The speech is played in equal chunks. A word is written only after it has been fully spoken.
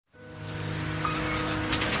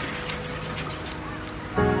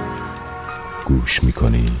گوش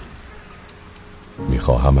میکنی؟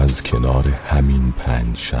 میخواهم از کنار همین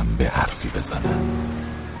پنجشنبه حرفی بزنم.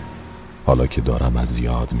 حالا که دارم از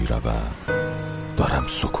یاد میروم، دارم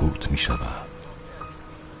سکوت میشوم.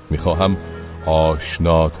 میخواهم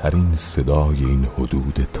آشناترین صدای این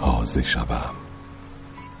حدود تازه شوم.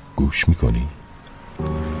 گوش میکنی؟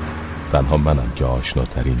 تنها منم که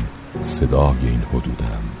آشناترین صدای این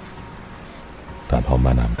حدودم. تنها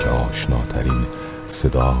منم که آشناترین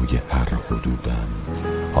صدای هر حدودم.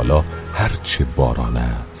 حالا هرچه باران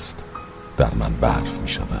است در من برف می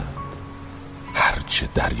شود، هرچه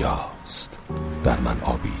دریاست در من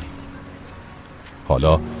آبی.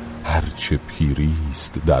 حالا هرچه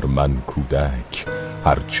پیریست در من کودک،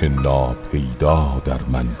 هرچه ناپیدا در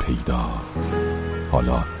من پیدا.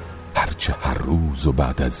 حالا هرچه هر روز و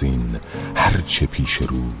بعد از این هرچه پیش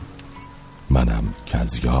رو، منم که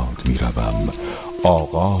از یاد می روم،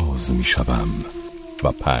 آغاز می شوم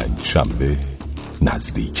و پنجشنبه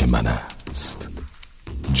نزدیک من است.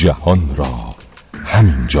 جهان را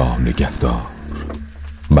همینجا نگهدار،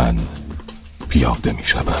 من پیاده می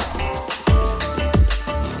شوم.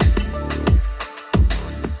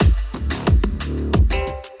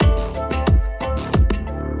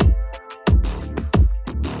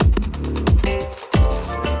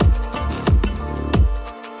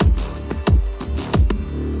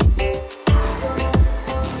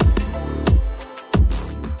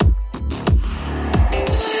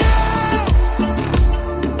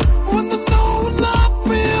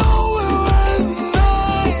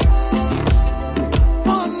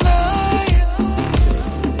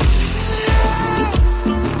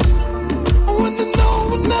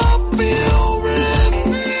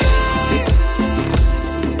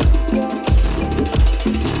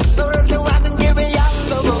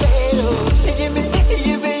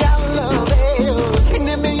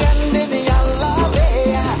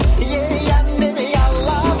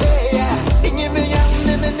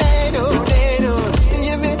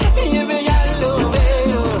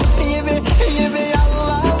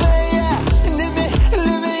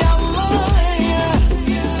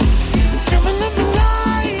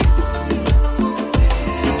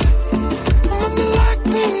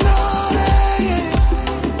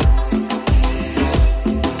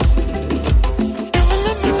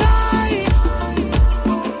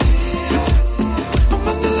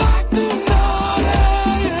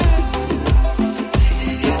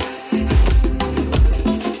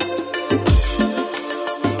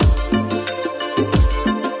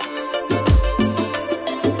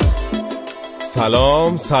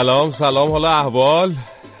 سلام. حالا احوال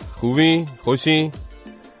خوبی؟ خوشی؟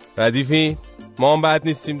 ردیفی؟ ما هم بد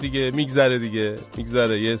نیستیم دیگه.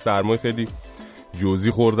 میگذره. یه سرمای خیلی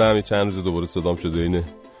جوزی خوردم، یه چند روز دوباره صدام شده اینه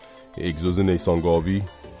اگزوز نیسان گاوی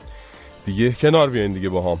دیگه. کنار بیاین دیگه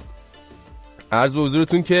با هم. عرض به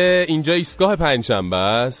حضورتون که اینجا ایستگاه پنجشنبه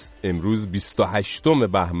است. امروز 28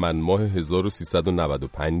 بهمن ماه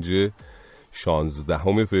 1395،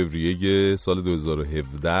 16 فوریه سال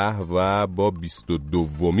 2017 و با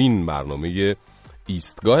 22مین برنامه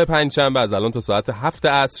ایستگاه پنجشنبه از الان تا ساعت 7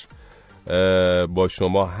 عصر با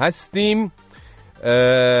شما هستیم.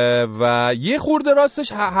 و یه خورده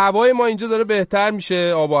راستش هوای ما اینجا داره بهتر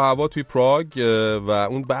میشه، آب و هوا توی پراگ و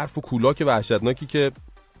اون برف و کولاک وحشتناکی که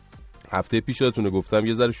هفته پیش یادتونه گفتم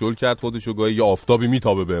یه ذره شل کرد خودشو، گاهی یه آفتابی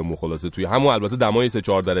میتابه بهمون. خلاصه توی همون البته دمای 3-4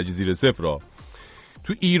 درجه زیر صفر را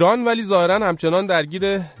تو ایران، ولی ظاهرا همچنان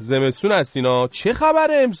درگیر زمستون هستینا. چه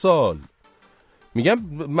خبره امسال؟ میگم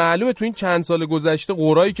معلومه تو این چند سال گذشته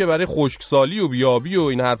قرایی که برای خشکسالی و بیابی و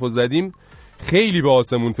این حرفا زدیم خیلی به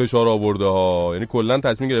آسمون فشار آورده ها. یعنی کلا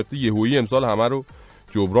تصمیم گرفته یهویی امسال همه رو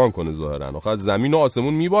جبران کنه ظاهرا. آخه زمین و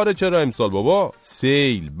آسمون میباره. چرا امسال بابا؟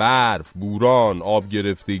 سیل، برف، بوران، آب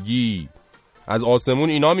گرفتگی از آسمون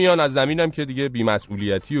اینا میان، از زمینم که دیگه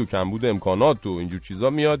بی‌مسئولیتی و کمبود امکانات و اینجور چیزا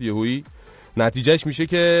میاد یهویی. نتیجهش میشه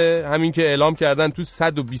که همین که اعلام کردن تو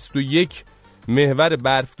 121 محور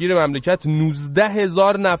برفگیر مملکت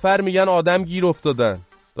 19,000 نفر میگن آدم گیر افتادن،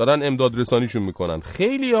 دارن امداد رسانیشون میکنن.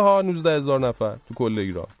 خیلی ها، 19,000 نفر تو کل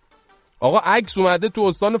ایران. آقا عکس اومده تو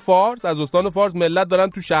استان فارس، از استان فارس ملت دارن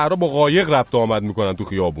تو شهرها با قایق رفت آمد میکنن تو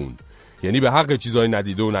خیابون. یعنی به حق چیزای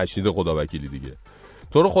ندیده و نشنیده خدا وکیلی دیگه.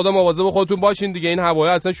 تو رو خدا مواظب خودتون باشین دیگه. این هوای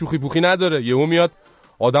اصلا شوخی پوخی نداره. یهو میاد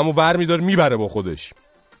آدمو ور میداره میبره با خودش.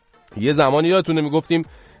 یه زمانی یادتونه میگفتیم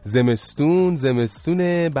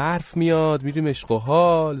زمستون برف میاد میریم عشق و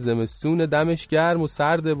حال، زمستون دمش گرم و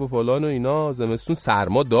سرده و فلان و اینا، زمستون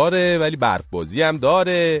سرما داره ولی برف بازی هم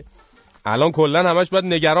داره. الان کلا همش باید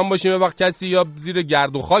نگران باشیم وقت کسی یا زیر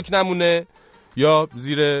گرد و خاک نمونه یا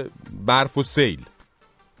زیر برف و سیل.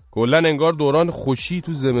 کلا انگار دوران خوشی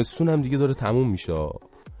تو زمستون هم دیگه داره تموم میشه.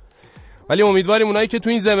 ولی امیدواریم اونایی که تو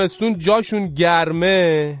این زمستون جاشون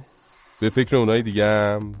گرمه به فکر اونایی دیگه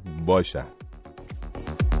هم باشن.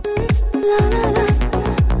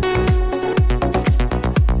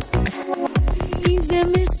 این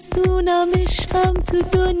زمستونم عشقم تو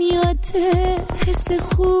دنیاته، حس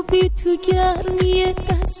خوبی تو گرمی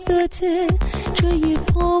دستاته، جای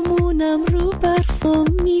پامونم رو برفا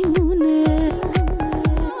میمونه،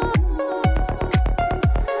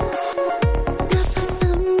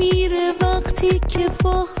 نفسم میره وقتی که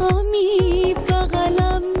با همی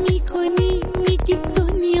بغلم میکنی، میگی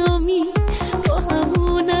دنیامی با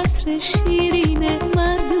همون عطر شیرین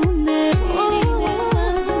مردونه.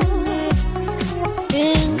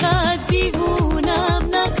 اینقدر دیوونم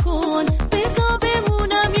نکن، بذار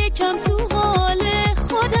بمونم یکم تو حال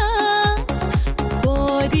خودم،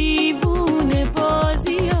 با دیوونه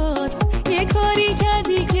بازیات یه کاری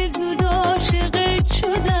کردی که زود عاشقت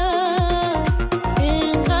شدم.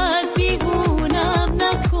 اینقدر دیوونم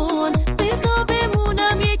نکن، بذار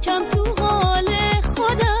بمونم یکم تو حال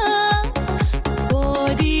خودم،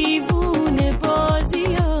 با دیوونه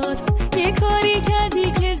بازیات یه کاری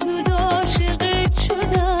کردی که زود عاشقت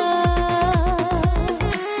شدم.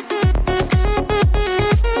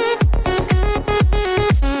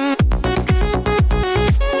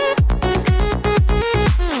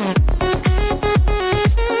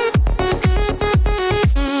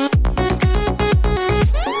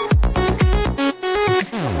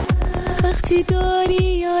 وقتی داری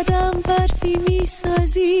یادم برفی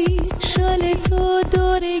میسازی، شال تو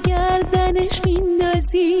دور گردنش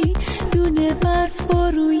میندازی، دونه برف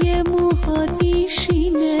روی موهات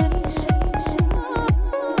میشینه،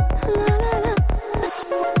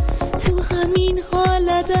 تو همین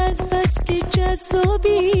حالت از بس که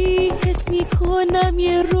جذابی، حس میکنم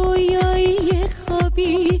یه رویایی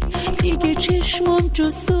خوابی، دیگه چشمم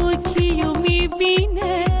جز تو کیو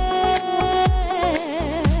میبینه.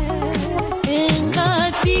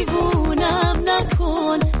 اینقدر دیوونم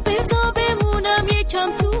نکن، بذار بمونم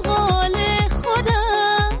یکم تو حال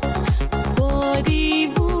خودم، با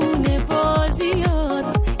دیوونه بازیات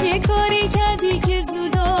یه کاری کردی که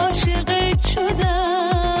زود عاشقت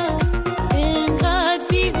شدم. اینقدر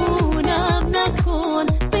دیوونم نکن،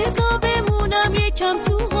 بذار بمونم یکم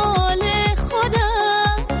تو حال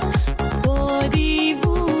خودم، با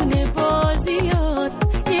دیوونه بازیات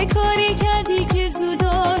یه کاری کردی که زود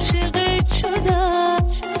عاشقت شدم.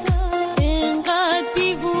 اینقدر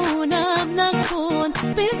دیوونم نکن،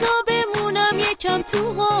 بذار بمونم یکم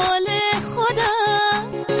تو حال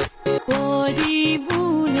خودم، با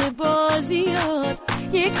دیوونه بازیات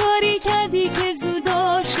یه کاری کردی که زود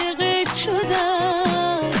عاشقت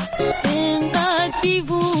شدم. اینقدر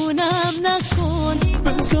دیوونم نکن،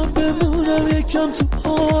 بذار بمونم یکم تو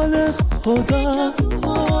حال خودم،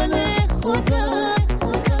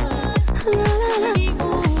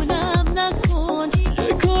 دیوونم نکن،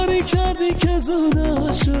 یه کاری کردی که زود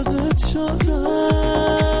عاشقت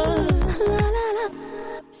شدم.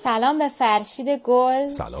 سلام به فرشید گل،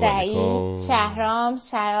 سلام سعید، علیکم. شهرام،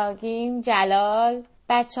 شراگیم، جلال،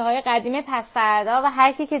 بچه‌های قدیم پس فردا و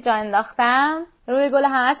هر کی که جا انداختم. روی گل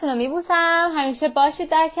همتون رو میبوسم. همیشه باشید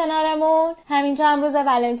در کنارمون. همینجا هم روز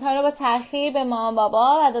ولنتاین رو با تأخیر به مامان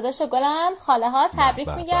بابا و داداش گلم خاله ها تبریک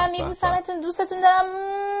میگم. میبوسمتون، دوستتون دارم.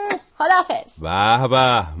 خداحافظ. به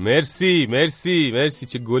به، مرسی مرسی مرسی.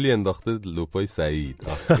 چه گلی انداخته لپای سعید.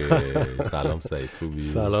 آخه سلام سعید، خوبی؟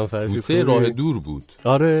 سلام فرشید. بوسه راه دور بود.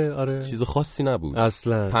 آره چیز خاصی نبود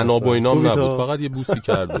اصلا. تناب و اینام نبود، فقط یه بوسی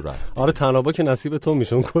کرد و رفت. آره تنابا که نصیب تو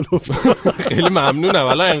میشون کلوب. خیلی ممنونم.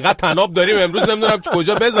 والا انقدر تناب داریم امروز نمیدونم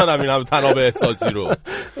کجا بذارم این هم تناب احساسی رو.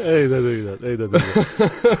 ای داد.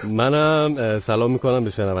 منم سلام میکنم به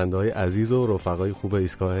شنونده‌های عزیز و رفقای خوب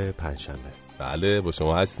ایستگاه پنجشنبه. بله با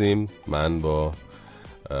شما هستیم. من با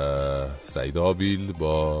سعید آبیل،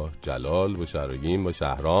 با جلال، با شراگیم، با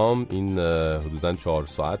شهرام. این حدوداً 4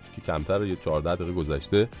 ساعت که کمتر، یه 14 دقیقه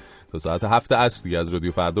گذشته تا ساعت 7 عصر دیگه از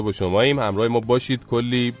رادیو فردا با شماییم. همراه ما باشید.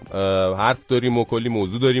 کلی حرف داریم و کلی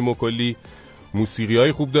موضوع داریم و کلی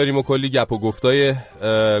موسیقی‌های خوب داریم و کلی گپ و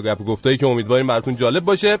گفتایی که امیدواریم براتون جالب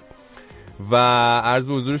باشه. و عرض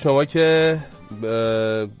به حضور شما که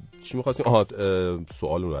چی می‌خواستیم؟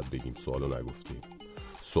 سوالو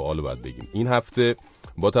باید بگیم. این هفته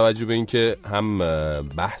با توجه به اینکه هم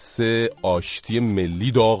بحث آشتی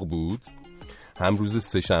ملی داغ بود، هم روز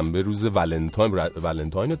سه‌شنبه روز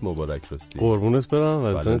ولنتاینت مبارک. راستی قربونت برم.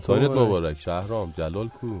 ولنتاینت مبارک. شهرام، جلال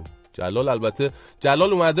کو؟ جلال البته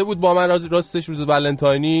جلال اومده بود با من راستش روز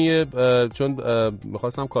ولنتاینی، چون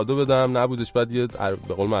میخواستم کادو بدم نبودش، بعد یه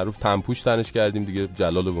به قول معروف تنپوش تنش کردیم دیگه.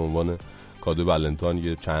 جلال به عنوان کادو ولنتاین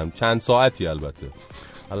یه چند ساعتی البته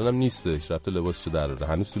الانم نیستش، رفته لباسشو دراره،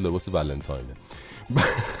 هنوز تو لباس ولنتاینه.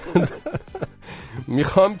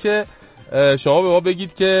 میخوام که شما به ما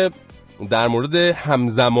بگید که در مورد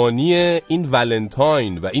همزمانی این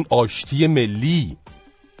ولنتاین و این آشتی ملی،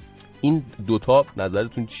 این دوتا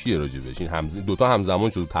نظرتون چیه راجبش؟ این دوتا همزمان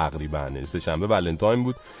شد تقریبا، سه شنبه ولنتاین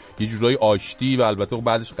بود، یه جورایی آشتی و البته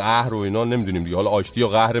بعدش قهر و اینا، نمیدونیم دیگه حالا آشتی یا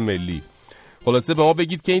قهر ملی. خلاصه به ما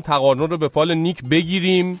بگید که این تقارن رو به فال نیک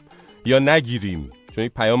بگیریم یا نگیریم، چون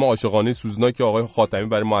یک پیام عاشقانه سوزناک آقای خاتمی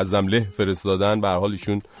برای معظم له فرستادن، به هر حال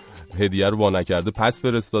ایشون هدیه رو وا نکرده پس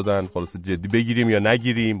فرستادن. خلاصه جدی بگیریم یا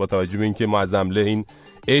نگیریم با توجه به اینکه معظم له این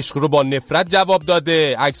عشق رو با نفرت جواب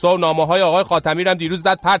داده. عکس‌ها و نامه‌های آقای خاتمی رو هم دیروز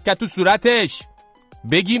زد پرت کرد تو صورتش.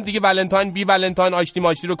 بگیم دیگه ولنتاین بی ولنتاین آشتی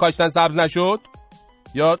ماشتی رو کاشتن سبز نشد،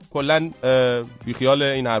 یا کلا بی خیال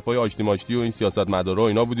این حرفای آشتی ماشتی و این سیاستمدارا و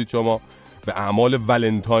اینا بودید شما به اعمال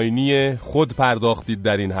ولنتاینی خود پرداختید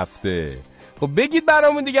در این هفته؟ خب بگید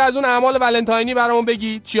برامون دیگه، از اون اعمال ولنتاینی برامون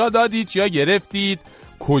بگید، چیا دادید، چیا گرفتید،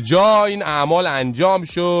 کجا این اعمال انجام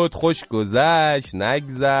شد، خوش گذشت،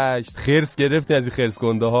 نگذشت، خرس گرفتین از این خرس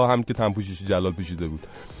گنده ها هم که تنپوشش جلال پوشیده بود،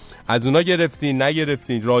 از اونا گرفتین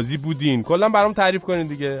نگرفتین، راضی بودین، کلا برام تعریف کنین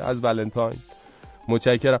دیگه از ولنتاین.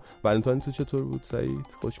 متشکرم. ولنتاین تو چطور بود سعید؟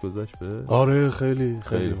 خوش گذشت به؟ آره خیلی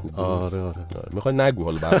خوب بود. آره. میخوای نگو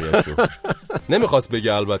حالا بقیه‌شو. نمیخواست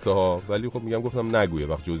بگه البته ها، ولی خب میگم گفتم نگویه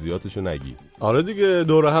وقت جزئیاتشو نگی. آره دیگه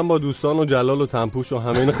دوره هم با دوستان و جلال و تنپوش و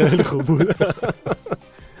همین خیلی خوب بود.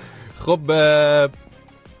 خب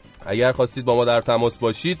اگر خواستید با ما در تماس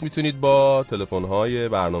باشید میتونید با تلفن‌های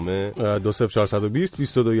برنامه 20420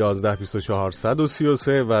 2211 24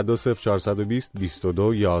 133 و 20420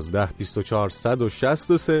 2211 24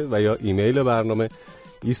 163 و یا ایمیل برنامه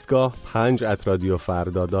ایستگاه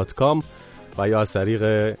 5@radiofarda.com و یا از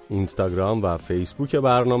طریق اینستاگرام و فیسبوک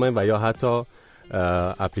برنامه و یا حتی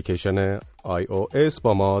اپلیکیشن iOS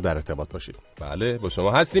با ما در ارتباط باشید. بله با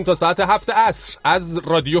شما هستیم تا ساعت 7 عصر از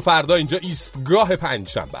رادیو فردا. اینجا ایستگاه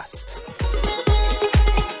پنجشنبه است.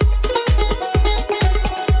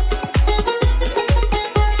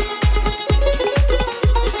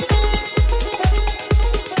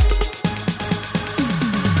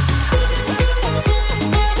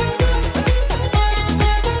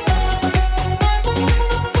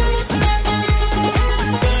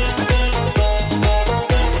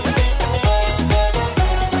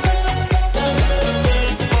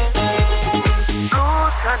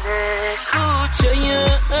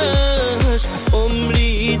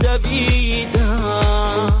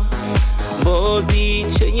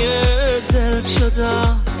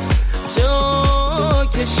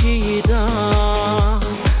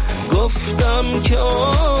 گفتم که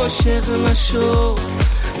عاشق نشو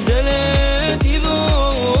دل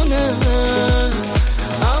دیوونه،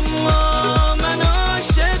 اما من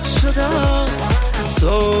عاشق شدم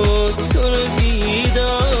تو رو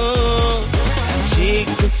دیدم. چیک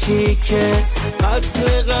چیک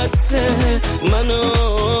قطره قطره منو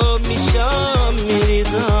میشم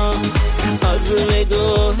میریزم، از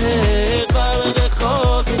نگاه غرق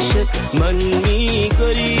خواهش من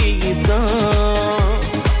میگریزم.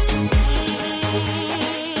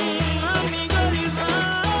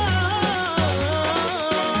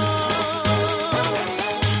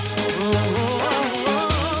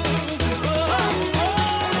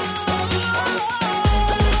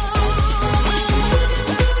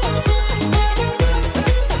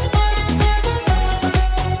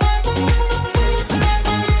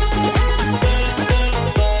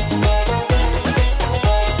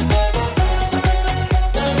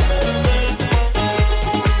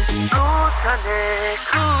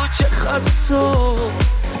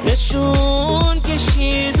 نشون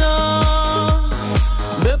کشیدم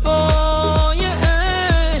به بای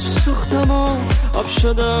عشق، سوختم و آب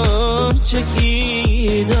شدم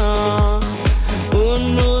چکیدم.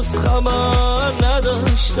 اون روز خبر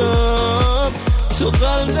نداشتم تو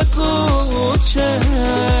قلب کوچه،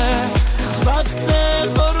 وقت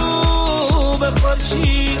غروب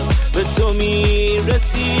خورشید به تو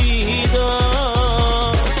میرسیدم.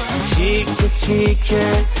 چیک چیک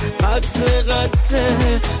قطره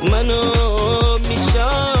قطره منو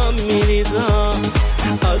میشم میریزم،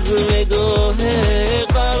 از نگاه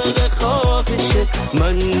غرق خواهش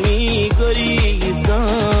من میگریزم.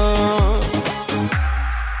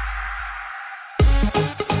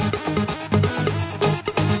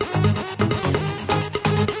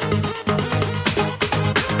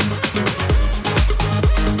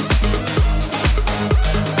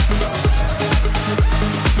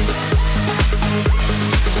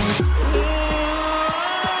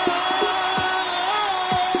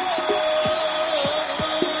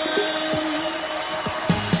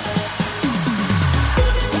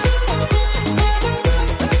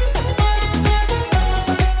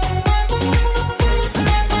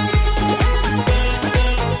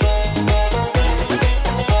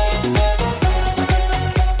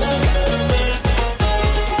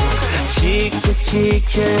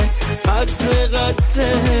 کوچیکه قطره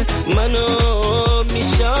قطره منو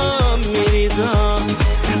میشم میریزم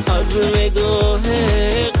از نگاه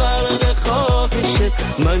غرق خواهشت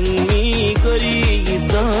من میگریزم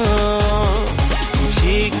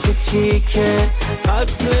چی کوچیکه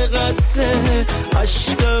قطره قطره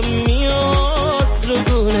عشقم میاد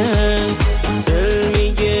رگونه دل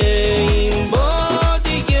میگه این با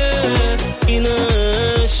دیگه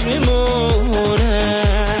اینش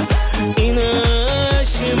میمونه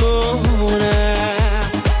اینش میمونه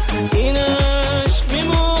اینش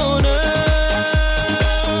میمونه.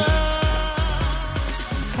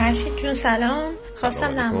 فرشید جون سلام،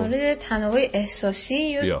 خواستم در مورد تنوع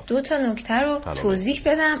احساسی دو تا نکته رو توضیح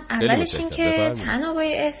بدم. اولش این که تنوع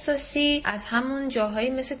احساسی از همون جاهایی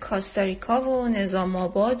مثل کاستاریکا و نظام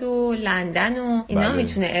آباد و لندن و اینا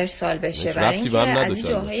میتونه ارسال بشه، برای اینکه از این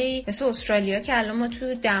جاهایی مثل استرالیا که الان ما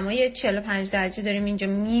تو دمای 45 درجه داریم اینجا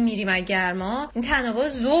میمیریم از گرما، این تنوع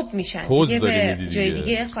ذوب میشن دیگه، به جای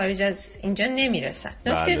دیگه خارج از اینجا نمیرسن.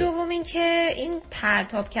 نکته دوم این که این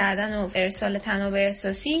پرتاب کردن و ارسال تنوع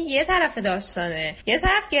احساسی یه طرف داستانه، یه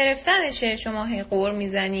طرف گرفتنشه. شما هی قور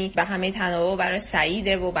میزنی به همه تنوع برای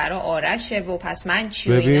سعیده و برای آرشه و پس من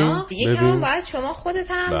چی و اینا، یکم باید شما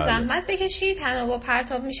خودت هم زحمت بکشی، تنوع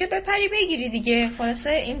پرتاب میشه بپری بگیری دیگه. خلاصه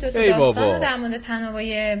این دو تا داستان رو در مورد تنوع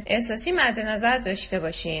احساسی مد نظر داشته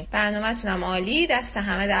باشین. برنامه‌تونم عالی، دست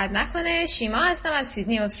همه درد نکنه. شیما هستم از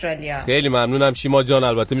سیدنی استرالیا. خیلی ممنونم شیما جان.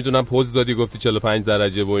 البته میتونم پوز دادی گفتی 45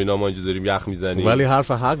 درجه و اینا ما اینجا داریم یخ میزنیم، ولی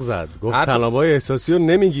حرف حق زد، گفت تنوع احساسی رو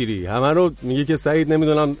نمیگیری. همه رو میگه که سعید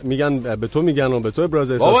نمیدونم میگن به تو میگن و به تو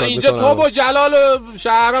ابراز احساسات بابا اینجا تو و جلال و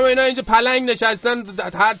شهرام اینا اینجا پلنگ نشستن،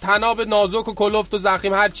 هر تناب نازک و کلفت و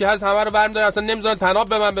زخیم هر چی هست همه رو برمی‌دارن، اصلا نمیذارن تناب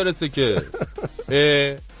به من برسه که.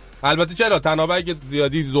 البته چرا تنابه اگه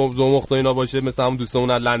زیادی زمخت و اینا باشه مثل همون دوستمون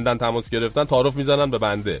از لندن تماس گرفتن تعارف میزنن به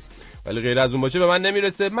بنده، ولی غیر از اون باشه به من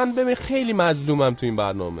نمیرسه. من ببین خیلی مظلومم تو این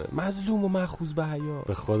برنامه، مظلوم و مأخوذ به حیا.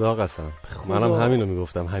 به خدا قسم منم همینو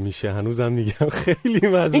میگفتم همیشه، هنوزم میگم خیلی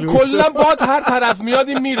مظلوم. این کلا باد هر طرف میاد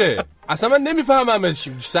این میره، اصلا من نمیفهمم.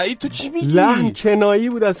 سعید تو چی میگی؟ لحن کنایی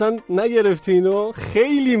بود اصلا نگرفتی اینو.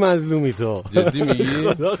 خیلی مظلومی تو. جدی میگی؟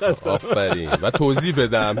 آفرین. و توضیح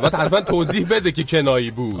بدم و حتما توضیح بده که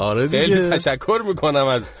کنایی بود. آره خیلی تشکر میکنم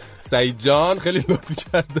از سعید جان، خیلی لطف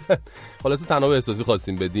کردن. خلاصه تنوع احساسی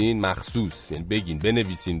خواستیم بدین مخصوص، یعنی بگین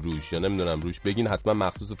بنویسین روش یا نمیدونم روش بگین حتما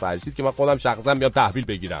مخصوص فرشید که من خودم شخصا بیام تحویل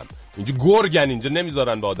بگیرم. اینجا گرگن، اینجا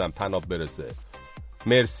نمیذارن به آدم تناب برسه.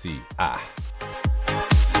 مرسی.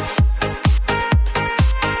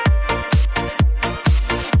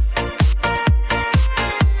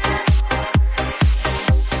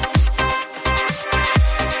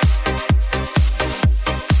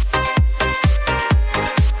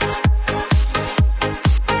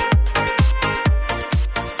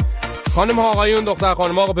 خانم ها آقایون، دختر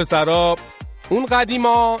خانم ها آقا پسرا، اون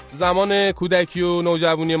قدیما زمان کودکی و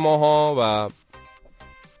نوجوانی ماها و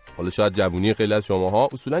حالا شاید جوونی خیلی از شماها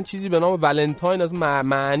اصولا چیزی به نام ولنتاین از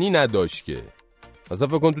معنی نداشت که. مثلا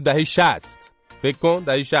فکر کن تو دهه 60، فکر کن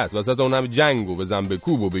دهه 60 وسط اون همه جنگ و بزن به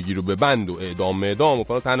کوب و بگیر و ببند و اعدام و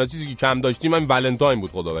فلان، تنها چیزی که کم داشتیم همین ولنتاین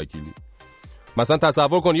بود. خدا وکیلی. مثلا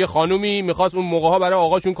تصور کن یه خانومی میخواست اون موقع‌ها برای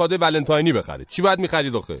آقاشون کادوی ولنتاینی بخره، چی باید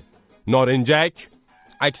می‌خرید آخه؟ نارنجک،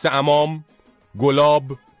 عکس عمام، گلاب،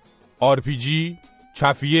 RPG،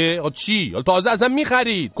 چفیه، چی؟ تازه اصلا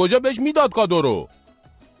میخرید، کجا بهش میداد کادو رو؟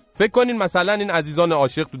 فکر کنین مثلا این عزیزان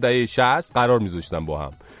عاشق تو دهه 60 قرار میذاشتن با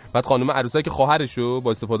هم، بعد خانم عروسک خواهرشو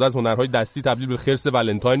با استفاده از هنرهای دستی تبدیل به خرس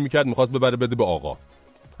ولنتاین میکرد، میخواست ببره بده به آقا.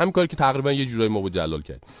 همین کاری که تقریبا یه جورایی ما با جلال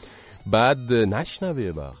کرد. بعد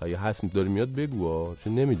نشنوه اگه هست داره میاد بگو،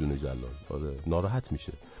 چون نمیدونه جلال. آره ناراحت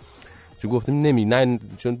میشه چون گفتیم نه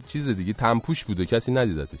چون چیز دیگه تنپوش بوده کسی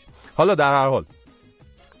ندیدتش. حالا در هر حال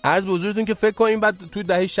عرض به حضورتون که فکر کنین بعد تو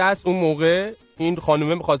دهه 60 اون موقع این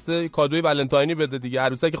خانومه می‌خواسته کادوی ولنتاینی بده دیگه،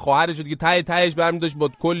 عروسک خواهرش دیگه تهش برمی داشت با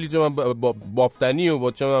کلی با بافتنی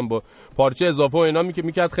و با پارچه اضافه و اینا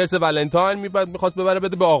میکرد خرس ولنتاین می‌خواست ببره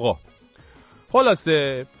بده به آقا.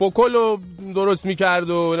 خلاصه فوکولو درست میکرد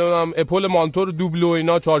و نمیدونم اپل مانتور دوبل و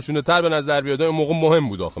اینا چارشونه تر به نظر بیاد. اون موقع مهم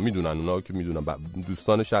بود آخه، میدونن اونا که میدونن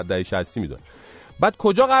دوستان دهه 60 میدونن. بعد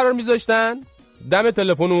کجا قرار میذاشتن؟ دم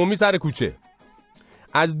تلفن عمومی سر کوچه.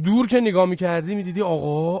 از دور که نگاه میکردی میدیدی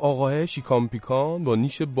آقاه شیکان پیکان با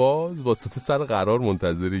نیش باز واسط سر قرار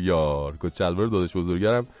منتظر یار. کچلوار داداش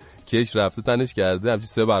بزرگرم کش رفته تنش کرده همچین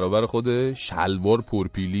 3 برابر خوده، شلوار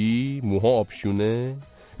پرپیلی، موها آبشونه،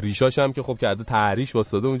 ریشاش هم که خب کرده تحریش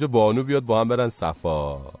واسطاده اونجا بانو بیاد با هم برن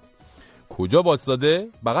صفا. کجا واسطاده؟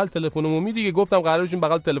 بغل تلفن عمومی دیگه. گفتم قرارشون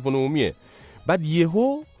بغل تلفن عمومیه. بعد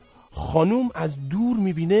یهو خانوم از دور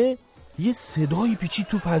میبینه یه صدایی پیچید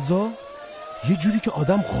تو فضا، یه جوری که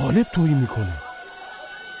آدم غالب تویی میکنه.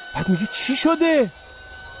 بعد میگه چی شده؟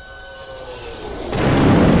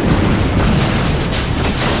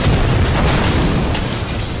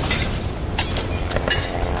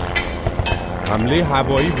 حمله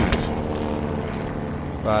هوایی بود.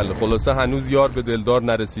 بله خلاصه هنوز یار به دلدار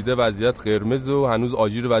نرسیده، وضعیت قرمز و هنوز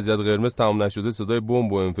آژیر وضعیت قرمز تمام نشده. صدای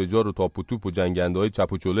بمب و انفجار و تاپ و توپ و جنگنده‌های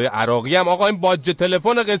چپ و چلوی عراقی هم. آقا این باج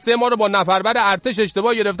تلفن قصه ما رو با نفربر ارتش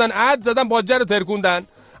اشتباه گرفتن، عد زدن باجه رو ترکوندن.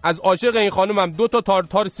 از عاشق این خانم هم 2 تا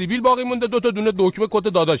تارتار سیبیل باقی مونده، 2 تا دونه دکمه کت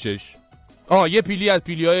داداشش. یه پیلی از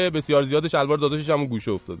پیلی‌های بسیار زیاد شلوار داداشش همون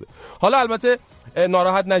گوشه افتاده. حالا البته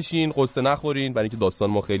ناراحت نشین، قصه نخورین، برای اینکه داستان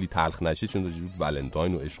ما خیلی تلخ نشه، چون راجع به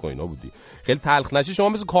ولنتاین و عشق و اینا بودی. خیلی تلخ نشه، شما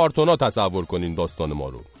مثل کارتونا تصور کنین داستان ما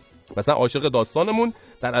رو. مثلا عاشق داستانمون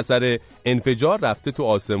در اثر انفجار رفته تو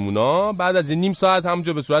آسمونا، بعد از نیم ساعت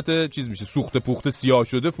همونجا به صورت چیز میشه، سوخته پوخته سیاه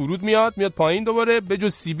شده فرود میاد پایین دوباره، به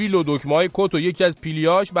جز سیبیل و دکمه‌های کت و یکی از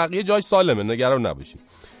پیلیاش بقیه جاش سالمه، نگران نباشید.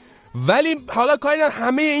 ولی حالا کاری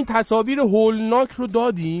همه این تصاویر هولناک رو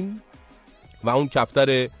دادیم و اون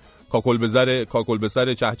کفتر کاکل به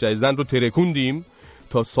سر چهچه زن رو ترکوندیم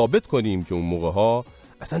تا ثابت کنیم که اون موقع ها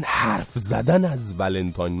اصلا حرف زدن از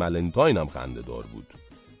ولنتاین هم خنده دار بود.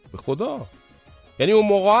 به خدا، یعنی اون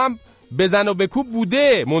موقع هم بزن و بکوب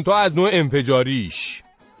بوده، منتها از نوع انفجاریش،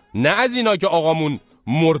 نه از اینا که آقامون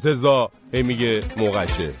مرتضی میگه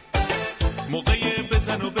موقعشه. موقع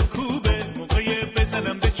بزن و بکوبه، موقع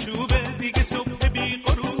بزنم به چوبه، دیگه صبح بی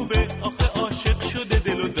غروبه، آخه عاشق شده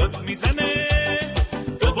دل و داد میزنه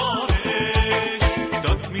دوباره،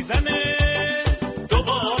 داد میزنه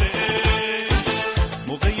دوباره.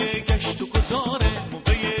 موقع گشت و گذاره،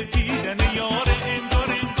 موقع دیدن یاره،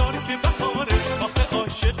 انگار که بهاره، آخه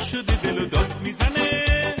عاشق شده دل و داد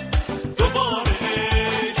میزنه دوباره،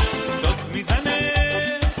 داد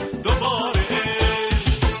میزنه دوباره.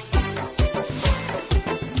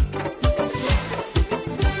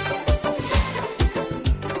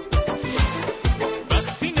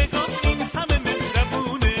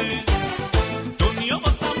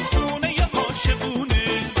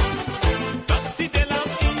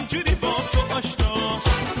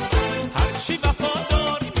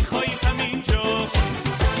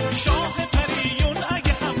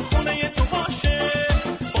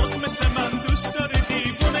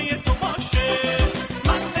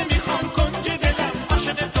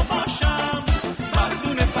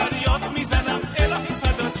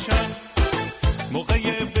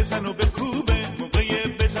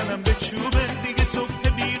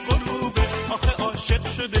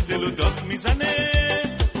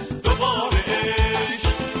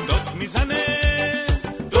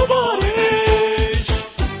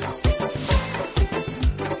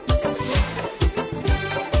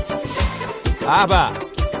 بابا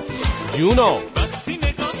جونو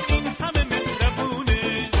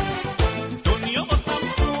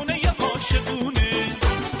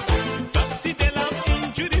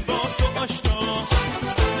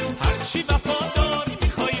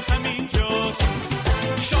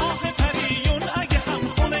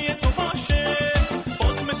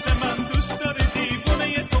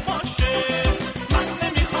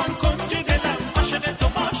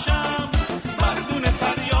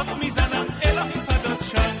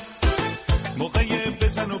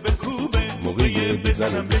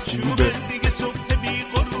بزنم به چوبه، دیگه صبح بی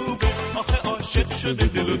غروبه، آخه عاشق شده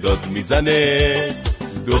دل و داد میزنه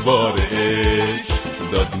دوباره عشق،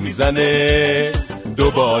 داد میزنه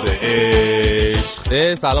دوباره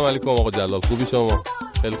عشق. سلام علیکم آقا جلال، خوبی شما؟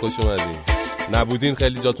 خیلی خوش اومدین. نبودین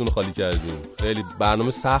خیلی جاتون خالی کردیم، خیلی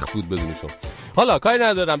برنامه سخت بود بدون شما. حالا کاری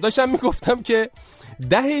ندارم، داشتم میگفتم که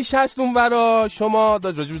دهه 60 اونورا شما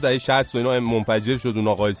راجع به دهه 60 و اینا منفجر شد اون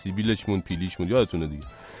آقای سیبیلشمون پیلیشمون، یادتونه دیگه.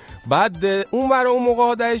 بعد اونورا اون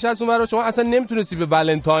موقع دهه 60 اونورا شما اصلا نمیتونستی به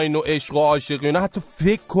ولنتاین و عشق و عاشقی اینا حتی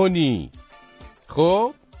فکر کنی.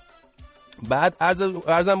 خب بعد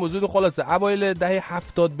ارزم بزرگ خلاصه اوایل دهه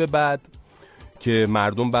 70 به بعد که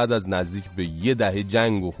مردم بعد از نزدیک به یه دهه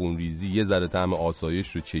جنگ و خونریزی یه ذره طعم آسایش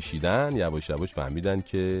رو چشیدن، یواش یواش فهمیدن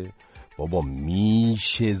که بابا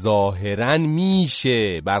میشه، ظاهرا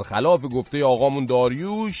میشه، برخلاف گفته آقامون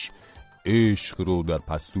داریوش عشق رو در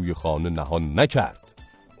پستوی خانه نهان نکرد.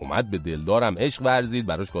 اومد به دلدارم عشق ورزید،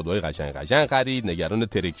 براش کادوهای قشنگ خرید، نگران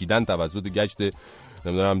ترکیدن توسط گشت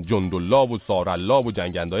نمیدونم جندالله و سارالله و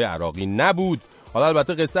جنگندهای عراقی نبود. حالا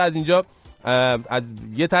البته قصه از اینجا از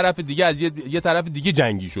یه طرف دیگه یه طرف دیگه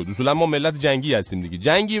جنگی شد. اصولا ما ملت جنگی هستیم دیگه.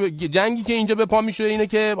 جنگی که اینجا به پا میشه اینه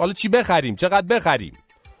که حالا چی بخریم، چقدر بخریم.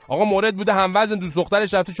 آقا مورد بوده هموزن دوست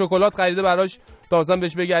دخترش رفته شکلات خریده براش تا مثلا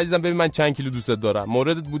بهش بگی عزیزم ببین من چند کیلو دوست دارم.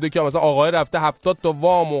 مورد بوده که مثلا آقای رفته 70 تا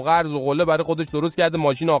وام و قرض و قله برای خودش درست کرده،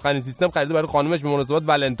 ماشین آخرین سیستم خریده برای خانومش به مناسبت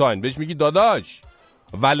ولنتاین. بهش میگی داداش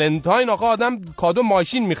ولنتاین آقا آدم کادو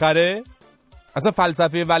ماشین میخره؟ اصلا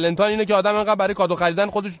فلسفه ولنتاین اینه که آدم انقدر برای کادو خریدن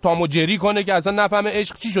خودش تام و جری کنه که اصلا نفهمه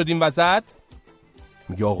عشق چی شد این وسط.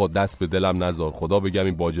 میگه آقا دست به دلم نذار، خدا بگم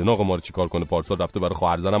این باجناق ما رو چیکار کنه. پارسال رفته برای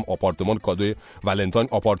خواهرزنم آپارتمان کادوی ولنتاین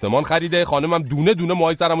آپارتمان خریده، خانمم دونه دونه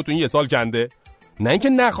موهای سرمو تو این یه سال کنده. نه اینکه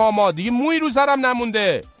نخوام دیگه موی رو سرم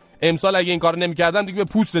نمونده. امسال اگه این کارو نمی‌کردم دیگه به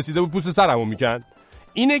پوست رسیده بود، پوست سرمو میکند.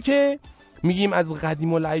 اینه که میگیم از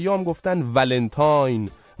قدیم الایام گفتن ولنتاین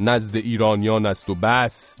نزد ایرانیان است و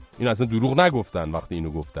بس. این اصلا دروغ نگفتن وقتی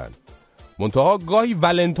اینو گفتن. منتها گاهی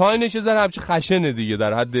ولنتاینش یه ذره همچه خشنه دیگه،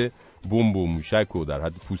 در حد بمب و موشک و در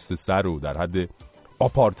حد پوست سر و در حد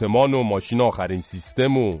آپارتمان و ماشین آخرین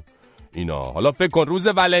سیستم و اینا. حالا فکر کن روز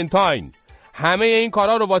ولنتاین همه این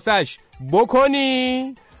کارا رو واسش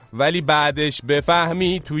بکنی ولی بعدش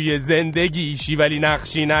بفهمی توی زندگیشی ولی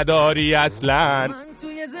نقشی نداری اصلا. من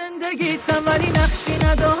توی زندگیتم ولی نقشی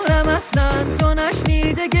ندارم اصلا. تو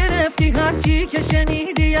نشنیده گرفتی هرچی که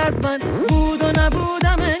شنیدی از من. بود و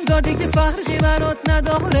نبودم انگار دیگه فرقی برات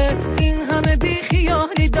نداره. این همه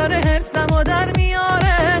بیخیالی داره هرسمو در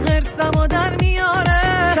میاره، هرسمو در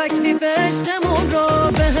میاره. تکلیف عشقمون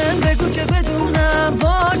رو به هم بگو که بدونم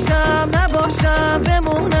باشم نباشم،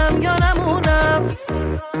 بمونم یا نمونم.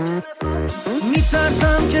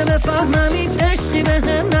 میترسم که بفهمم هیچ عشقی به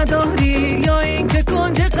هم نداری، یا این که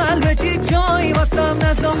کنج قلبت هیچ جایی واسم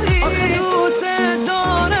نذاری. آخه دوست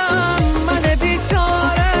دارم من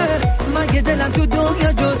بیچاره، مگه دلم تو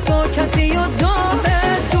دنیا جز تو کسی رو داره.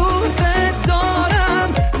 دوست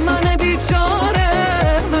دارم من بیچاره،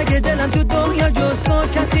 مگه دلم تو دنیا جز تو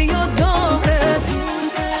کسی رو داره.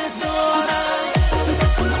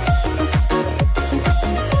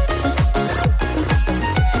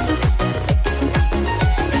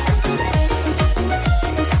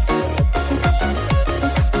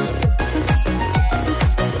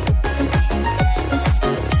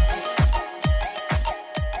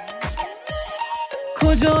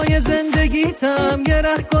 کجای زندگیتم یه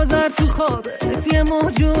رهگذر تو خوابت، یه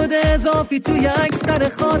موجود اضافی توی اکثر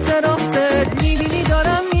خاطراتت. میبینی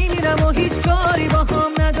دارم میمیرم و هیچ کاری با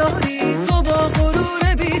هم نداری. تو با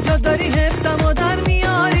غرور بیجا داری حرصمو در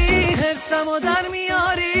میاری، حرصمو در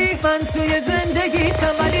میاری. من توی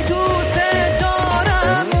زندگیتم ولی دوست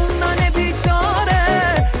دارم من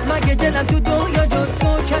بیچاره، مگه دلم تو دنیا جز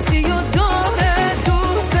تو کسی رو داره.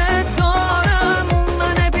 دوست دارم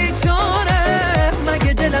من بیچاره،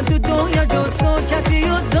 مگه دلم تو دنیا جز تو کسی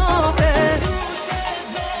رو داره.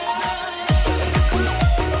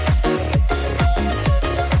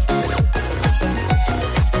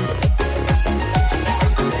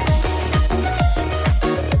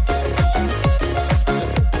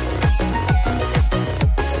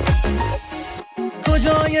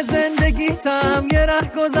 کجای زندگیتم یه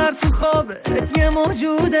رهگذر تو خوابت، یه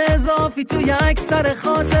موجود اضافی توی اکثر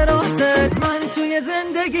خاطراتت. من توی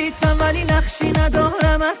زندگیتم ولی نقشی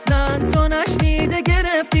ندارم اصلا. تو نشنیده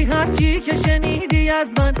گرفتی هرچی که شنیدی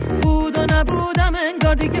از من. بود و نبودم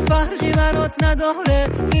انگار دیگه فرقی برات نداره.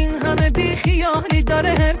 این همه بیخیالی داره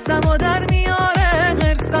هرسمو در میاره،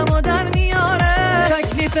 هرسمو در میاره.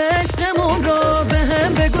 تکلیف عشقمون رو به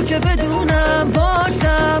هم بگو که بدونم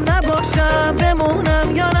باشم نباشم،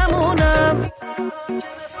 بمونم یا نمونم.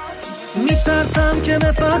 میترسم که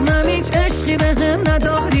بفهمم هیچ عشقی به هم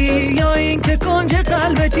نداری، یا این که کنج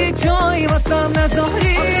قلبت هیچ جایی واسم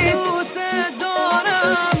نذاری. دوست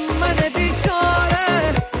دارم من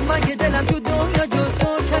بیچاره، مگه دلم تو دنیا جز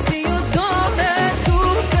تو کسی رو داره.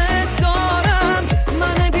 دوست دارم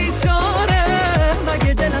من بیچاره،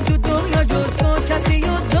 مگه دلم تو دنیا جز تو کسی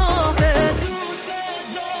رو داره.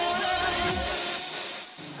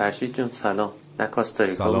 فرشید جون سلام. نه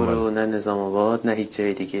کاستاریکا برو، نه نظام آباد، نه هیچ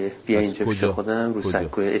جای دیگه. بیا اینجا پیش خودم رو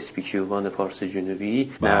سکوی اسپیکیوبان پارس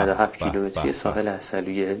جنوبی 97 کیلومتری ساحل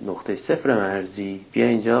عسلوی نقطه صفر مرزی. بیا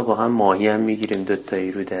اینجا با هم ماهی هم میگیریم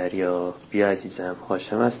دوتایی رو دریا. بیا عزیزم.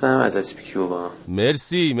 هشتم هستم از اسپیکیوبان.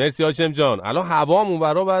 مرسی هاشم جان. الان هوام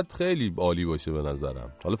اونورا باید خیلی عالی باشه به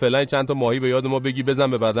نظرم. حالا فعلا چند تا ماهی به یاد ما بگی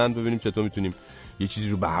بزن به بدن ببینیم چطور میتونیم یه چیزی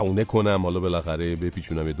رو بهونه کنم. حالا بالاخره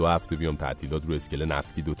بپیچونم یه 2 هفته بیام تعطیلات رو اسکله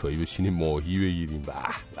نفتی دوتایی بشینیم ماهی بگیریم. به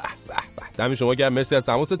به به. دم شما گرم، مرسی از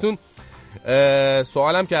تماستون.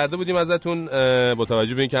 سوالم کرده بودیم ازتون با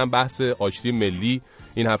توجه به اینکه هم بحث آشتی ملی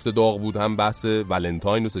این هفته داغ بود، هم بحث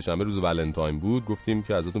ولنتاین و سه‌شنبه روز ولنتاین بود. گفتیم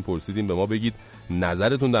که ازتون پرسیدیم به ما بگید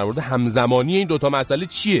نظرتون در مورد همزمانی این دوتا مسئله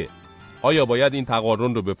چیه. آیا باید این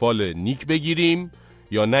تقارن رو به فال نیک بگیریم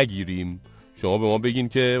یا نگیریم؟ شما به ما بگین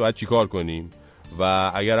که باید چیکار کنیم.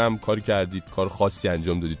 و اگر هم کاری کردید، کار خاصی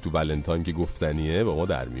انجام دادید تو ولنتاین که گفتنیه، با ما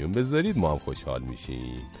در میون بذارید، ما هم خوشحال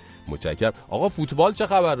میشیم. متشکرم. آقا فوتبال چه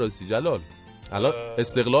خبر راستی جلال؟ الان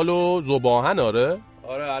استقلال و ذوب‌آهن آره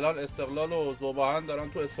الان استقلال و ذوب‌آهن دارن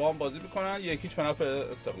تو اصفهان بازی میکنن، 1-0 به نفع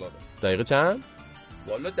استقلاله. دقیقه چند؟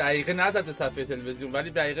 والا دقیقه نزده صفحه تلویزیون، ولی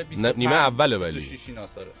دقیقه 25 نیمه اوله. ولی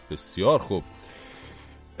بسیار خوب.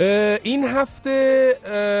 این هفته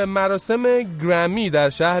مراسم گرمی در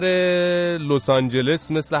شهر لس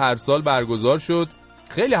آنجلس مثل هر سال برگزار شد.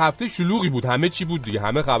 خیلی هفته شلوغی بود، همه چی بود دیگه،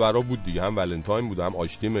 همه خبرها بود دیگه، هم ولنتاین بود، هم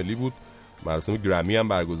آشتی ملی بود. مراسم گرمی هم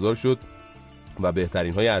برگزار شد و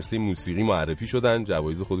بهترین های عرصه موسیقی معرفی شدن،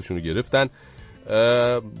 جوایز خودشون رو گرفتن.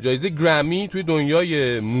 جایزه گرمی توی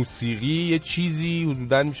دنیای موسیقی یه چیزی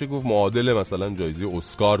حدوداً میشه گفت معادل مثلا جایزه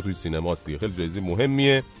اسکار توی سینماست دیگه. خیلی جایزه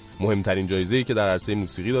مهمیه، مهمترین جایزه‌ای که در عرصه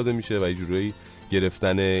موسیقی داده میشه و یه جورایی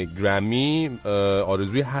گرفتن گرمی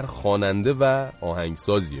آرزوی هر خواننده و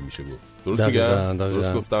آهنگسازیه میشه گفت. درست میگم؟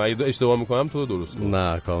 درست گفتم؟ اگه اشتباه میکنم تو درست کن.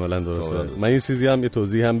 نه کاملا درسته. من یه چیزی هم یه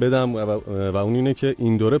توضیح هم بدم و اون اینه که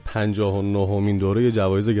این دوره 59مین دوره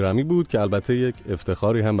جوایز گرمی بود که البته یک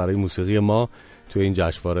افتخاری هم برای موسیقی ما توی این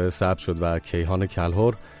جشنواره ثبت شد و کیهان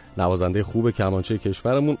کلهر نوازنده خوب کمانچه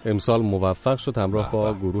کشورمون امسال موفق شد همراه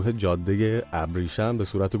با گروه جاده ابریشم به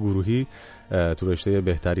صورت گروهی تو رشته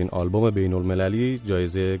بهترین آلبوم بین المللی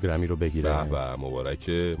جایزه گرمی رو بگیره. مبارک.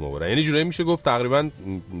 یعنی جورایی میشه گفت تقریبا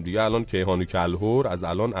دیگه الان کیهان کلهر از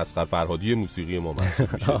الان اصغر فرهادی موسیقی ما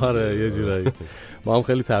محسوب میشه. آره یه جورایی. ما هم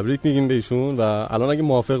خیلی تبریک میگیم بهشون و الان اگه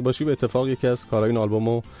موافق باشی به اتفاق یکی از کارهای این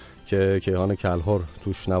آلبومو که کیهان کلهر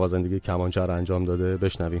توش نوازندگی کمانچه رو انجام داده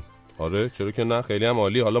بشنویم. آره چرا که نه، خیلی هم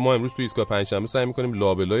عالی. حالا ما امروز تو ایستگاه پنجشنبه سعی می‌کنیم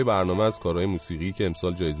لابلای برنامه از کارهای موسیقی که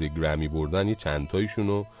امسال جایزه گرمی بردن یه چند تایشون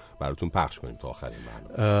رو براتون پخش کنیم تا آخر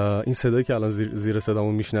این برنامه. این صدایی که الان زیر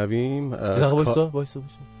صدامون میشنویم وایسا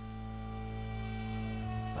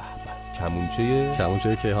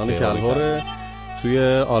کمونچه کیهان کلهر توی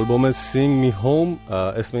آلبوم سینگ می هوم،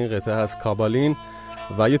 اسم این قطعه هست کابالین.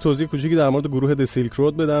 و یه توضیح کوچیکی در مورد گروه د سیلک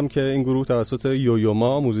رود بدم که این گروه توسط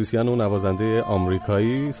یویوما موزیسین و نوازنده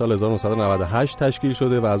آمریکایی سال 1998 تشکیل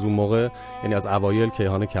شده و از اون موقع یعنی از اوایل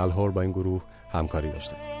کیهان کلهر با این گروه همکاری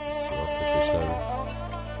داشته. بسیار خوب بشنویم.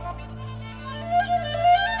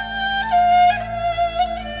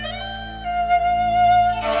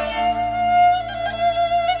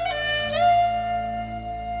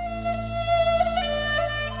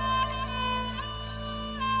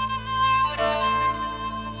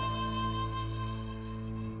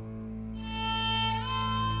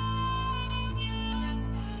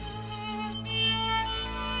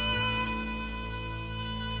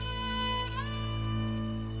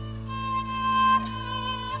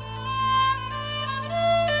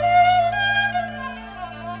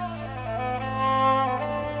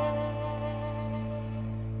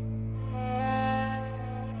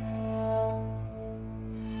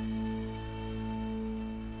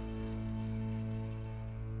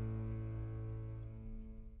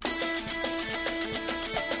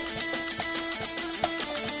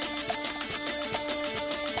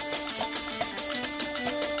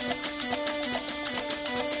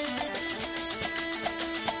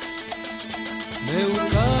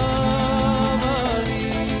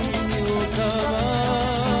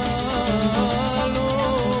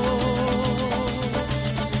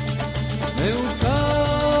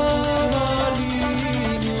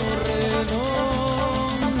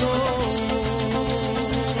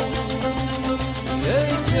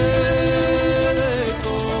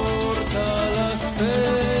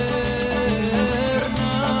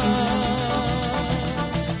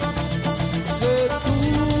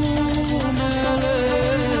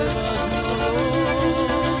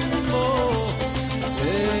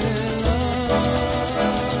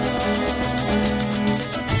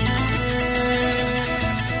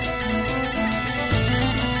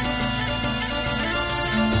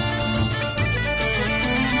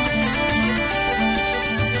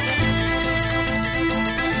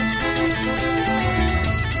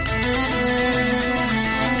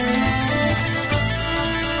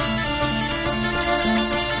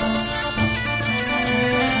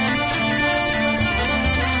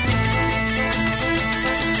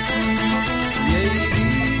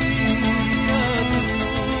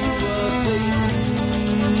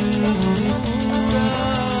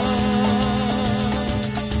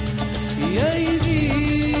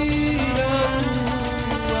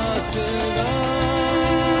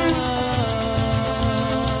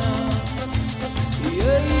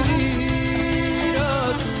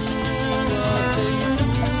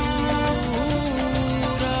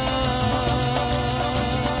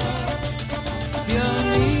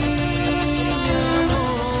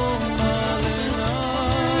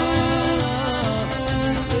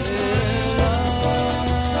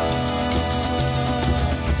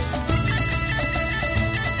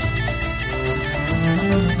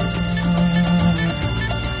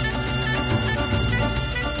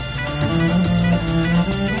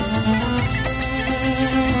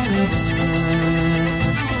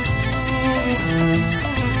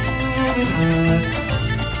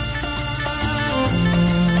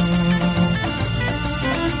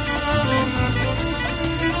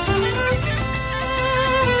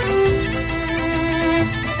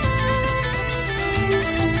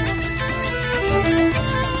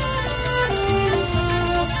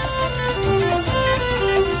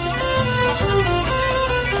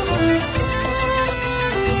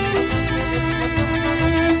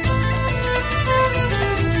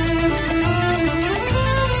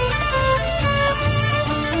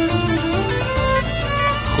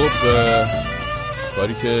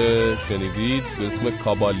 کاری که شنیدید به اسم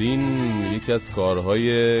کابالین یکی از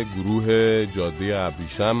کارهای گروه جاده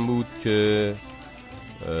ابریشم بود که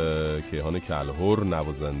کیهان کلهر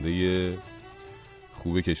نوازنده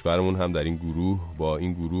خوب کشورمون هم در این گروه با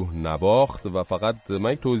این گروه نواخت. و فقط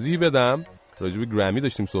من یک توضیح بدم، راجع به گرمی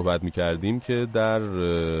داشتیم صحبت می‌کردیم که در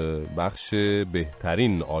بخش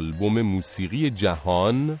بهترین آلبوم موسیقی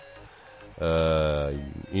جهان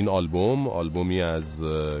این آلبومی از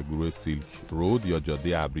گروه سیلک رود یا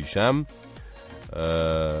جاده ابریشم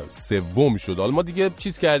سوم شد. حالا ما دیگه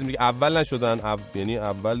چیز کردیم دیگه، اول نشدن، یعنی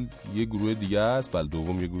اول یه گروه دیگه است، بعد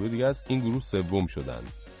دوم یه گروه دیگه است، این گروه سوم شدن.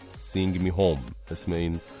 Sing Me Home اسم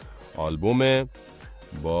این آلبومه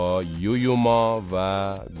با یویوما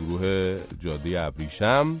و گروه جاده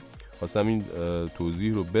ابریشم. خواستم این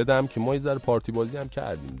توضیح رو بدم که ما یه ذره پارتی بازی هم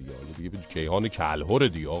کردیم دیگه. حالا دیگه کیهان کلهر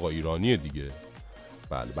دیگه، آقا ایرانیه دیگه.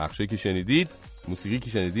 بله، بخشی که شنیدید، موسیقی که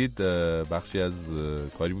شنیدید بخشی از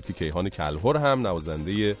کاری بود که کیهان کلهر هم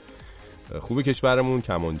نوازنده خوب کشورمون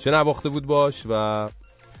کمانچه نواخته بود باش. و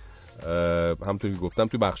همونطور که گفتم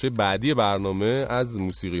توی بخش بعدی برنامه از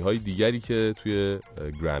موسیقی های دیگری که توی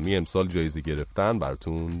گرمی امسال جایزه گرفتن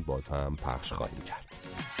براتون باز هم پخش خواهیم کرد.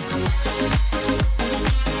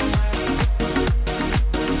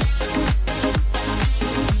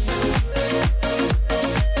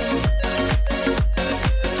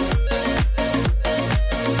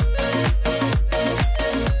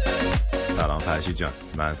 فرشید جان،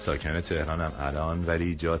 من ساکن تهرانم الان،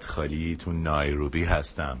 ولی جات خالی تو نایروبی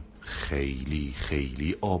هستم. خیلی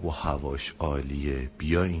خیلی آب و هواش عالیه،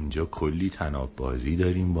 بیا اینجا کلی طناب بازی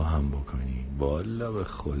داریم با هم بکنیم. والا به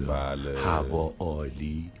خدا. بله. هوا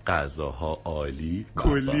عالی، غذاها عالی،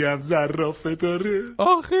 کلی هم زرافه داره.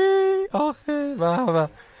 آخه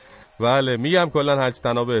بله، میگم کلا هر چی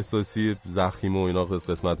طناب احساسی زخیم و اینا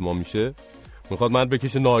قسمت ما میشه میخواد من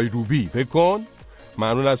بکشه نایروبی. فکر کن،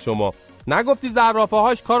 ممنون از شما. نگفتی زرافه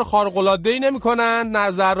هاش کار خارق العاده ای نمیکنن؟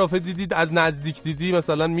 نه زرافه دیدید از نزدیک دیدی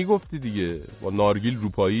مثلا میگفتی دیگه، با نارگیل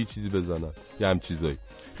روپایی چیزی بزنن یا هم چیزایی.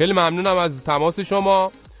 خیلی ممنونم از تماس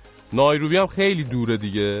شما. نایروبی هم خیلی دوره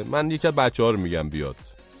دیگه. من یکی از بچه‌ها رو میگم بیاد،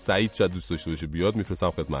 سعید شاید دوست داشته باشه بیاد، میفرستم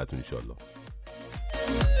خدمتتون ان شاءالله.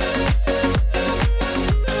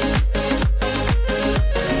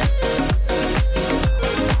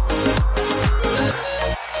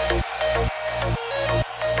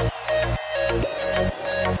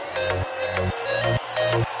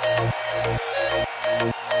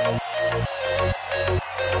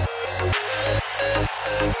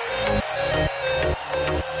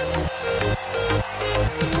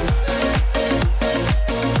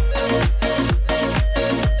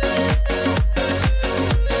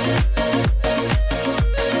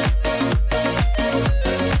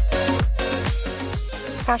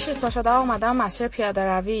 فرشید باشه در اومدم مسیر پیاده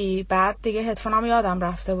روی، بعد دیگه هدفونم یادم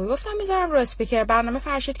رفته بود، گفتم میذارم رو اسپیکر. برنامه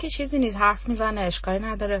فرشید که چیزی نیست، حرف میزنه، اشکالی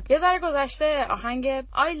نداره. یه ذره گذشته آهنگ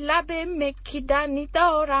آی لب مکیدنی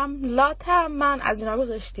دارم لاتم من از اینا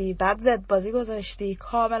گذاشتی، بعد زد بازی گذاشتی،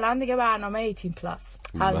 کاملا دیگه برنامه 18 پلاس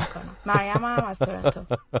حال میکنم. مریم هم از تورنتو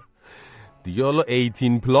دیگه. حالا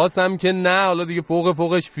 18 پلاس هم که نه، حالا دیگه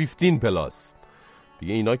فوقش 15 پلاس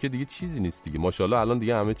دیگه. اینا که دیگه چیزی نیست دیگه. ماشاءالله الان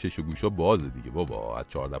دیگه همه چش و گوشا بازه دیگه بابا. از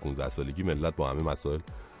 14-15 سالگی ملت با همه مسائل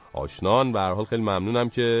آشنان. به هر حال خیلی ممنونم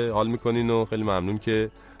که حال میکنین و خیلی ممنون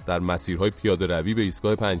که در مسیرهای پیاده روی به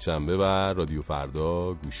ایستگاه پنجشنبه و رادیو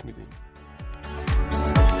فردا گوش میدین.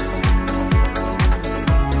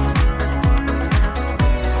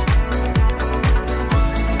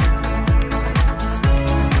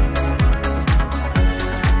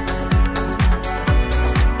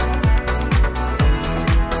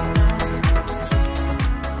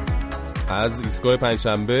 از ایستگاه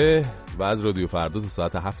پنجشنبه و از رادیو فردا تا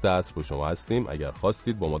ساعت 7 عصر با شما هستیم. اگر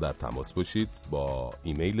خواستید با ما در تماس باشید با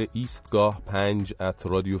ایمیل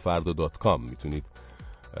ایستگاه5@radiofarda.com میتونید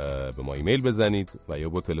به ما ایمیل بزنید و یا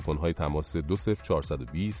با تلفن‌های تماس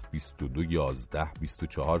 20420 2211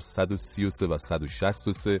 24 133 و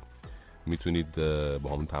 163 میتونید با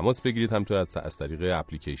همون تماس بگیرید. همینطور از طریق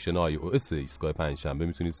اپلیکیشن iOS ایستگاه پنجشنبه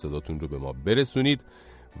میتونید صداتون رو به ما برسونید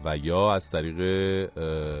و یا از طریق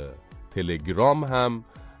تلگرام هم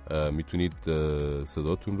میتونید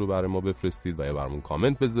صداتون رو برای ما بفرستید و یا برامون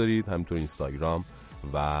کامنت بذارید. همینطور اینستاگرام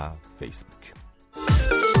و فیسبوک.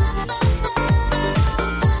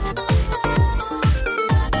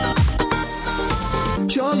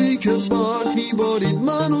 شبی که برد میبارید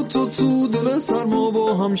من و تو دل سرما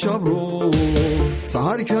با هم شب رو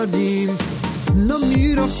سحر کردیم،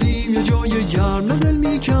 نمیرفتیم یه جای گرم، نه دل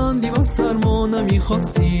میکندیم از سرما،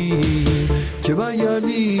 نمیخواستیم که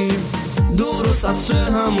برگردیم درست عصر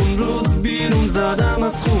همون روز بیرون زدم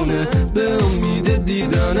از خونه به امید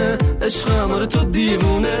دیدنه عشقم آره تو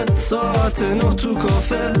دیوونه. ساعت 9 تو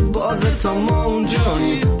کافه بازه تا ما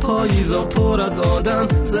اونجایی، پاییزا پر از آدم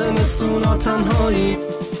زمستونا تنهایی.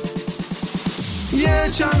 یه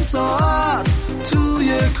چند ساعت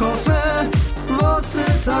توی کافه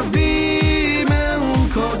واسه تقدیم اون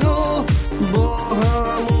کادو با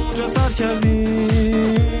هم اونجا سر کردیم.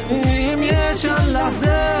 یه چند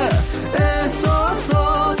لحظه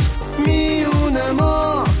احساسات میونه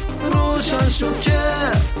ما روشن شد که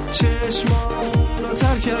چشمامون رو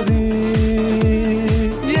تر کردیم.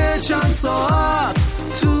 یه چند ساعت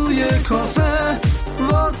توی کافه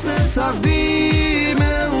واسه تقدیم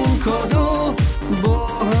اون کادو با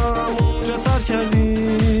هم اونجا سر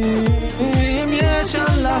کردیم. یه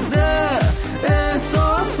چند لحظه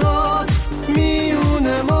احساسات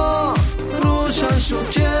میونه ما روشن شد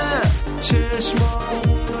که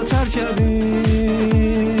چشمامون رو تر کردیم.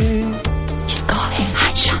 ایستگاه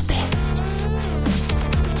هشتم.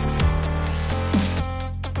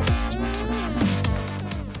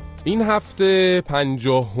 این هفته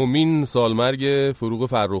 50مین سالمرگ فروغ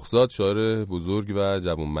فرخزاد، شاعر بزرگ و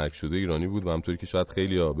جوانمرگ شده ایرانی بود و همطوری که شاید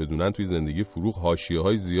خیلی‌ها بدونن توی زندگی فروغ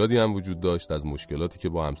حاشیه‌های زیادی هم وجود داشت، از مشکلاتی که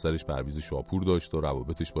با همسرش پرویز شاپور داشت و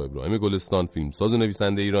روابطش با ابراهیم گلستان، فیلمساز و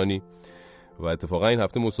نویسنده ایرانی. و اتفاقا این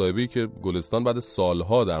هفته مصاحبه‌ای که گلستان بعد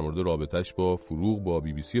سالها در مورد رابطش با فروغ با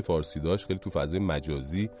BBC فارسی داشت خیلی تو فضای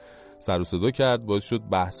مجازی سر و صدا کرد، باعث شد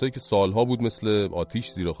بحثایی که سالها بود مثل آتیش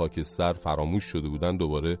زیر خاکستر فراموش شده بودن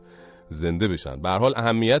دوباره زنده بشن. به هر حال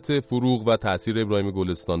اهمیت فروغ و تأثیر ابراهیم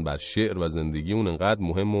گلستان بر شعر و زندگی اون انقدر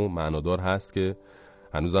مهم و معنادار هست که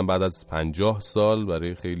هنوزم بعد از 50 سال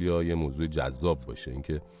برای خیلی‌ها یه موضوع جذاب باشه،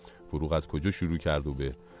 اینکه فروغ از کجا شروع کرد و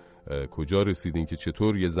به کجا رسید، این که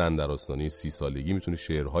چطور یه زن در آستانه 30 سالگی میتونه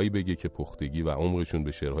شعرهایی بگه که پختگی و عمقشون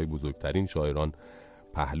به شعرهای بزرگترین شاعران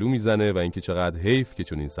پهلو میزنه، و اینکه چقدر حیف که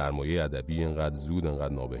چون این سرمایه ادبی انقدر زود،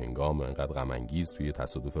 انقدر نابهنگام و انقدر غم انگیز توی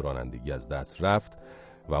تصادف رانندگی از دست رفت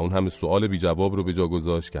و اون همه سوال بی جواب رو به جا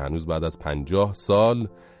گذاشت که هنوز بعد از 50 سال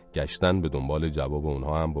گشتن به دنبال جواب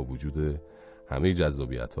اونها هم با وجود همه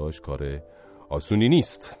جذابیتاش کار آسونی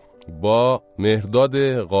نیست. با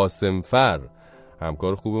مهرداد قاسمفر،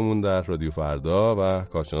 همکار خوبمون در رادیو فردا و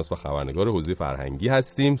کارشناس و خبرنگار حوزه فرهنگی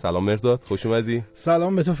هستیم. سلام مهرداد، خوش اومدی.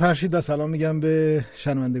 سلام به تو فرشید و سلام میگم به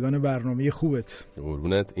شنوندگان برنامه خوبت.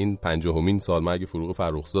 قربونت. این 50مین سالمرگ فروغ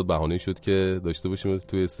فرخزاد بهانه شد که داشته باشیم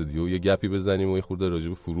توی استودیو یه گپی بزنیم و یه خورده راجع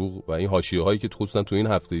به فروغ و این حاشیه‌هایی که خصوصا تو این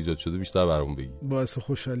هفته ایجاد شده بیشتر برامون بگی. باعث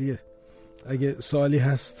خوشحالیه. اگه سوالی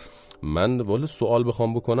هست من والا سوال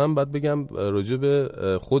بخوام بکنم بعد بگم راجع به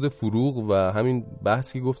خود فروغ و همین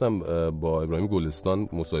بحثی که گفتم با ابراهیم گلستان،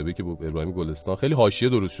 مصاحبه که با ابراهیم گلستان خیلی حاشیه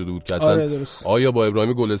درست شده بود که اصلا آیا با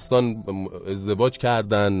ابراهیم گلستان ازدواج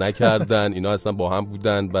کردن نکردن، اینا اصلا با هم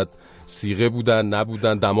بودن، بعد صیغه بودن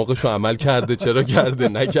نبودن، دماغشو عمل کرده چرا کرده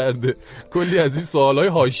نکرده، کلی از این سوالای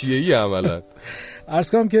حاشیه‌ای عملا.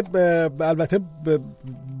 عرض کنم که البته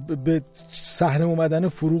به صحنه اومدن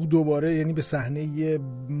فروغ دوباره، یعنی به صحنه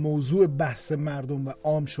موضوع بحث مردم و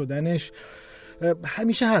عام شدنش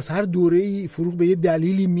همیشه هست. هر دوره‌ای فروغ به یه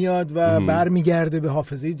دلیلی میاد و برمیگرده به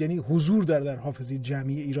حافظه، یعنی حضور داره در حافظه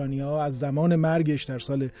جمعی ایرانی‌ها از زمان مرگش در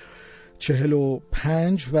سال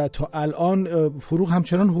 45 و تا الان فروغ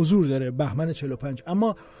همچنان حضور داره، بهمن 45.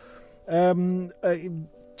 اما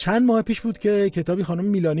چند ماه پیش بود که کتابی خانم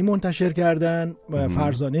میلانی منتشر کردن،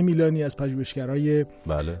 فرزانه میلانی از پژوهشگرای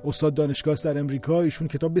استاد دانشگاه در امریکا. ایشون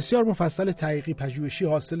کتاب بسیار مفصل تحقیقی پژوهشی،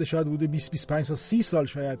 حاصل شاید بوده 20-25 تا 30 سال،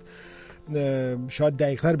 شاید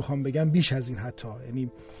دقیق‌تر بخوام بگم بیش از این حتی،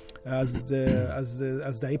 یعنی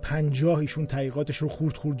از دهه 50 ایشون تحقیقاتش رو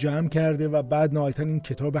خورد جمع کرده و بعد نهایتاً این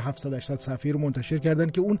کتاب 700-800 صفحه‌ای رو منتشر کردن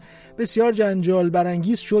که اون بسیار جنجال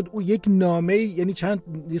برانگیز شد. اون یک نامه، یعنی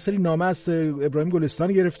یه سری نامه از ابراهیم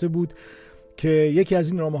گلستان گرفته بود که یکی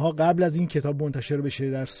از این نامه‌ها قبل از این کتاب منتشر بشه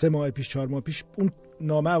در 3 ماه پیش 4 ماه پیش اون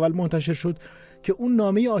نامه اول منتشر شد که اون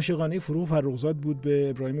نامه عاشقانه فروغ فرخزاد بود به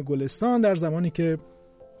ابراهیم گلستان در زمانی که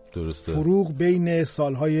فروغ بین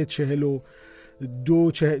سالهای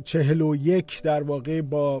 41 در واقع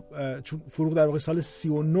چون فروغ در واقع سال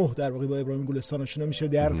 39 در واقع با ابراهیم گلستان آشنا میشه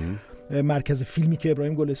در مرکز فیلمی که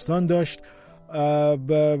ابراهیم گلستان داشت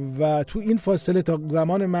و تو این فاصله تا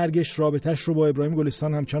زمان مرگش رابطش رو با ابراهیم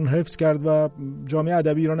گلستان همچنان حفظ کرد و جامعه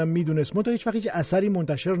ادبی ایران هم میدونست، منتها هیچ وقت هیچ اثری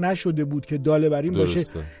منتشر نشده بود که داله بر این باشه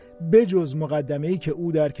بجز مقدمه‌ای که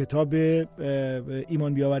او در کتاب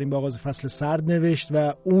ایمان بیاوریم به آغاز فصل سرد نوشت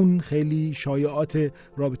و اون خیلی شایعات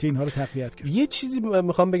رابطه اینها رو تقویت کرد. یه چیزی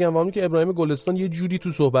میخوام بگم وامونی که ابراهیم گلستان یه جوری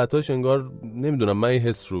تو صحبتاش انگار نمیدونم من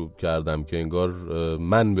حس رو کردم که انگار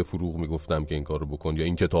من به فروغ میگفتم که این کارو بکن یا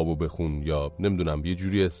این کتابو بخون یا نمیدونم یه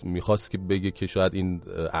جوری میخواست که بگه که شاید این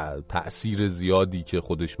تأثیر زیادی که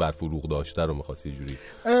خودش بر فروغ داشته رو میخواست یه جوری.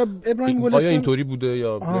 ابراهیم گلستان آیا اینطوری بوده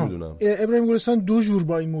یا نمیدونم. ابراهیم گلستان دو جور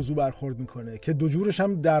با این موضوع برخورد میکنه که دو جورش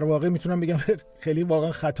هم در واقع میتونم بگم خیلی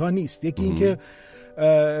واقعا خطا نیست. یکی این که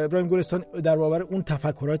ابراهیم گلستان در برابر اون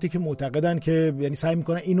تفکراتی که معتقدن که یعنی سعی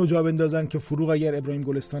میکنن اینو جا بندازن که فروغ اگر ابراهیم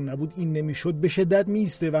گلستان نبود این نمیشد، به شدت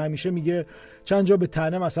میسته و همیشه میگه چند جا به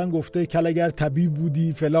طعنه مثلا گفته کل اگر طبیب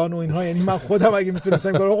بودی فلان و اینها، یعنی من خودم اگه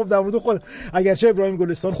میتونستم کارو خب در مورد خود اگرچه ابراهیم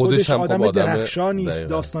گلستان خودش آدم درخشانی است،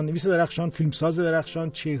 داستان نویس درخشان، فیلمساز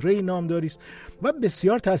درخشان، چهره نامداری است و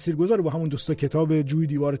بسیار تاثیرگذار. با همون دوستا کتاب جوی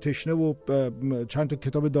دیوار تشنه و چند تا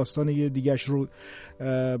کتاب داستان دیگه‌اش رو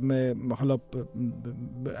حالا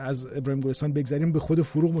از ابراهیم گلستان بگذاریم به خود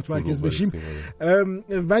فروغ متمرکز بشیم.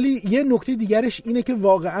 ولی یه نکته دیگرش اینه که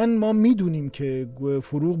واقعا ما میدونیم که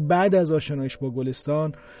فروغ بعد از آشنایش با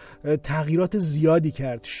گلستان تغییرات زیادی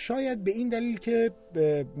کرد، شاید به این دلیل که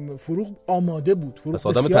فروغ آماده بود. فروغ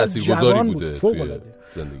آدم تاثیرگذاری بوده توی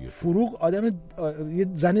زندگی. فروغ یه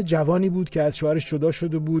زن جوانی بود که از شوهرش جدا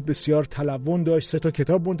شده بود، بسیار تلون داشت، 3 تا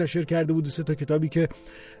کتاب منتشر کرده بود، 3 تا کتابی که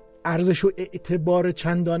ارزش و اعتبار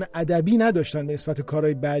چندان ادبی نداشتن به نسبت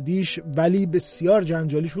کارهای بعدیش، ولی بسیار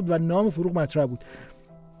جنجالی بود و نام فروغ مطرح بود.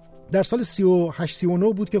 در سال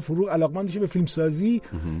 38-39 بود که فروغ علاقمند میشه به فیلمسازی.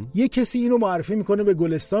 یه کسی اینو معرفی میکنه به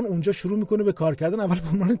گلستان، اونجا شروع میکنه به کار کردن، اول به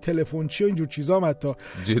عنوان تلفنچی و اینجور چیزا هم حتی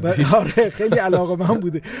آره خیلی علاقه‌مند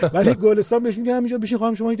بوده، ولی گلستان بهش میگه همینجا بشین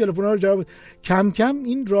خواهم شما این تلفن‌ها رو جواب. کم کم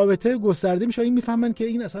این رابطه گسترده میشه، این میفهمن که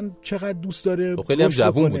این اصلا چقدر دوست داره. خیلی هم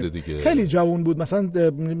جوان بوده دیگه، خیلی جوان بود، مثلا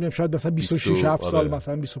شاید مثلا 26-7 سال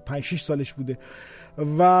مثلا 25-6 سالش بوده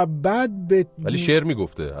و بعد ولی شعر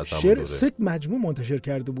میگفته از همون دوره. 3 مجموع منتشر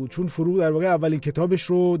کرده بود، چون فروغ در واقع اولین کتابش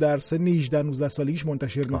رو در سن 18-19 سالگیش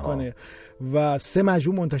منتشر میکنه و 3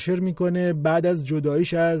 مجموع منتشر میکنه بعد از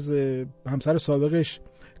جداییش از همسر سابقش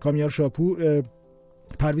کامیار شاپور،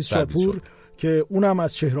 پرویز شاپور که اونم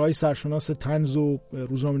از چهره‌های سرشناس طنز و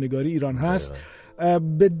روزنامه‌نگاری ایران هست.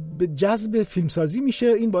 به جذب فیلمسازی میشه،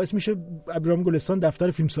 این باعث میشه ابراهیم گلستان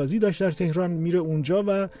دفتر فیلمسازی داشت در تهران، میره اونجا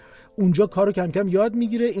و اونجا کارو کم کم یاد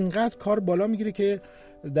میگیره. اینقدر کار بالا میگیره که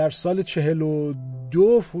در سال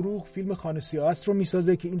 42 فروغ فیلم خانه سیاه است رو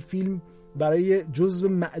میسازه که این فیلم برای جزو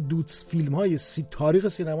معدود فیلم‌های تاریخ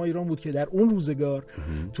سینما ایران بود که در اون روزگار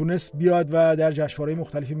تونست بیاد و در جشنواره‌های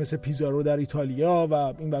مختلفی مثل پیزارو در ایتالیا و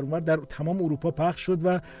این بر اونور در تمام اروپا پخش شد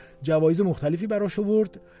و جوایز مختلفی براش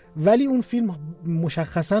آورد. ولی اون فیلم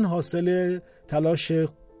مشخصاً حاصل تلاش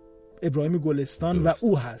ابراهیم گلستان و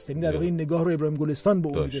او هست، یعنی در واقع این نگاه رو ابراهیم گلستان به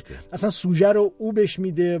اون میده، اصلا سوژه رو او بهش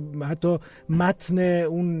میده، حتی متن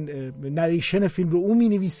اون نریشن فیلم رو او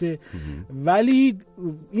مینویسه، ولی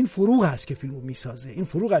این فروغ هست که فیلم رو میسازه، این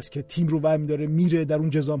فروغ هست که تیم رو برمی داره میره در اون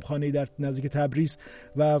جزامخانه در نزدیک تبریز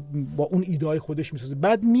و با اون ایده‌های خودش میسازه،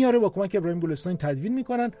 بعد میاره با کمک ابراهیم گلستان تدوین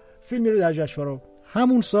میکنن، فیلم میره در جشنواره.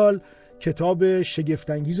 همون سال کتاب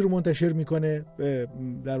شگفت‌انگیز رو منتشر میکنه،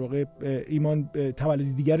 در واقع ایمان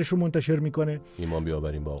تولدی دیگرش رو منتشر میکنه، ایمان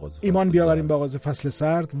بیاوریم به آغاز فصل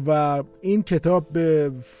سرد و این کتاب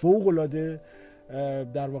فوق‌العاده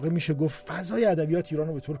در واقع میشه گفت فضای ادبیات ایران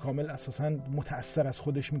رو به طور کامل اساساً متأثر از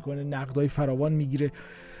خودش میکنه، نقدای فراوان میگیره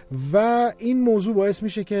و این موضوع باعث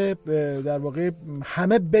میشه که در واقع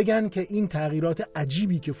همه بگن که این تغییرات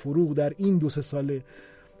عجیبی که فروغ در این 2-3 سال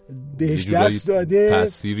بهش دست داده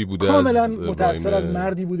تأثیری بوده، کاملا متأثر از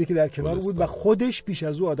مردی بوده که در کنار بود و خودش پیش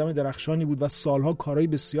از او آدم درخشانی بود و سالها کارهای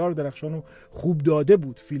بسیار درخشان و خوب داده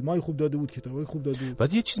بود، فیلم‌های خوب داده بود، کتابای خوب داده بود.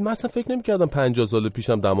 بعد یه چیز من اصلا فکر نمی‌کردم 50 سال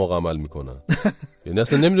پیشم دماغ عمل میکنن. یعنی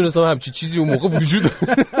اصلا نمیدونستم همچین چیزی اون موقع وجود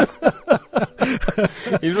داره.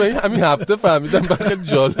 این رو همین هفته فهمیدم و خیلی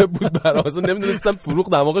جالب بود برام، اصلا نمیدونستم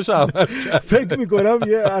فروغ دماغش عمل کرد. فکر میکنم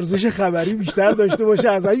یه ارزش خبری بیشتر داشته باشه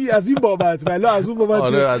از این بابت، ولی از اون بابت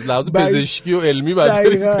آره از لحاظ پزشکی و علمی باید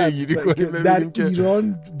پیگیری کنیم در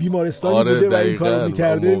ایران بیمارستانی بوده و این کارو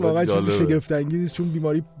می‌کرده. واقعا چیز شگفت انگیزی است، چون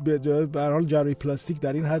بیماری به هر حال جراحی پلاستیک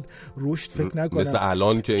در این حد رشد فکر نکنم مثل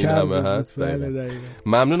الان که این همه هست.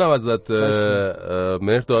 ممنونم ازت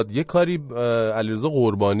مهرداد. یه کاری علیرضا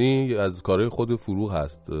قربانی از کارهای خود فروغ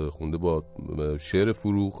هست خونده با شعر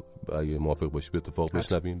فروغ، اگه موافق باشی به اتفاق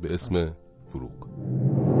بشنویم به اسم فروغ.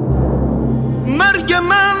 مرگ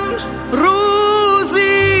من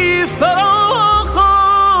روزی فرا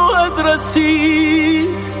خواهد رسید،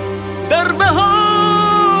 در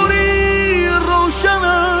بهاری روشن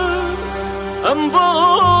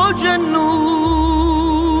امواج نور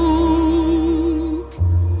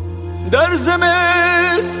در زمستانی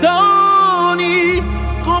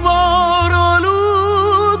غبار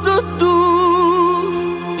آلود و دور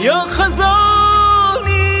یا خزانی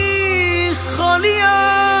خالی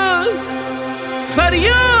از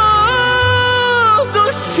فریاد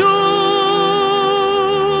و شور.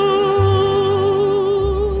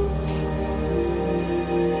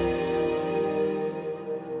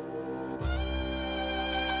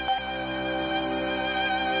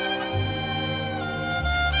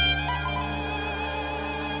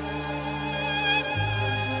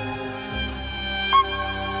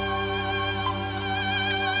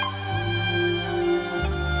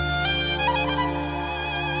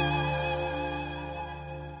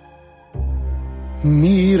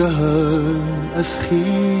 میرهم از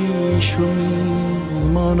خویش و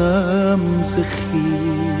میمانم ز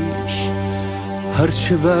خویش،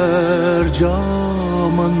 هرچه بر جا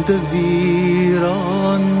مانده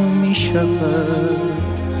ویران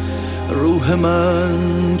میشود. روح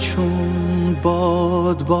من چون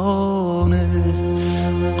بادبان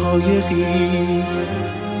قایقی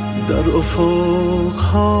در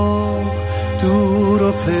افقها دور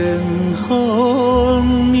و پنهان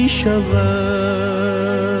می شود.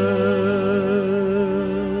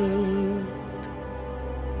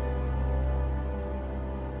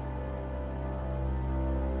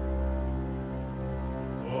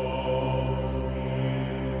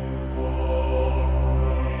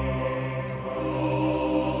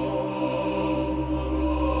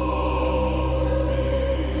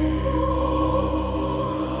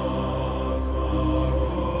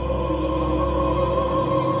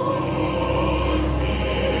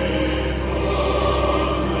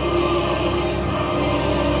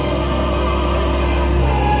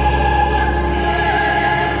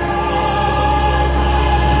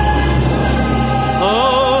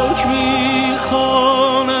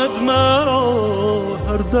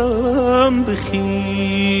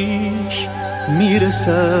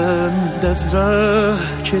 میرسند از ره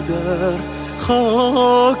که در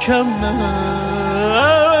خاکم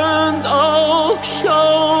نند. آه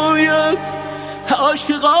شاید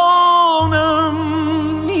عاشقانم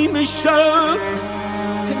نیمه شب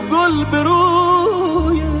گل به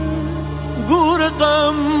روی گور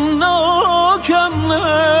غمناکم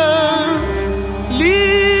نند.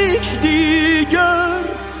 لیک دیگر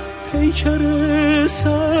پیکر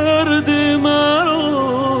سرد مرا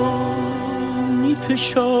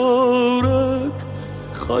فشارد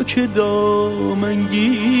خاک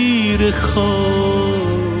دامنگیر خاش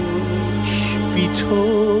بی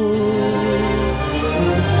تو.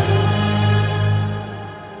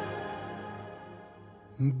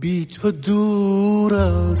 بی تو دور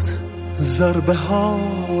از ضربه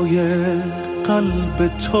های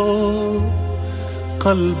قلب تو،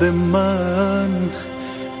 قلب من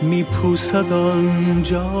میپوسد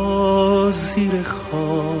آنجا زیر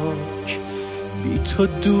خاک. بی تو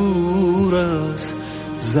دور از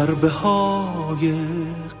ضربه های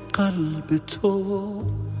قلب تو،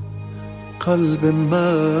 قلب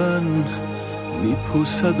من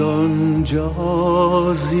میپوسد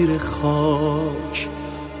آنجا زیر خاک.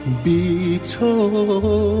 بی تو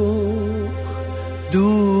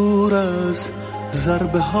دور از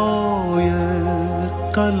ضربه های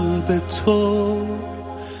قلب تو،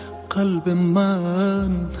 قلب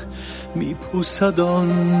من میپوسد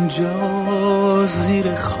آنجا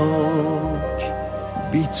زیر خاک.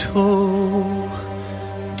 بی تو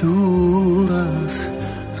دور از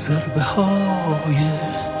ضربه های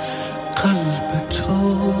قلب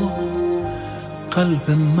تو،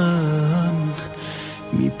 قلب من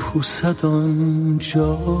میپوسد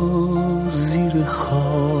آنجا زیر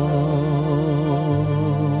خاک.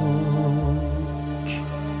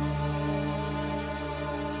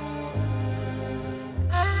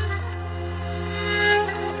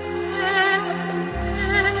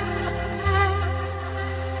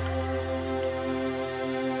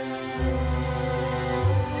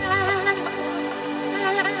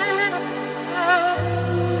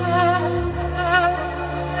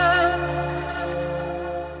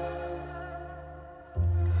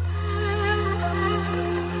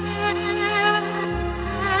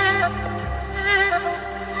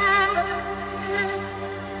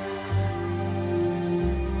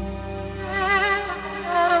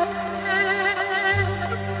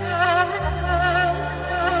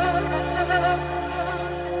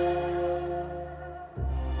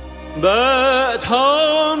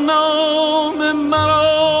 بعدها نام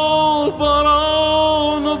مرا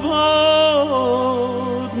باران و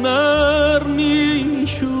باد نرمی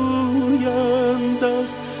شویند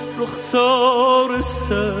از رخسار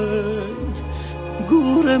سنگ.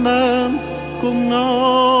 یار من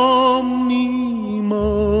گمنام نیم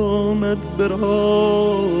آمد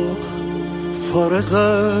براه فارغ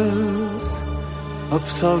از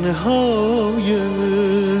افسانه های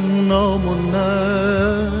نام و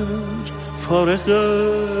ننج فارغ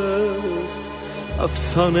از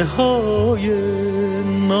افسانه های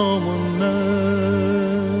نام و ننج.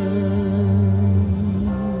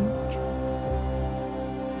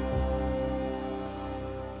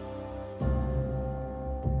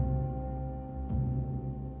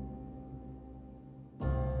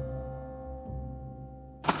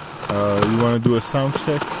 You want to do a sound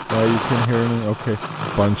check? You can hear me? Okay.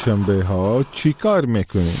 پنجشنبه ها چی کار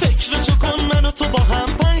میکنی؟ فکرشو کن من و تو با هم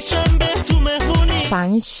پنجشنبه تو مهمونی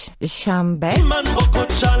پنجشنبه من با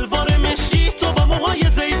کت شلوار مشکی تو با موهای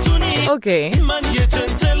زیتونی اوکی من یه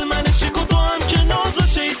جنتلمن شیک و تو هم که ناز و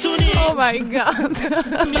شیطونی Oh my god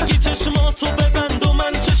میگی چشماتو ببند و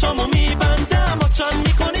من چشامو میبندم و چند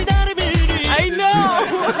میکنی در بیری I know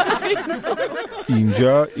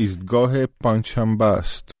اینجا ایستگاه پنجشنبه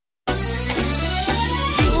است.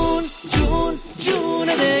 جون جون جون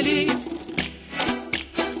دلی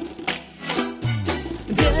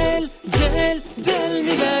دل دل دل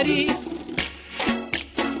میبری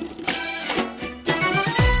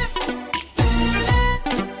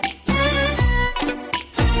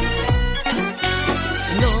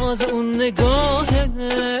ناز اون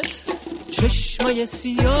نگاهت چشمای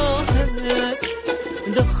سیاهت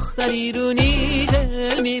دختری رونی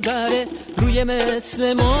دل میبره روی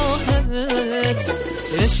مثل ماهت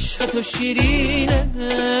عشق تو شیرینه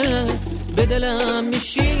به دلم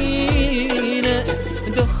میشینه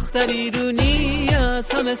دختری رونی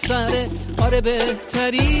از همه سره آره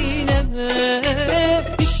بهترینه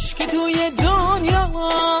عشقی توی دنیا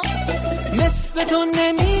مثل تو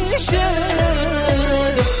نمیشه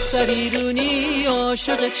دختری رونی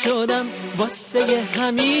عاشقت شدم واسه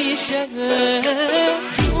همیشه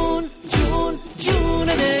جون جون جون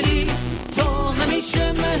دلی تا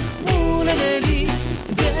همیشه مهمون دلی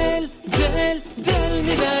دل دل دل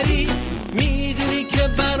میبری میدونی که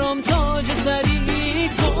برام تاج سری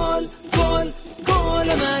گل گل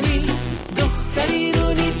گل منی دختری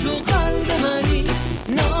رونی تو قلب منی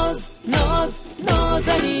ناز ناز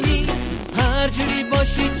نازنینی هر جوری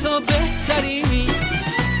باشی تو بهترینی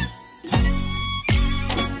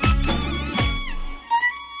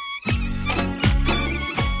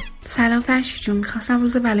سلام فرشی جون، میخواستم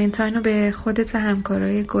روز ولنتاین رو به خودت و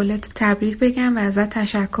همکارای گلت تبریک بگم و ازت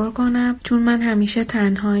تشکر کنم چون من همیشه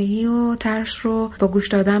تنهایی و ترس رو با گوش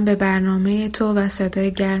دادن به برنامه تو و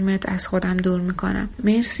صدای گرمت از خودم دور میکنم.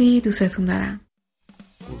 مرسی، دوستتون دارم.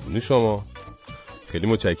 قربونی شما، خیلی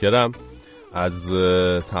متشکرم از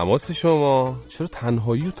تماس شما. چرا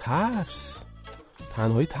تنهایی و ترس؟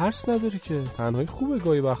 تنهایی ترس نداری که، تنهایی خوبه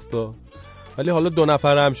گاهی وقتا. ولی حالا 2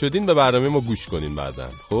 نفره هم شدین به برنامه ما گوش کنین بعدن.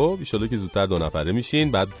 خب ان شاءالله که زودتر 2 نفره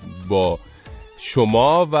میشین، بعد با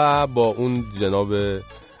شما و با اون جناب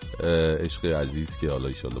عشق عزیز که حالا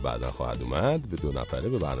ان شاءالله بعدن خواهد اومد به 2 نفره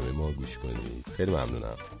به برنامه ما گوش کنید. خیلی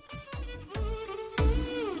ممنونم.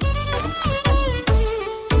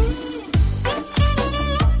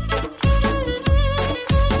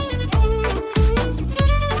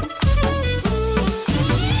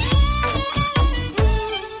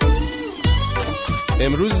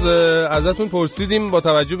 امروز ازتون پرسیدیم با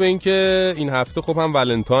توجه به اینکه این هفته خب هم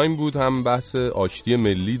ولنتاین بود هم بحث آشتی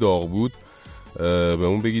ملی داغ بود، به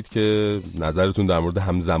اون بگید که نظرتون در مورد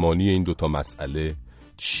همزمانی این 2 تا مسئله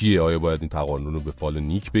چیه؟ آیا باید این تقارن رو به فال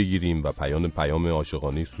نیک بگیریم و پیام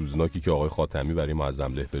عاشقانه سوزناکی که آقای خاتمی برای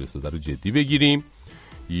معظم له فرستاده رو جدی بگیریم،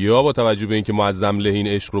 یا با توجه به اینکه معظم له این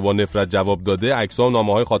عشق رو با نفرت جواب داده، عکس‌ها و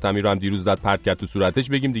نامه‌های خاتمی رو هم دیروز زد پرت کرد تو صورتش،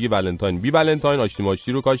 بگیم دیگه ولنتاین بی ولنتاین آشتی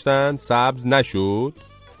ماشتی رو کاشتن سبز نشد،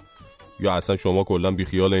 یا اصلا شما کلا بی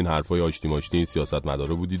خیال این حرفای آشتی ماشتی این سیاست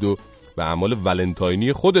مداره بودید و به اعمال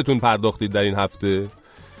ولنتاینی خودتون پرداختید در این هفته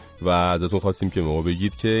و ازتون خواستیم که ما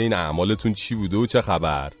بگید که این اعمالتون چی بوده و چه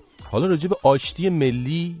خبر. حالا راجع به آشتی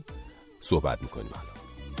ملی صحبت می‌کنیم.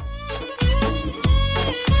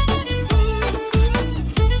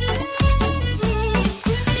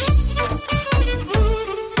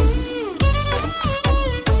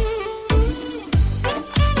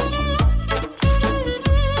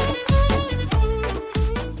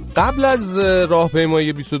 قبل از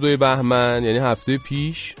راهپیمایی 22 بهمن یعنی هفته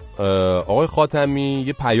پیش آقای خاتمی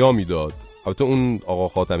یه پیامی داد. البته اون آقا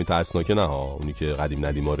خاتمی ترسناکه نه ها، اونی که قدیم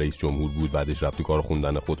ندیما رئیس جمهور بود بعدش رفت کار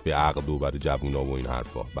خوندن خطبه عقد و برای جوونا و این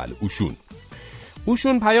حرفا. بله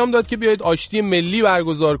اوشون پیام داد که بیایید آشتی ملی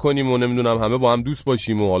برگزار کنیم و نمیدونم همه با هم دوست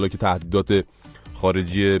باشیم و حالا که تهدیدات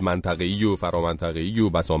خارجی منطقه‌ای و فرامنطقه‌ای و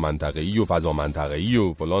بسا منطقه‌ای و فضا منطقه‌ای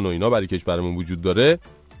و فلان و اینا برای کشورمون وجود داره،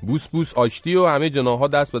 بوس بوس آشتی و همه جناح‌ها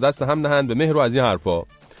دست به دست هم نهند به مهر و از این حرفا.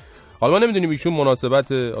 حالا ما نمیدونیم ایشون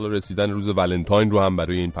مناسبت حالا رسیدن روز ولنتاین رو هم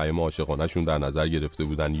برای این پیام عاشقانه‌شون در نظر گرفته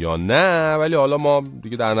بودن یا نه، ولی حالا ما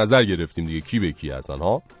دیگه در نظر گرفتیم دیگه کی به کی هستن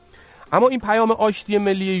ها. اما این پیام آشتی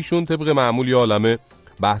ملی ایشون طبق معمولی عالمه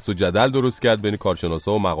بحث و جدل درست کرد بین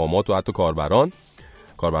کارشناسا و مقامات و حتی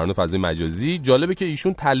کاربران فضای مجازی. جالبه که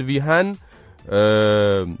ایشون تلویحاً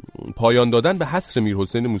پایان دادن به حصر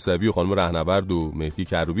میرحسین موسوی و خانم رهنورد و مهدی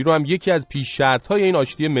کروبی رو هم یکی از پیش شرط‌های این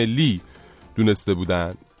آشتی ملی دونسته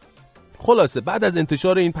بودن. خلاصه بعد از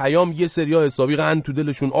انتشار این پیام یه سریا حسابی قند تو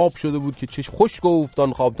دلشون آب شده بود که چه خوش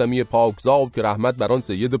گفتن خاتمی پاکزاد که رحمت بر آن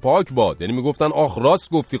سید پاک باد. یعنی میگفتن آخ راست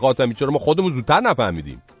گفتی خاتمی، چرا ما خودمون زودتر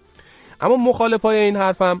نفهمیدیم. اما مخالفای این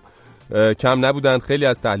حرفم کم نبودن. خیلی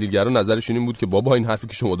از تحلیلگران نظرشون این بود که بابا این حرفی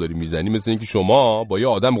که شما داری میزنی مثل اینکه شما با یه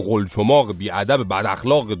آدم قلچماق بی ادب بد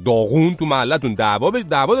اخلاق داغون تو محلتون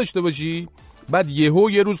دعوا داشته باشی، بعد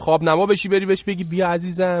یه روز خواب نما بشی بری بهش بگی بیا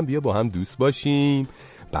عزیزم بیا با هم دوست باشیم،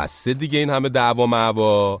 بس دیگه این همه دعوا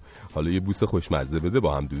معوا، حالا یه بوس خوشمزه بده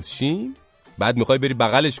با هم دوست شیم. بعد میخوای بری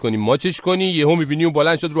بغلش کنی ماچش کنی، یهو میبینی اون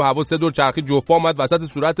بلند شد رو هوا 3 دور چرخی جفت پا اومد وسط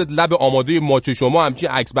صورتت، لب آماده ماچ شما همچین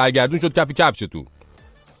عکس برگردون شد کف کفشتون.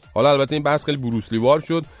 حالا البته این بحث خیلی بروسلیوار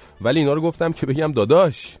شد، ولی اینا رو گفتم که بگم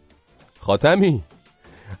داداش خاتمی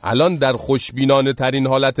الان در خوشبینانه ترین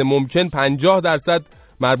حالت ممکن 50%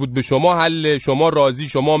 مربوط به شما حل، شما راضی،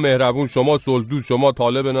 شما مهربون، شما صلح دوست، شما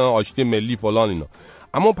طالب نه آشتی ملی فلان اینا.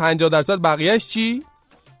 اما 50% بقیه‌اش چی؟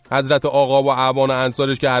 حضرت آقا و اعوان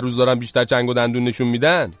انصارش که هر روز دارن بیشتر چنگ و دندون نشون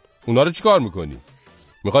میدن، اونا رو چیکار میکنی؟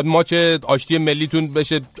 میخواد ماچ آشتی ملیتون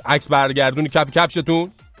بشه عکس برگردونی کف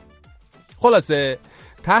کفشتون؟ خلاصه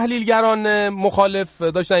تحلیلگران مخالف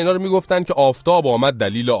داشتن اینا رو میگفتن که آفتاب آمد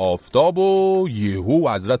دلیل آفتاب و یهو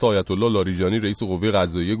حضرت آیت الله لاریجانی رئیس قوه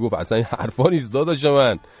قضاییه گفت اصلا این حرفا نیست داداش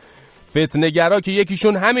من. فتنه‌گرا که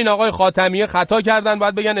یکیشون همین آقای خاتمیه خطا کردن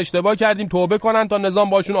باید بگن اشتباه کردیم توبه کنن تا نظام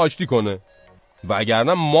باشون آشتی کنه،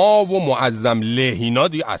 وگرنه ما و معظم لهینا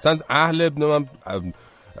دیگه اصلا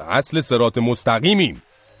اصل صراط مستقیمیم،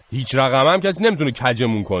 هیچ رقم هم کسی نمیتونه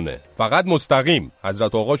کجمون کنه، فقط مستقیم.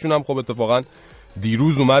 حضرت آقاشون هم خب اتفاقا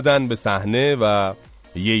دیروز اومدن به صحنه و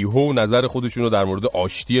یهو نظر خودشون رو در مورد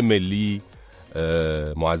آشتی ملی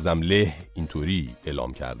معظم له اینطوری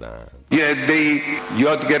اعلام کردن. یه عده‌ای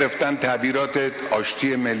یاد گرفتن تعبیرات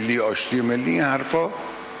آشتی ملی این حرفا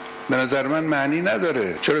به نظر من معنی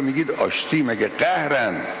نداره. چرا میگید آشتی؟ مگه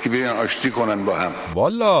قهرن که بیان آشتی کنن با هم؟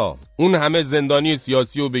 والا اون همه زندانی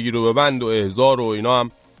سیاسی و بگیر و ببند و احضار و اینا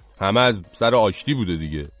هم همه از سر آشتی بوده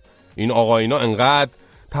دیگه. این آقا اینا انقدر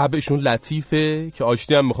طبعشون لطیفه که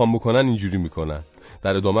آشتی هم میخوام بکنن اینجوری میکنن.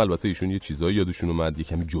 در ادامه البته ایشون یه چیزایی یادشون اومد یه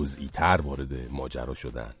کمی جزئی تر وارد ماجرا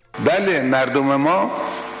شدن. بله مردم ما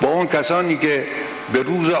با اون کسانی که به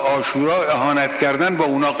روز عاشورا اهانت کردن با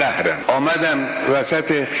اونا قهرن. آمدن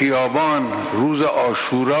وسط خیابان روز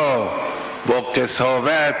عاشورا با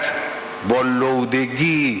قساوت، با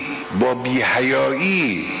لودگی، با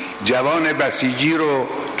بی‌حیایی جوان بسیجی رو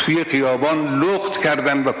توی خیابان لخت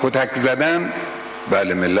کردن و کتک زدن.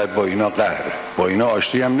 بله ملت با اینا قهره، با اینا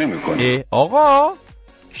آشتی هم نمی‌کنه. آقا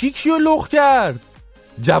کیو لخت کرد؟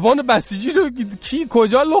 جوان بسیجی رو کی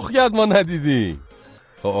کجا لخت کرد ما ندیدیم؟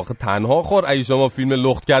 آخه تنها خور اگه شما فیلم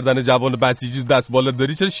لخت کردن جوان بسیجی دست بالا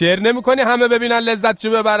داری چرا شیر نمی‌کنی همه ببینن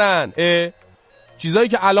لذتشو ببرن؟ چیزایی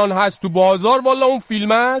که الان هست تو بازار والا اون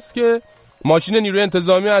فیلم است که ماشین نیروی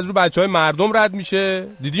انتظامی از رو بچهای مردم رد میشه،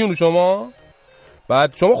 دیدی اونو شما؟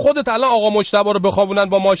 بعد شما خودت الان آقا مجتبی رو بخوابونن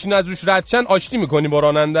با ماشین از روش رد شن آشتی میکنی با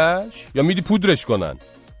رانندش یا میدی پودرش کنن؟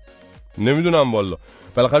 نمیدونم والا.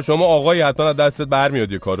 بالاخره شما آقایی حتما از دستت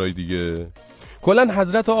برمیاد یه کارهای دیگه. کلا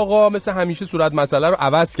حضرت آقا مثل همیشه صورت مسئله رو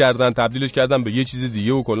عوض کردن، تبدیلش کردن به یه چیز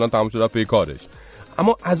دیگه و کلا تمام شد پی کارش.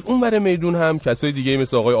 اما از اون ور میدون هم کسای دیگه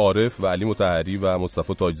مثل آقای عارف و علی مطهری و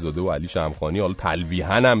مصطفی تاجزاده و علی شمخانی حالا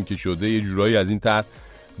تلویحاً هم که شده یه جورایی از این طرح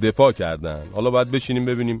دفاع کردن. حالا باید بشینیم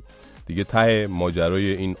ببینیم دیگه ته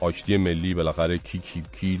ماجرای این آشتی ملی بالاخره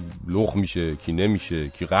کی لخ میشه، کی نمیشه،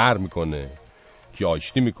 کی قهر میکنه، کی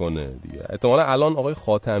آشتی میکنه دیگه. احتمالاً الان آقای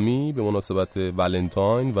خاتمی به مناسبت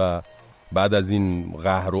ولنتاین و بعد از این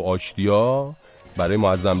قهر و آشتیا برای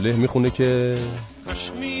معظم له میخونه که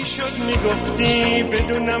کاش میشد میگفتی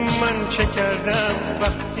بدونم من چه کردم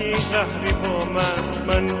وقتی قهری با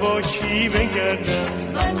من با کی بگردم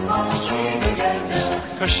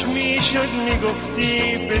کاش میشد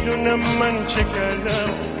میگفتی بدونم من چه کردم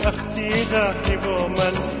وقتی قهری با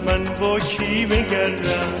من با کی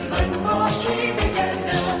بگردم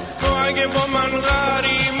تو اگه با من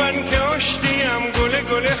قهری من که آشتیم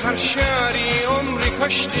گله هر شهری عمری کاش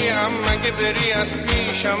کشتیم اگه بری از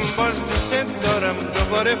پیشم باز دوست دارم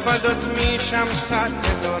دوباره فدات میشم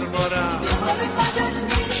 100,000 بارم دوباره فدات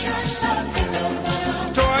میشم 100,000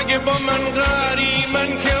 بارم تو اگه با من غری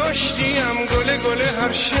من که آشتیم گله گله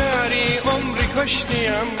هر شهری عمری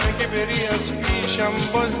کشتیم اگه بری از پیشم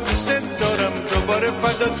باز دوست دارم دوباره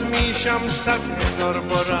فدات میشم 100,000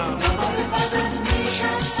 بارم دوباره فدات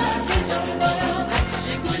میشم 100,000 بارم عکس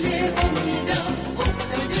گل امیدم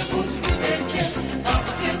افتاده بود رو برکت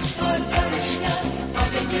آخرت پرش کرد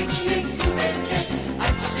حال یک تو برکت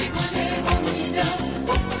عکس گل امیدم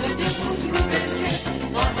افتاده بود رو برکت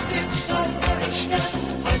آخرت پرش کرد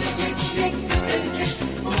حال یک تو برکت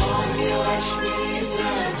ماریاش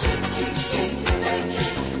میزن چک چک چک تو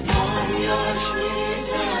برکت ماریاش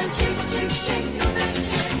میزن چک چک چک تو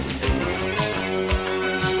برکت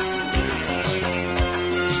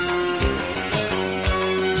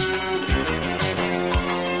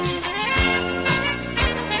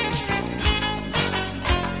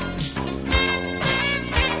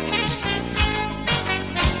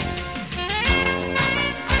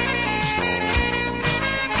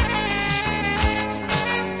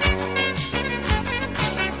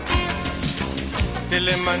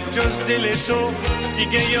دل من جز دل تو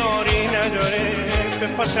دیگه یاری نداره به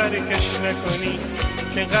پا ترکش نکنی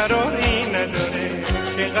که قراری نداره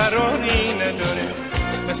که قراری نداره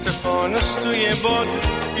مثل فانوس توی باد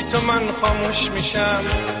بی تو من خاموش میشم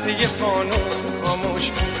دیگه فانوس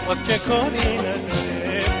خاموش باد که کاری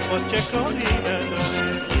نداره باد که کاری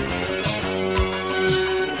نداره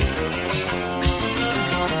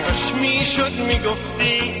کاش میشد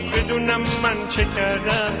میگفتی بدونم من چه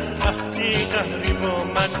کردم وقتی قهری با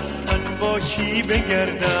من با کی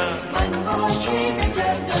بگردم من با کی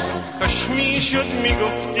بگردم کاش میشد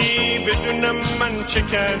میگفتی بدونم من چه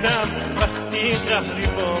کردم وقتی قهری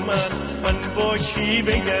با من با کی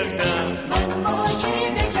بگردم من با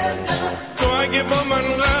کی بگردم تو اگه با من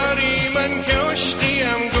غری من که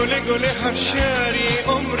آشتیم گله گله هر شهری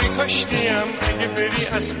عمری کشتیم اگه بری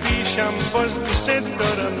از پیشم باز دوست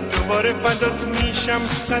دارم دوباره فدات میشم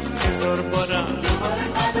 100,000 بارم دوباره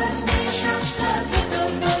فدات میشم 100,000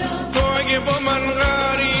 بارم تو اگه با من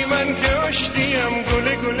غری من که آشتیم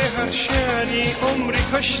گله گله هر شهری عمری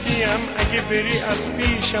کشتیم اگه بری از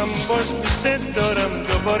پیشم باز دوست دارم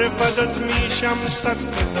دوباره فدات میشم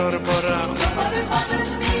 100,000 بارم دوباره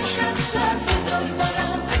فدات میشم 100,000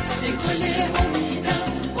 بارم عکس گل امیدم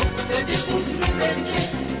افتاده بود رو برکت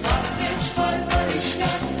آخرت پرش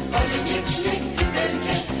کرد حال یک تو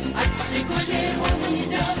برکت عکس گل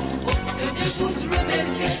امیدم افتاده بود رو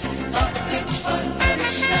برکت آخرت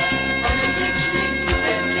پرش کرد حال یک تو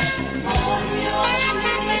برکت ماریاش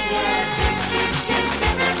میزن چک چک چک تو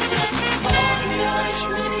برکت ماریاش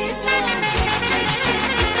میزن چک چک چک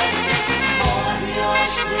تو برکت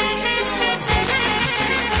ماریاش میزن چک چک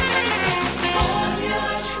چک تو برکت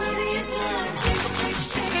ماریاش میزن چک چک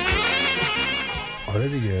چک آره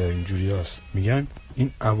دیگه اینجوری هست میگن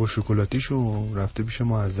این انواع شکلاتیشو رفته پیش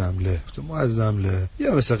معظمله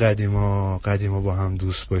بیا مثل قدیما با هم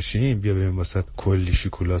دوست باشیم بیا بریم واسه کلی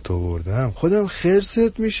شکلات آوردم خودم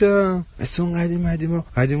خرست میشم مثل اون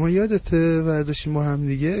قدیما یادته برداشتیم با هم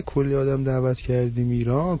دیگه کلی آدم دعوت کردیم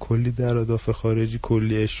ایران کلی در اهداف خارجی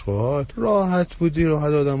کلی اشغال راحت بودی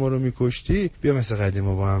راحت آدما رو میکشتی بیا مثل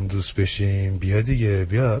قدیما با هم دوست بشیم بیا دیگه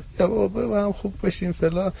بیا بابا با هم خوب باشیم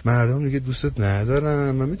فلا مردم دیگه دوستت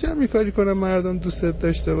ندارن من میتونم کاری کنم مردم دوستت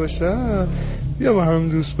داشته باشم بیا با هم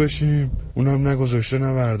دوست باشیم اونم نگذاشته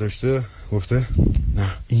نه برداشته گفته نه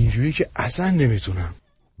اینجوری که اصلا نمیتونم.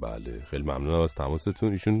 بله خیلی ممنونم از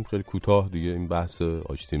تماستون. ایشون خیلی کوتاه دیگه این بحث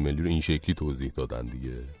آشتی ملی رو این شکلی توضیح دادن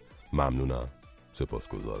دیگه. ممنونم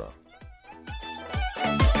سپاسگزارم.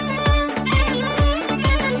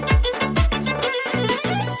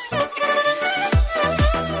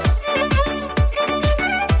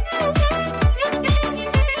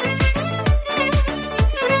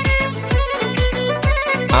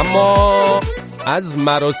 اما از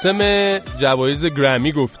مراسم جوایز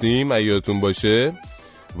گرمی گفتیم اگه یادتون باشه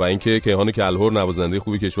و اینکه کیهان کلهر نوازنده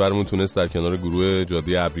خوبی کشورمون تونست در کنار گروه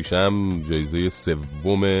جاده ابریشم جایزه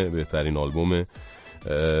سوم بهترین آلبوم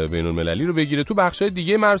بین‌المللی رو بگیره. تو بخشای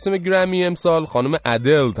دیگه مراسم گرمی امسال خانم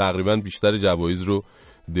ادل تقریبا بیشتر جوایز رو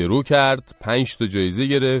درو کرد، 5 تا جایزه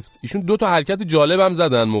گرفت. ایشون 2 تا حرکت جالب هم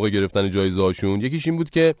زدن موقع گرفتن جایزه هاشون. یکیش این بود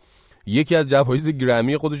که یکی از جوایز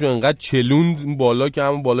گرمی خودشو انقدر چلوند بالا که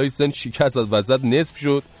همون بالای سن شکست از وسط نصف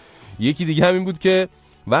شد. یکی دیگه همین بود که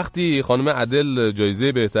وقتی خانم ادل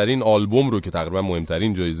جایزه بهترین آلبوم رو که تقریبا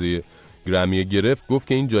مهمترین جایزه گرمی گرفت گفت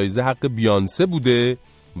که این جایزه حق بیانسه بوده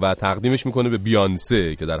و تقدیمش میکنه به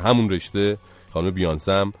بیانسه که در همون رشته خانم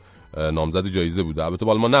بیانسه هم نامزد جایزه بوده. البته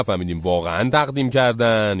بالا ما نفهمیدیم واقعا تقدیم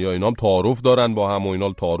کردن یا اینا هم تعارف دارن با هم و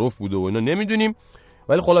اینا تعارف بوده و اینا نمیدونیم،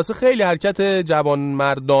 ولی خلاصه خیلی حرکت جوان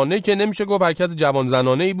مردانه که نمیشه گفت حرکت جوان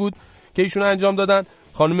زنانه ای بود که ایشون انجام دادن.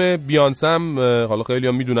 خانم بیانسه هم حالا خیلی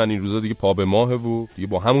هم میدونن این روزا دیگه پا به ماه و دیگه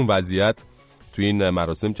با همون وضعیت توی این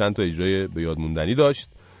مراسم چند تا اجرای به یاد موندنی داشت.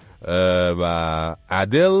 و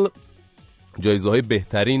ادل جایزه‌های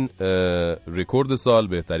بهترین رکورد سال،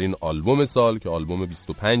 بهترین آلبوم سال که آلبوم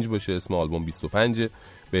 25 باشه، اسم آلبوم 25،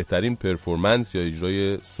 بهترین پرفورمنس یا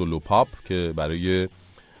اجرای سولو پاپ که برای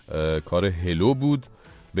کار هلو بود،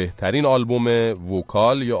 بهترین آلبوم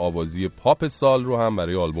وکال یا آوازی پاپ سال رو هم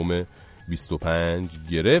برای آلبوم 25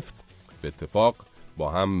 گرفت. به اتفاق با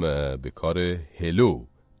هم به کار هلو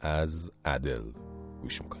از ادل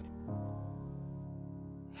گوش میکنیم.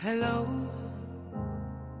 Hello,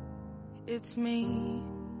 it's me.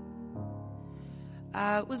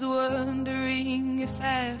 I was wondering if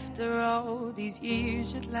after all these years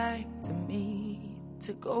you'd like to meet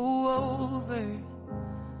to go over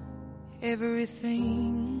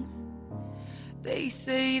everything. They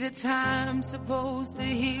say that time's supposed to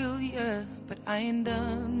heal ya, but I ain't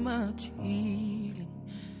done much healing.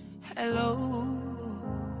 Hello,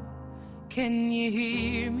 can you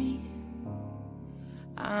hear me?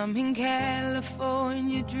 I'm in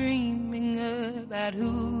California dreaming about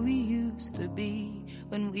who we used to be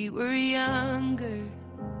when we were younger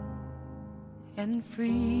and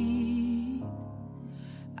free.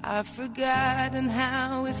 I've forgotten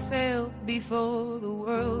how it felt before the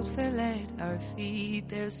world fell at our feet.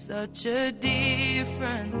 There's such a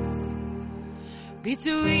difference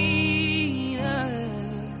between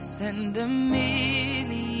us and a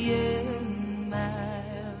million miles.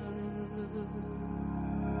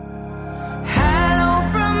 Hello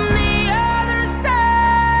from the other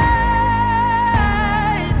side.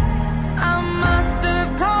 I must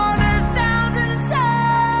have called 1,000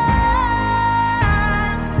 times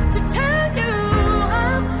to tell you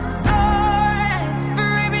I'm sorry for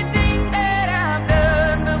everything that I've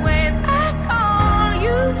done, but when I call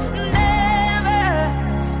you never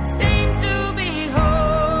seem to be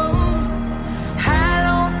home.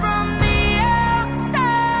 Hello from the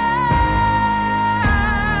outside.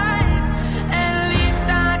 At least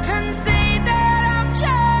I can say that I've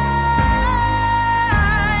tried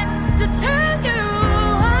to tell you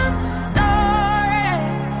I'm sorry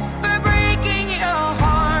for breaking your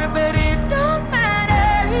heart, but it don't matter.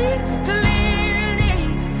 It clearly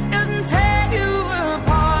doesn't tear you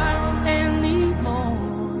apart anymore.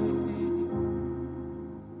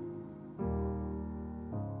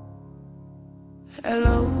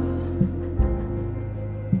 Hello,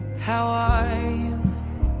 how are you?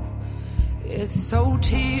 It's so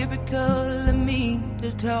typical of me to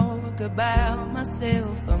talk about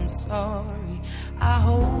myself. I'm sorry. I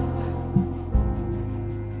hope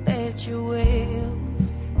that you're well.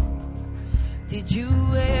 Did you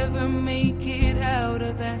ever make it out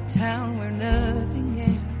of that town where nothing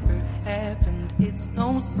ever happened? It's no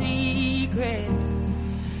secret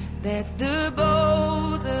that the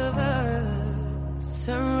both of us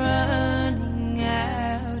are running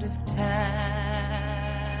out of time.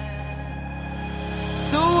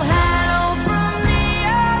 So hello from the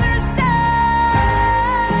other side.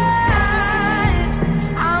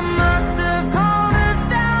 I must have called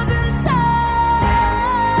 1,000 times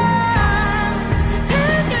to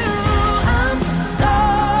tell you I'm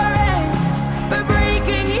sorry for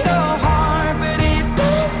breaking your heart, but it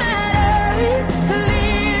don't matter. It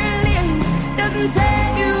clearly doesn't tear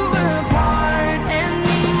you apart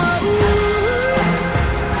anymore.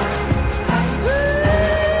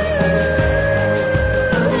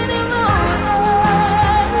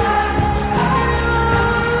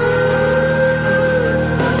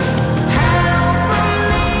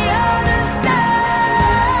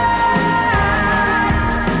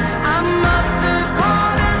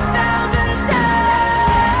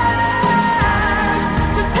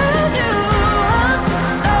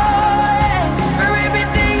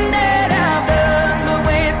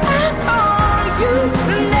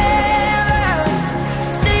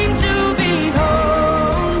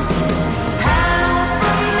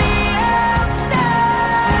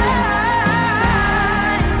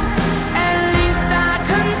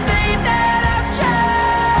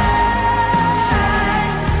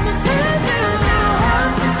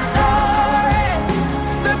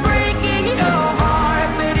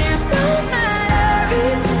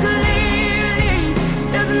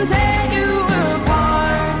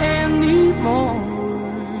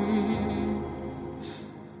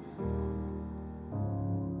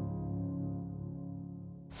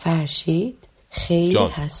 فرشید خیلی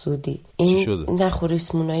حسودی. این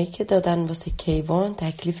نخوریسمونایی که دادن واسه کیوان،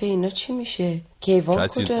 تکلیف اینا چی میشه؟ کیوان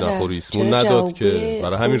کجا رفت؟ نخوریسمون نداد که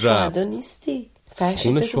برای همین رفت. نیستی؟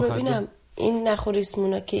 فرشید بگو ببینم این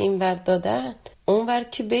نخوریسمونا که این ور دادن اون ور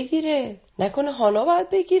کی بگیره؟ نکنه هانا باید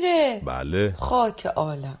بگیره؟ بله. خاک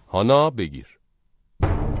عالم. هانا بگیر.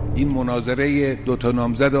 این مناظره دوتا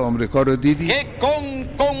نامزد آمریکا رو دیدی؟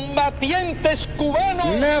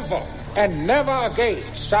 and never again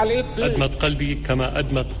shall it be. أدمت قلبي كما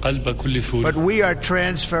أدمت قلب كل سوري. But we are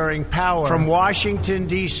transferring power from Washington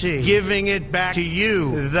D.C., giving it back to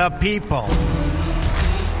you, the people.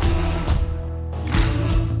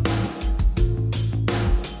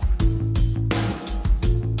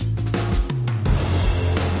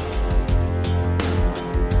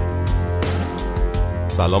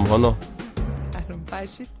 سلام هانا. سلام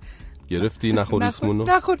فرشید. گرفتی نخوریسمونو؟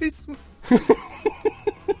 نخوریسمون.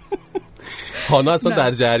 هانا اصلا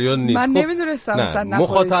در جریان نیست. من نمیدونستم اصلا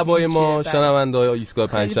مخاطبای ما شنونده‌های ایستگاه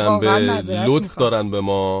پنجشنبه لطف دارن به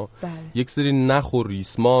ما یک سری نخور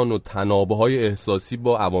ریسمان و تنابه‌های احساسی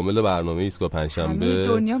با عوامل برنامه ایستگاه پنجشنبه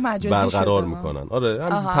برقرار میکنن. آره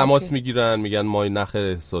تماس میگیرن، میگن ما نخ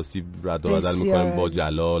احساسی رد و بدل میکنیم با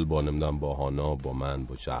جلال، با نمیدونم با هانا، با من،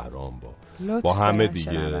 با شهرام، با همه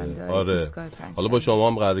دیگه. آره حالا با شما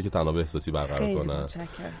هم قراره که تناب احساسی برقرار کنن.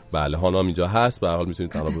 بله هانا اینجا هست. به هر حال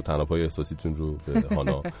میتونید تناب‌های احساسیتون رو به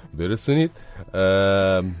هانا برسونید.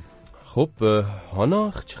 خب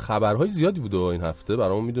هانا خبرهای زیادی بوده این هفته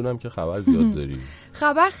برامون. میدونم که خبر زیاد داری.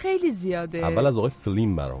 خبر خیلی زیاده. اول از آقای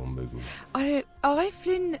فلین برامون بگو. آره آقای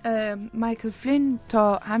فلین، مایکل فلین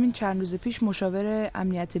تا همین چند روز پیش مشاور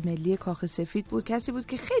امنیت ملی کاخ سفید بود. کسی بود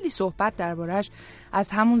که خیلی صحبت دربارش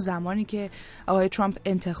از همون زمانی که آقای ترامپ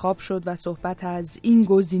انتخاب شد و صحبت از این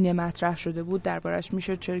گزینه مطرح شده بود دربارش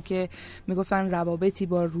میشد، چرا که میگفتن روابطی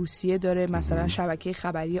با روسیه داره. مثلا شبکه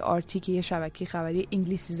خبری آرتی که یه شبکه خبری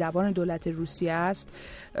انگلیسی زبان دولت روسیه است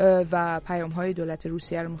و پیام‌های دولت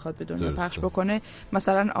روسیه رو میخواد به دنیا پخش بکنه.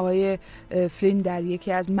 مثلا آقای فلین در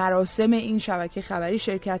یکی از مراسم این شبکه خبری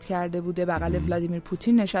شرکت کرده بوده، بغل ولادیمیر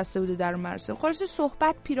پوتین نشسته بوده در مراسم. خلاص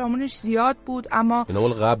صحبت پیرامونش زیاد بود، اما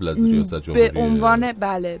قبل از ریاست جمهوری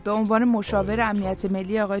به عنوان مشاور امنیت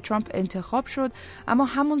ملی آقای ترامپ انتخاب شد. اما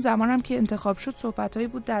همون زمان هم که انتخاب شد صحبتایی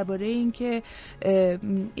بود درباره این که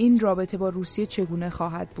این رابطه با روسیه چگونه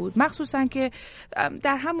خواهد بود، مخصوصا که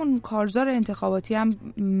در همون کارزار انتخاباتی هم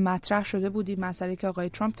مطرح شده بود این مسئله که آقای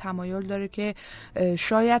ترامپ تمایل داره که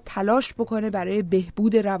شاید تلاش بکنه برای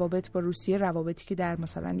بهبود روابط با روسیه، روابطی که در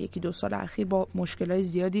مثلا 1-2 سال اخیر با مشکلات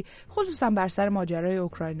زیادی خصوصا بر سر ماجرای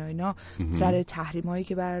اوکراین و اینا، سر تحریمایی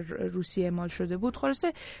که بر روسیه اعمال شده بود.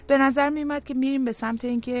 خلاصه به نظر میومد که میریم به سمت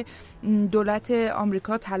اینکه دولت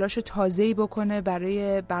آمریکا تلاش تازه‌ای بکنه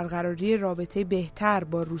برای برقراری رابطه بهتر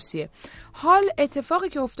با روسیه. حال اتفاقی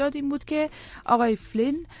که افتاد این بود که آقای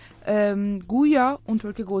فلین گویا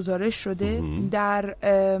اونطور که گزارش شده در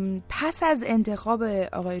پس از انتخاب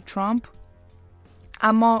آقای ترامپ،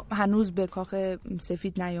 اما هنوز به کاخ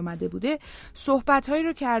سفید نیامده بوده، صحبت‌هایی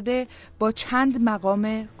رو کرده با چند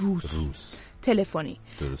مقام روس. تلفنی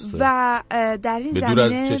و در این زمینه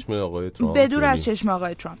بدور از چشم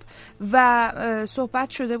آقای ترامپ و صحبت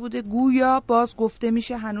شده بوده. گویا باز گفته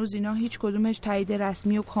میشه هنوز اینا هیچ کدومش تایید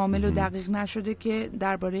رسمی و کامل و دقیق نشده که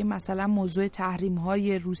درباره مثلا موضوع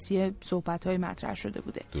تحریم‌های روسیه صحبت‌های مطرح شده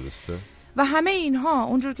بوده. درسته. و همه اینها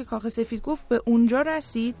اونجور که کاخ سفید گفت به اونجا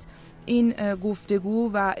رسید، این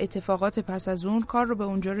گفتگو و اتفاقات پس از اون کار رو به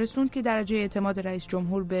اونجا رسوند که درجه اعتماد رئیس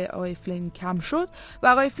جمهور به آقای فلین کم شد و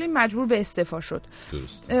آقای فلین مجبور به استعفا شد.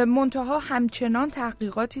 منتها همچنان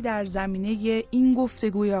تحقیقاتی در زمینه این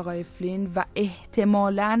گفتگوی آقای فلین و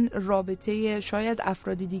احتمالاً رابطه شاید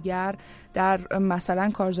افرادی دیگر در مثلا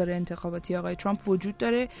کارزار انتخاباتی آقای ترامپ وجود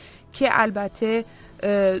داره که البته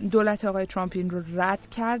دولت آقای ترامپ این رو رد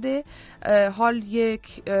کرده. حال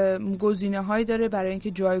یک گزینه هایی داره برای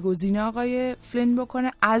اینکه جایگزین آقای فلین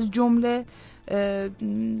بکنه، از جمله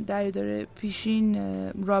در اداره پیشین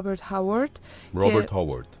رابرت هاوارد.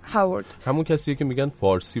 همون کسیه که میگن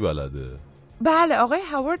فارسی بلده. بله، آقای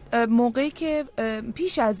هاوارد موقعی که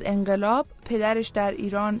پیش از انقلاب پدرش در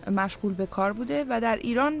ایران مشغول به کار بوده و در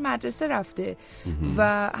ایران مدرسه رفته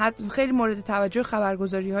و خیلی مورد توجه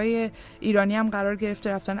خبرگزاری‌های ایرانی هم قرار گرفته،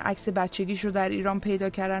 رفتن عکس بچگیش رو در ایران پیدا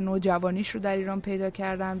کردن و جوانیش رو در ایران پیدا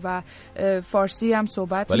کردن و فارسی هم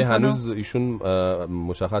صحبت ولی هنوز ایشون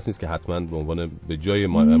مشخص نیست که حتما به عنوان به جای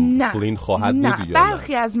فلین خواهد بود یا نه.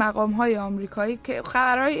 برخی از مقام‌های آمریکایی که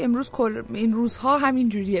خبرهای امروز این روزها همین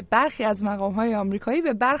جوریه، برخی از مقام‌های آمریکایی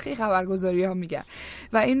به برخی خبرگزاری‌ها میگن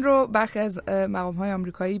و این رو برخی از از مقام‌های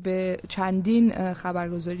آمریکایی به چندین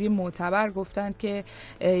خبرگزاری معتبر گفتند که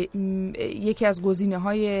یکی از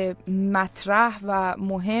گزینه‌های مطرح و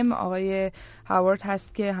مهم آقای هاوارد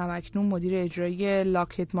هست که همکنون مدیر اجرایی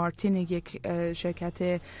لاکهید مارتین، یک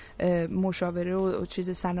شرکت مشاوره و چیز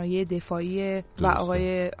صنایع دفاعی و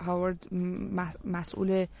آقای هاوارد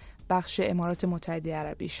مسئول بخش امارات متحده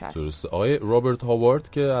عربیش هست. درسته. آقای رابرت هاوارد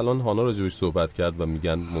که الان هانا راجبش صحبت کرد و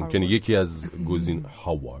میگن ممکنه یکی از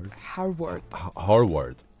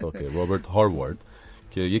هاروارد اوکی، رابرت هاروارد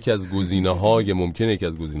که یکی از گزینه‌های ممکنه یکی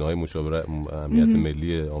از گزینه‌های مشاوره امنیت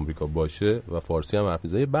ملی آمریکا باشه و فارسی هم حرف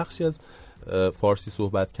میزنه. بخشی از فارسی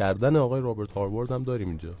صحبت کردن آقای رابرت هاروارد هم داریم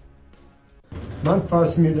اینجا. من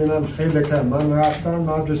فارسی میدونم خیلی کم. من رفتم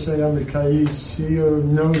مدرسه آمریکایی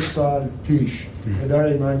 39 سال پیش.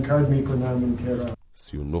 اداره من کار میکنم این تهران.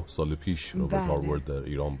 39 سال پیش رابرت هاروارد در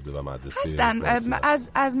ایران بوده و مدرسه هستن.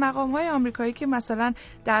 از مقام‌های آمریکایی که مثلا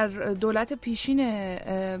در دولت پیشین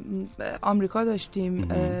آمریکا داشتیم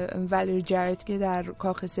والری جرت که در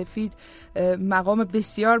کاخ سفید مقام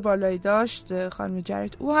بسیار بالایی داشت، خانم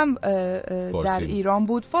جرت، او هم در ایران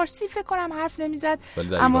بود. فارسی فکر کنم حرف نمیزد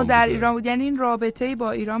اما در ایران بود. یعنی این رابطه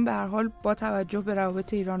با ایران به هر حال با توجه به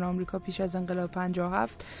روابط ایران و آمریکا پیش از انقلاب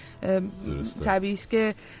 57 طبیعی است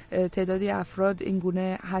که تعدادی افراد این گونه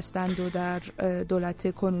هستند و در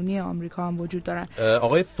دولت کنونی آمریکا هم وجود دارن.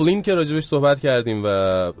 آقای فلین که راجبش صحبت کردیم و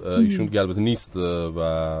ایشون البته نیست و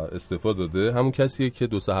استعفا داده، همون کسیه که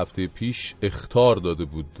 2-3 هفته پیش اخطار داده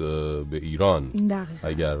بود به ایران دقیقا.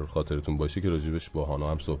 اگر خاطرتون باشه که راجبش با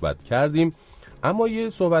هانا هم صحبت کردیم. اما یه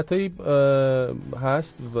صحبتایی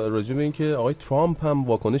هست راجع به این که آقای ترامپ هم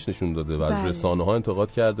واکنش نشون داده و از رسانه‌ها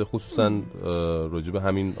انتقاد کرده، خصوصا راجع به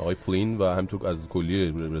همین آقای فلین و همینطور از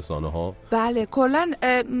کلیه رسانه‌ها. بله، کلا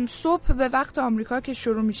صبح به وقت آمریکا که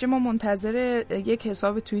شروع میشه ما منتظر یک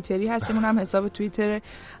حساب توییتری هستیم، اون هم حساب توییتر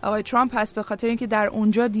آقای ترامپ هست، به خاطر اینکه در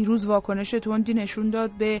اونجا دیروز واکنش تندی نشون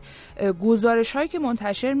داد به گزارش‌هایی که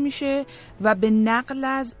منتشر میشه و به نقل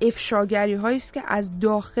از افشاگری‌هایی است که از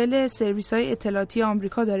داخل سرویس‌های اطلاعاتی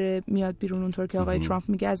آمریکا داره میاد بیرون، اونطور که آقای ترامپ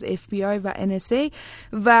میگه از FBI و NSA،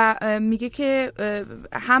 و میگه که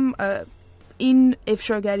هم این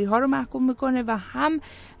افشاگری ها رو محکوم میکنه و هم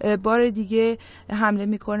بار دیگه حمله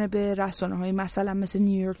میکنه به رسانه های مثلا مثل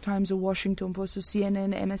نیویورک تایمز و واشنگتن پست و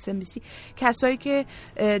CNN MSNBC، کسایی که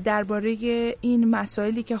درباره این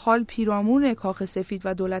مسائلی که حال پیرامون کاخ سفید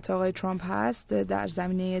و دولت آقای ترامپ هست در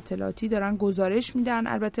زمینه اطلاعاتی دارن گزارش میدن.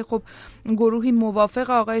 البته خب گروهی موافق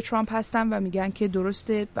آقای ترامپ هستن و میگن که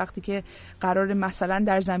درسته وقتی که قرار مثلا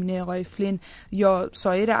در زمینه آقای فلین یا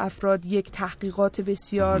سایر افراد یک تحقیقات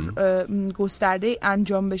بسیار گسترده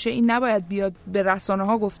انجام بشه، این نباید بیاد به رسانه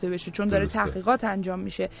ها گفته بشه چون داره تحقیقات انجام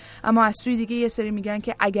میشه. اما از سوی دیگه یه سری میگن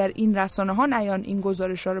که اگر این رسانه ها نیان این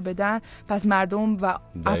گزارش ها رو بدن، پس مردم و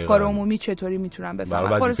افکار عمومی چطوری میتونن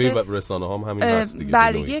بفهمن؟ وظیفه رسانه ها هم همین هست دیگه.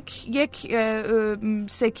 بله، یک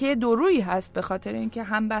سکه دورویی هست، به خاطر اینکه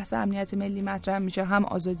هم بحث امنیت ملی مطرح میشه هم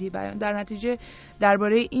آزادی بیان. در نتیجه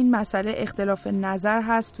درباره این مسئله اختلاف نظر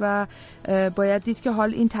هست و باید دید که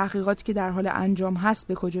حال این تحقیقاتی که در حال انجام هست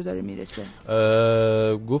به کجا داره میرسه.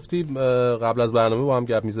 گفتیم قبل از برنامه با هم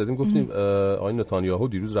گپ می‌زدیم، گفتیم آقای نتانیاهو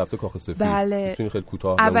دیروز رفته کاخ سفید. بله. می‌تونی خیلی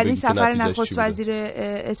کوتاه اولین سفر نخست وزیر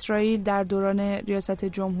اسرائیل در دوران ریاست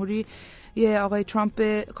جمهوری آقای ترامپ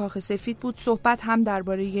به کاخ سفید بود. صحبت هم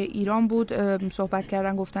درباره ایران بود، صحبت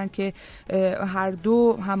کردن، گفتن که هر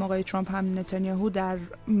دو، هم آقای ترامپ هم نتانیاهو، در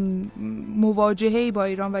مواجهه با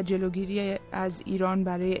ایران و جلوگیری از ایران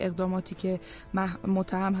برای اقداماتی که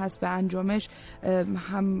متهم هست به انجامش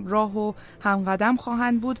همراه و همقدم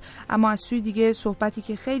خواهند بود. اما از سوی دیگه صحبتی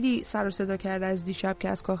که خیلی سر و صدا کرده از دیشب که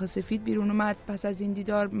از کاخ سفید بیرون اومد پس از این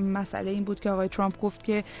دیدار، مسئله این بود که آقای ترامپ گفت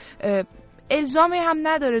که الزامی هم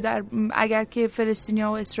نداره در اگر که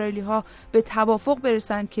فلسطینی‌ها و اسرائیلی‌ها به توافق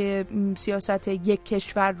برسن که سیاست یک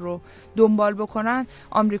کشور رو دنبال بکنن،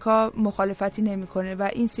 آمریکا مخالفتی نمی‌کنه و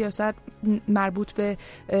این سیاست مربوط به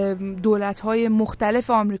دولت‌های مختلف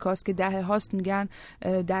آمریکاست که دهه‌هاست میگن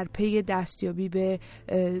در پی دستیابی به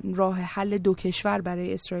راه حل دو کشور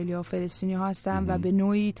برای اسرائیلی‌ها و فلسطینی‌ها هستن و به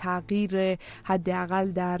نوعی تغییر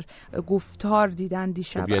حداقل در گفتار دیدن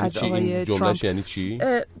دیشب از آقای ترامپ. یعنی چی؟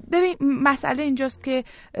 ببین مسئله اینجاست که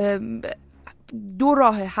دو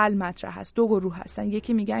راه حل مطرح هست، دو گروه هستن.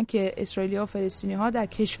 یکی میگن که اسرائیلی‌ها و فلسطینی‌ها در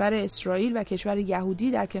کشور اسرائیل و کشور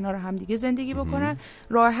یهودی در کنار همدیگه زندگی بکنن.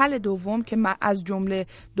 راه حل دوم که از جمله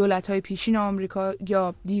دولت‌های پیشین آمریکا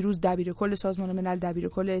یا دیروز دبیرکل سازمان ملل،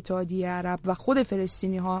 دبیرکل اتحادیه عرب و خود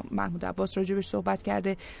فلسطینی‌ها، محمود عباس راجبش صحبت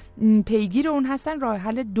کرده، پیگیر اون هستن. راه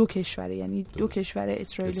حل دو کشوره، یعنی دو کشور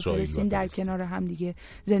اسرائیل و فلسطین در کنار همدیگه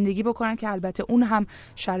زندگی بکنن که البته اون هم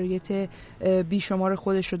شرایط بیشمار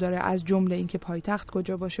خودش رو داره، از جمله اینکه پایتخت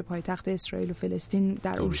کجا باشه، پایتخت اسرائیل و فلسطین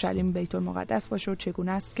در اورشلیم بیت المقدس باشه و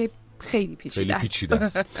چگونه است که خیلی پیچیده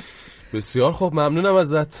است. بسیار خوب، ممنونم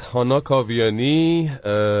ازت هانا کاویانی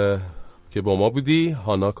که با ما بودی.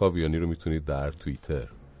 هانا کاویانی رو میتونید در توییتر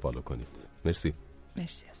فالو کنید. مرسی.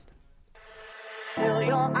 مرسی هستم. Feel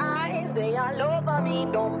your eyes, they all over me.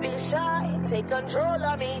 Don't be shy, take control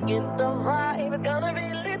of me. Get the vibe, it's gonna be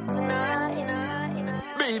lit tonight.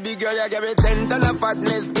 Baby girl, you give me 10 ton of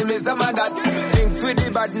fatness. Give me some of that. Thinks with the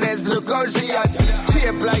badness, look how she at.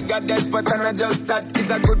 Shape like a death, but I'm not just that.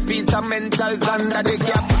 It's a good piece of mentals under the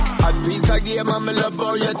cap. A piece of game, I'm love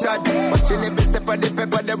how you chat. Watching every step of the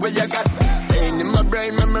paper, the way you got. Staying in my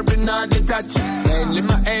brain, memory not detached. Mainly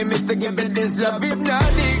my aim is to give it this love. If not,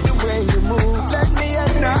 dig the way you move. Let me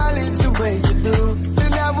acknowledge the way you do.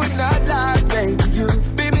 Then I would not lie, baby, you.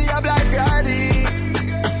 Beat me up like Scotty.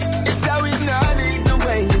 It's how we not dig the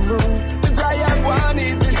way you move. That's why I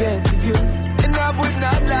wanted to get to you. And I would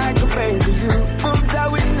not like to baby you. Moves how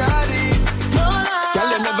we not dig. No lie. Girl,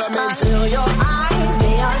 you never meant to. Feel your eyes,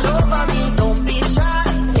 they all over me. Don't be shy,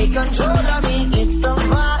 take control of me. Get the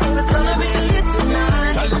vibe, it's gonna be lit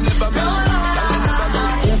tonight. Girl, you never meant to.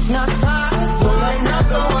 Hypnotized, pull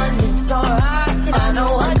another one, it's alright. I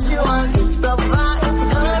know what you want, get the vibe, it's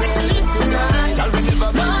gonna be lit tonight. Girl, we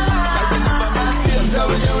never meant to. Girl, we never meant to. Seems how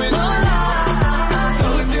we do it. No lie, so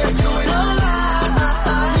we do it. No lie,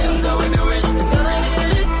 seems how we do it. It's gonna be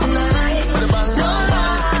lit tonight. No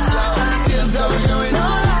lie, seems how we do it. No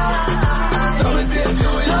lie, so we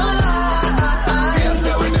do it. No lie, seems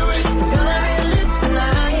how we do it. It's gonna be lit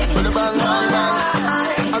tonight. Put the bang on,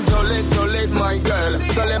 bang. I'm so lit, my girl.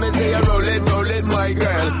 So let me say you roll it, my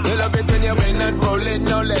girl. You love it when you win and roll it.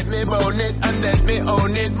 Now let me bone it and let me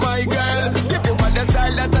own it, my girl. Give you all the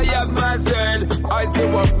style that I have mastered. I say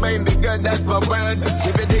what made me good, that's my word.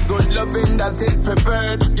 Give it the good loving that is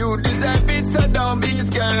preferred. You deserve it, so don't be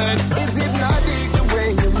scared. Is it not the way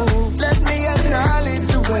you move? Let me acknowledge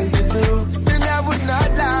the way you do. Then I would not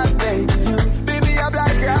lie, baby, you. Baby, I'm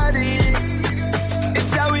like Scotty.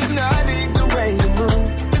 It's how we not the way you move.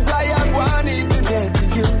 That's why I wanted to get to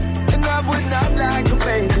you. And I would not like to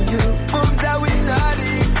baby you. Moves how we not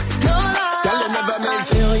it. No lie, Girl, you never meant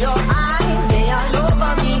to. feel your eyes, they all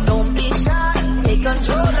over me. Don't be shy, take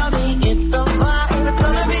control of me. Get the vibe, it's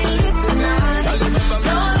gonna be lit tonight. Girl, you never meant to.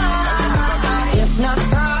 No lie,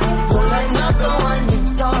 hypnotized, pull another one,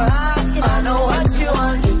 it's alright. I know what you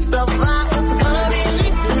want, get the vibe, it's gonna be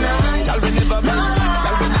lit tonight. Girl, we never No meant to.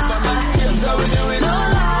 Girl, we never meant to. Seems how we do it. No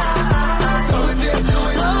lie, so we do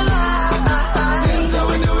it. No lie, seems how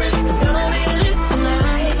we do it. it's gonna be lit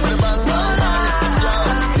tonight. Put the bang No on, lie,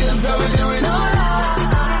 seems how we do it. no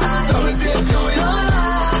lie, so we do it. no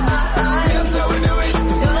lie, seems how we do it.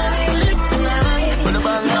 it's gonna be lit tonight. Put the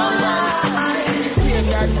bang on, shake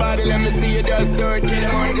that body, let me see you just do it. Get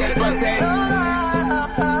 100%.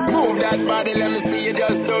 Move that body, let me see you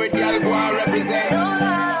just do it. Girl, go and represent.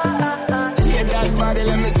 Shake that body,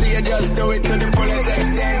 let me see you just do it to the fullest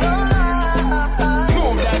extent.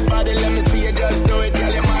 Move that body, let me see you just do it.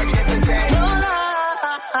 Girl, you're magnificent.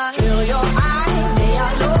 Feel your eyes, they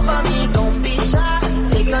all over me. Don't be shy,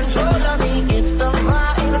 take control of me. Get the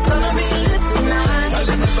vibe, it's gonna be lit tonight.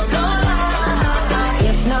 No lie,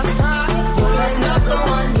 hypnotized, pull another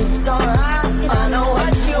one, it's alright. I know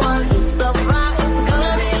what you want, get the vibe, it's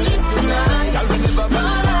gonna be lit tonight. Girl, we never No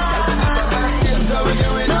meant to. lie, Seems how we do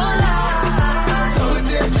it. no lie, so we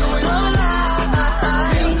do it. no lie,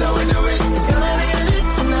 Seems how we do it. it's gonna be lit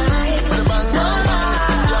tonight. Put the bang No on, lie,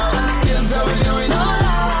 seems how we do it. no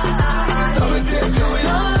lie, so we do it.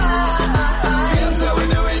 no lie, seems how we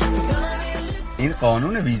do it. it's gonna be lit. این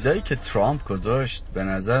قانون ویزایی که ترامپ گذاشت به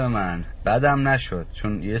نظر من بدم نشد،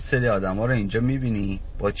 چون یه سری آدما رو اینجا میبینی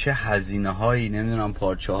با چه هزینه هایی، نمیدونم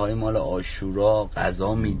پارچه های مال عاشورا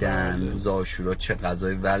غذا میدن. روز عاشورا چه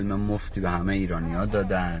غذای ولم مفتی به همه ایرانی‌ها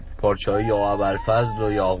دادن. پارچه های یا ابوالفضل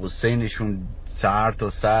و یا حسینشون سر تا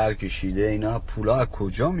سر کشیده. اینا پولا از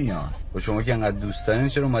کجا میاد؟ و شما که انقدر دوست دارین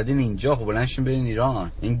چرا اومدین اینجا؟ خب بلندشین برین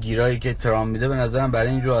ایران. این گیرایی که ترامپ میده به نظرم برای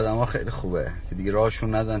اینجور آدما خیلی خوبه که دیگه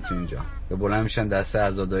راهشون ندن تو اینجا، یا بلند میشن دسته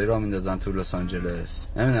عزاداری راه میندازن تو لس آنجلس.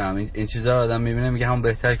 نمیدونم این چیزا رو آدم میبینه میگه هم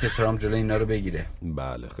بهتره که ترامپ جلوی اینا رو بگیره.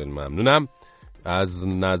 بله خیلی ممنونم. از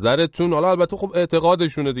نظرتون، حالا البته خب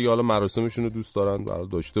اعتقادشونه دیگه، حالا مراسمشون رو دوست دارن برای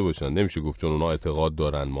داشته باشن، نمیشه گفت چون اونا اعتقاد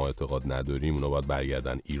دارن ما اعتقاد نداریم اونا باید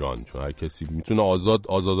برگردن ایران، چون هر کسی میتونه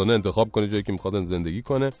آزادانه انتخاب کنه جایی که میخواد زندگی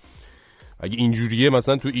کنه. اگه اینجوریه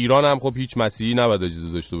مثلا تو ایران هم خب هیچ مسیحی نباید اجازه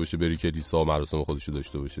داشته باشه بری کلیسا و مراسم خودش رو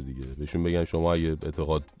داشته باشه دیگه. بهشون بگن شما اگه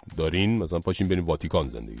اعتقاد دارین مثلا پاشین بریم واتیکان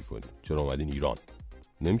زندگی کنین، چرا اومدین ایران؟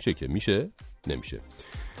 نمیشه که. نمیشه.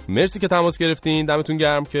 مرسی که تماس گرفتین، دمتون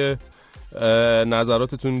گرم که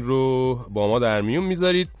نظراتتون رو با ما در میون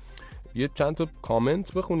میذارید. یه چند تا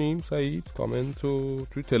کامنت بخونیم سعید، کامنت رو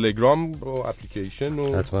توی تلگرام و اپلیکیشن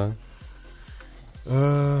و حتما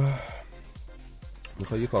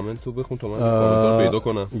میخوای یه کامنت رو بخون تا من کامنت رو پیدا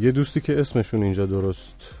کنم. یه دوستی که اسمشون اینجا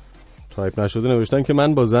درست تایپ نشده نوشتن که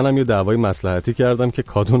من با زنم یه دعوای مصلحتی کردم که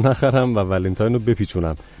کادو نخرم و ولنتاین رو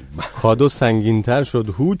بپیچونم. کادو سنگین‌تر شد،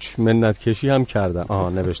 هوچ منت کشی هم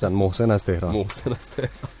کردم. نوشتن محسن از تهران.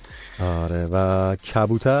 آره. و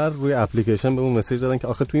کبوتر روی اپلیکیشن به اون مسیج دادن که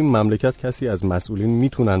آخه توی این مملکت کسی از مسئولین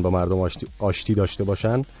میتونن با مردم آشتی داشته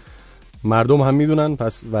باشن؟ مردم هم میدونن،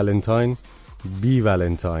 پس ولنتاین بی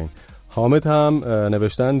ولنتاین. حامد هم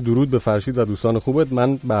نوشتن درود به فرشید و دوستان خوبت،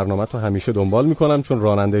 من برنامه تو همیشه دنبال میکنم چون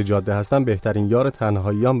راننده جاده هستم، بهترین یار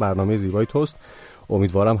تنهاییام برنامه زیبای توست،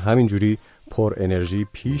 امیدوارم همینجوری پر انرژی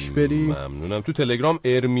پیش بری. ممنونم. تو تلگرام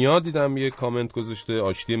ارمیا دیدم یه کامنت گذاشته،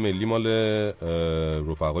 آشتی ملی مال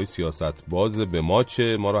رفقای سیاست باز به ما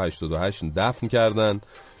چه، ما رو 88 دفن کردن،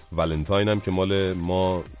 ولنتاین هم که مال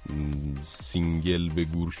ما سینگل به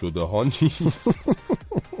گور شده ها نیست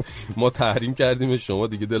ما تحریم کردیم شما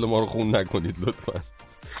دیگه دل ما رو خون نکنید لطفا.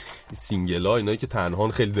 سینگل ها اینایی که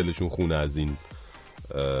تنهان خیلی دلشون خونه از این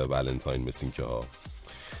ولنتاین مثل این که ها.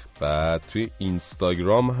 بعد توی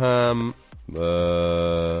اینستاگرام هم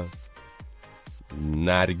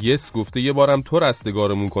نرگس گفته یه بارم تو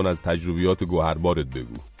رستگارمون کن از تجربیات گوهربارت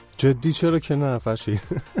بگو. جدی چرا که نه فرشید؟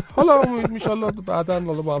 حالا انشالله بعداً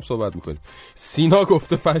حالا با هم صحبت میکنیم. سینا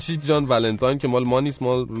گفته فرشید جان ولنتاین که مال ما نیست،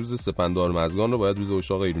 ما روز سپندار مزگان رو باید روز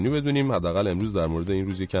عشاق ایرانی بدونیم، حداقل امروز در مورد این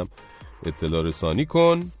روز یکم اطلاع رسانی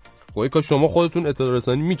کن. خب که شما خودتون اطلاع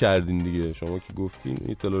رسانی میکردین دیگه، شما که گفتین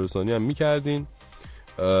اطلاع رسانی هم میکردین.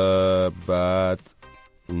 بعد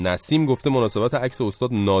نسیم گفته مناسبت عکس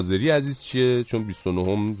استاد ناظری عزیز چیه؟ چون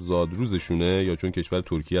 29ام زادروزشونه یا چون کشور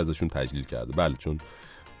ترکیه ازشون تجلیل کرده؟ بله چون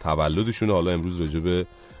تولدشونه. حالا امروز راجع به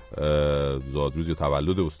زادروز یا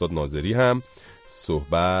تولد استاد ناظری هم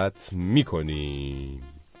صحبت میکنیم.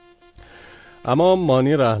 اما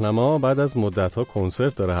مانی رهنما بعد از مدت‌ها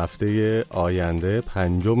کنسرت داره هفته آینده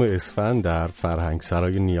 5 اسفند در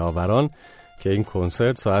فرهنگسرای نیاوران که این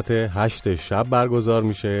کنسرت ساعت 8 شب برگزار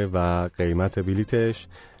میشه و قیمت بلیتش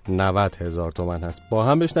 90,000 تومان هست. با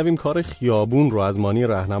هم بشنویم کار خیابون رو از مانی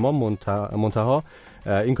رهنما. منتها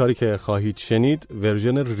این کاری که خواهید شنید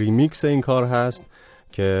ورژن ریمیکس این کار هست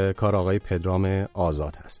که کار آقای پدرام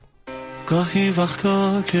آزاد هست. گاهی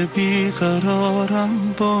وقتا که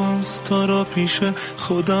بیقرارم باز تو را پیش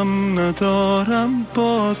خودم ندارم،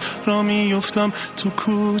 باز را میفتم تو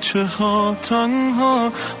کوچه ها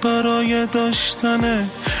تنها برای داشتن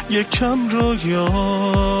یکم رویای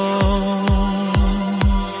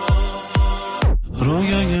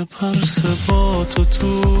پرس با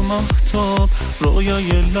تو مهتاب،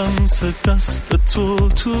 رویای لمس دست تو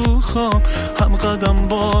خواب، هم قدم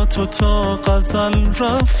با تو تا غزل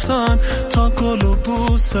رفتن، تا گل و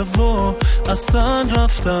بوسه و اصلا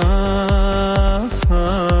رفتن.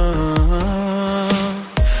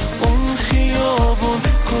 اون خیابون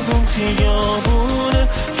کدوم خیابونه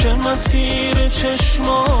که مسیر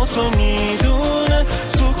چشماتو میدونه،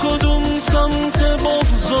 تو کدوم سمت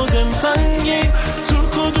بغض و دلتنگی، تو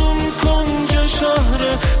کدوم کنج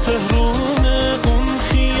شهر تهرونه. اون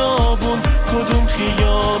خیابون کدوم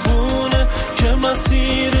خیابونه که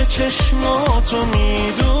مسیر چشماتو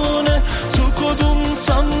میدونه، تو کدوم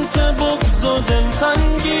سمت بغض و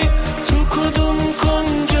دلتنگی، تو کدوم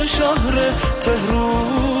کنج شهر تهرونه.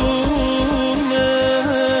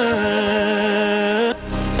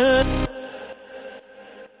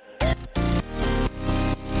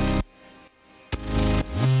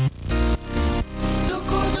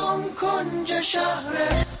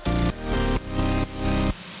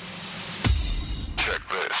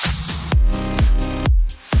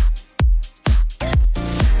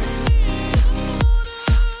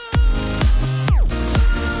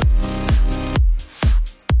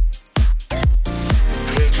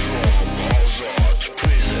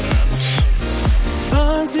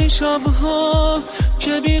 بعضی شبها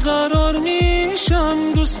که بیقرار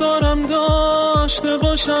میشم دوست دارم داشته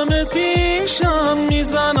باشمت پیشم،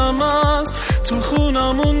 میزنم از تو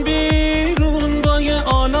خونمون بیرون با یه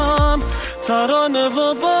عالم ترانه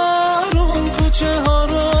و بارون،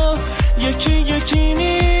 یکی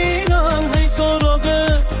میرم هی سراغ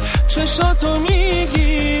چشاتو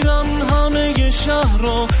میگیرم، همه ی شهر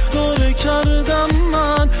رو دوره کردم،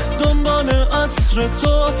 من دنبال عطر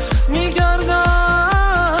تو میگردم.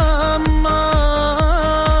 من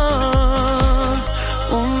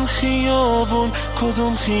اون خیابون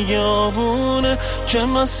کدوم خیابونه که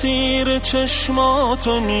مسیر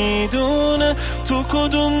چشماتو میدونه، تو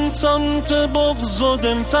کدوم سمت بغض و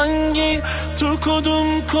دلتنگی، تو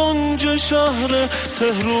کدوم کنج شهر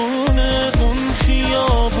تهرونه. اون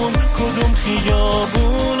خیابون کدوم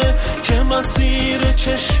خیابونه که مسیر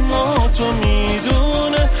چشماتو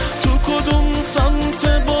میدونه، تو کدوم سمت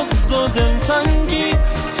بغض و دلتنگی،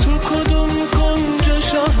 تو کدوم کنج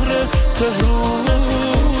شهر تهرونه.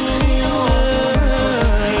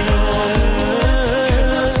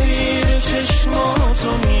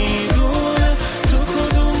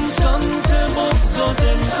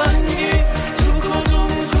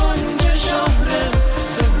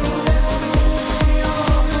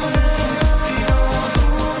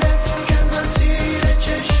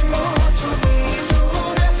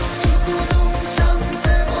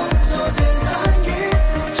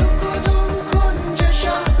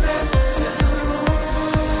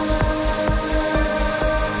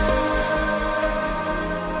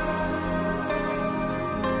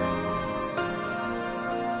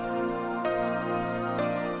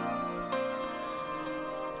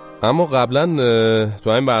 اما قبلا تو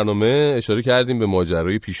این برنامه اشاره کردیم به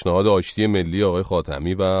ماجرای پیشنهاد آشتی ملی آقای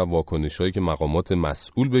خاتمی و واکنش‌هایی که مقامات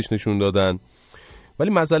مسئول بهش نشون دادن، ولی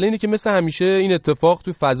مسئله اینه که مثل همیشه این اتفاق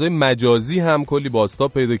تو فضای مجازی هم کلی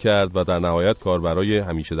بازتاب پیدا کرد و در نهایت کاربرای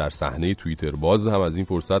همیشه در صحنه توییتر باز هم از این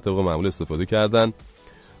فرصت طبق معمول استفاده کردن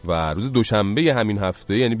و روز دوشنبه همین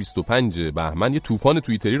هفته یعنی 25 بهمن یه طوفان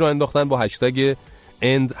توییتری رو انداختن با هشتگ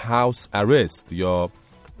End House Arrest یا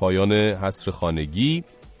پایان حصر خانگی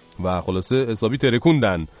و خلاصه حسابی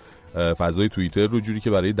ترکوندن فضای توییتر رو جوری که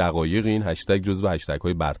برای دقایق این هشتگ جزو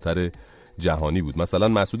هشتگ‌های برتر جهانی بود. مثلا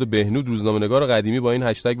مسعود بهنود روزنامه‌نگار قدیمی با این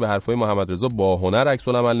هشتگ به حرفای محمد رضا باهنر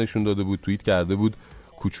عکس‌العمل نشون داده بود، توییت کرده بود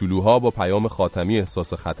کوچولوها با پیام خاتمی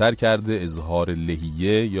احساس خطر کرده، اظهار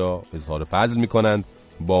لهیه یا اظهار فضل می‌کنند.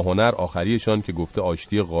 باهنر آخریشان که گفته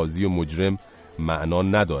آشتی قاضی و مجرم معنا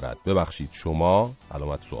ندارد، ببخشید شما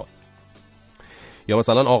علامت سوال. یا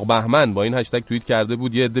مثلا آق بهمن با این هشتگ توییت کرده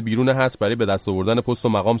بود یه عده بیرون حصر برای به دست آوردن پست و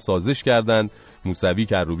مقام سازش کردند، موسوی،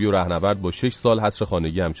 کروبی و رهنورد با 6 سال حصر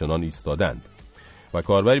خانگی همچنان ایستادند. و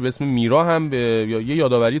کاربری به اسم میرا هم به یه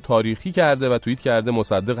یادآوری تاریخی کرده و توییت کرده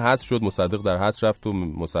مصدق حذف شد، مصدق در حذف رفت و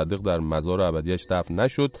مصدق در مزار ابدیش دفن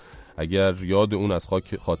نشد. اگر یاد اون از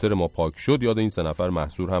خاطر ما پاک شد، یاد این 3 نفر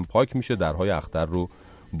محصور هم پاک میشه. درهای اختر رو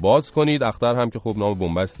باز کنید. اختر هم که خب نام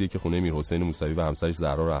بنبستیه که خونه میرحسین موسوی و همسرش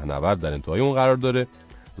زهرا رهنورد در انتهای اون قرار داره.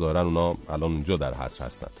 ظاهرا اونا الان اونجا در حصر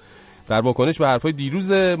هستن. در واکنش به حرفای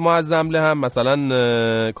دیروز ما از زمله هم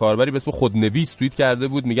مثلا کاربری به اسم خودنویس توییت کرده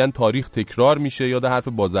بود، میگن تاریخ تکرار میشه. یاد حرف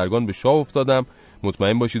بازرگان به شاه افتادم،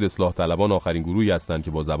 مطمئن باشید اصلاح طلبان آخرین گروهی هستند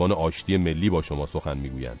که با زبان آشتی ملی با شما سخن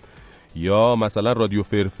میگویند. یا مثلا رادیو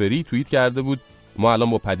فرفری توییت کرده بود ما الان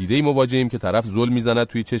با پدیده‌ای مواجهیم که طرف ظلم میزند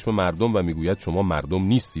توی چشم مردم و میگوید شما مردم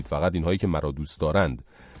نیستید، فقط اینهایی که مرا دوست دارند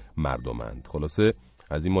مردمند. خلاصه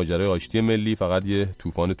از این ماجرای آشتی ملی فقط یه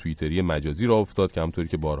طوفان توییتری مجازی راه افتاد که همونطوری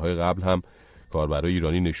که بارهای قبل هم کاربرای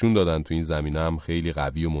ایرانی نشون دادن تو این زمینه هم خیلی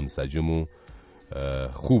قوی و منسجم و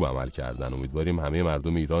خوب عمل کردن. امیدواریم همه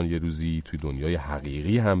مردم ایران یه روزی توی دنیای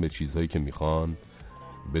حقیقی هم به چیزهایی که میخوان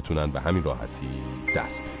بتونن به همین راحتی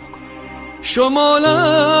دست پیدا کنن.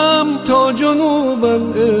 شمالم تا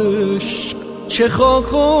جنوبم عشق، چه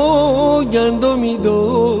خاک و گندمی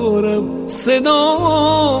دارم،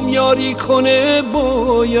 صدام یاری کنه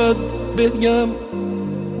باید بگم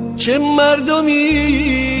چه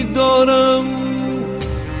مردمی دارم.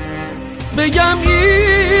 بگم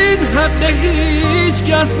این حق هیچ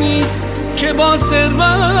کس نیست که با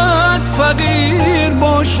ثروت فقیر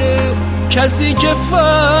باشه، کسی که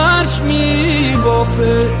فرش می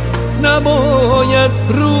بافه نباید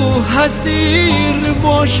رو حسیر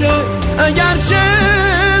باشه. اگرچه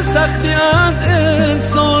سختی از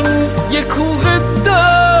انسان یک کوه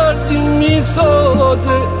درد می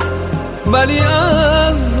سازه، ولی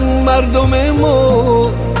از مردم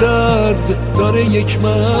ما درد داره یک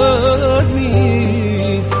مرد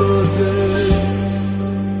می سازه.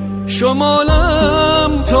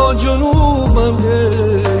 شمالم تا جنوبم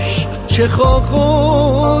عشق، چه خاک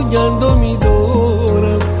و گندمی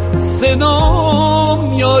دارم،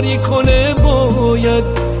 صدام یاری کنه باید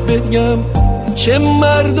بگم چه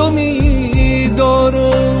مردمی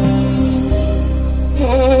دارم.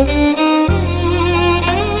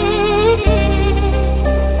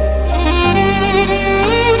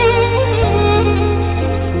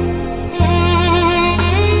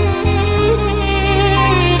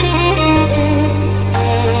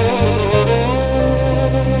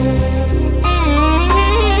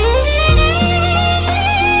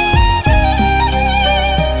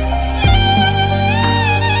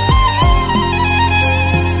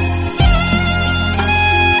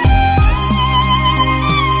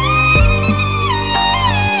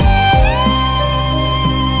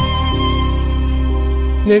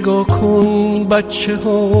 نگاه کن بچه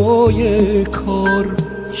های کار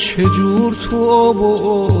چجور تو آب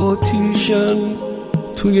و آتیشن،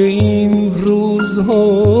 توی این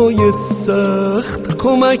روزهای سخت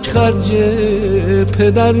کمک خرج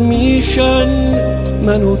پدر میشن.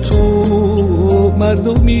 من و تو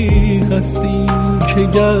مردمی هستیم که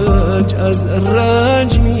گنج از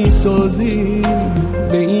رنج میسازیم،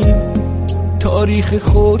 به این تاریخ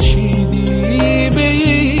خورشیدی به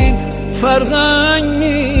این فرهنگ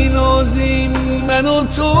مینازیم. من و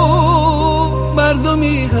تو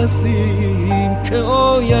مردمی هستیم که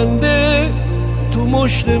آینده تو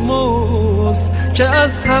مشت ماست، که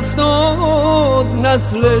از 70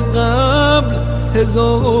 نسل قبل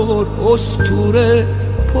 1000 اسطوره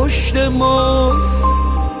پشت ماست.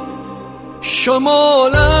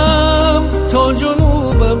 شمالم تا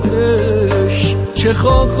جنوبم عشق، چه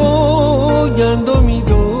خاک و گندمی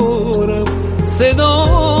دارم،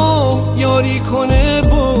 صدام یاری کنه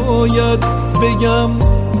باید بگم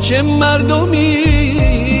چه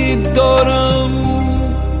مردمی دارم.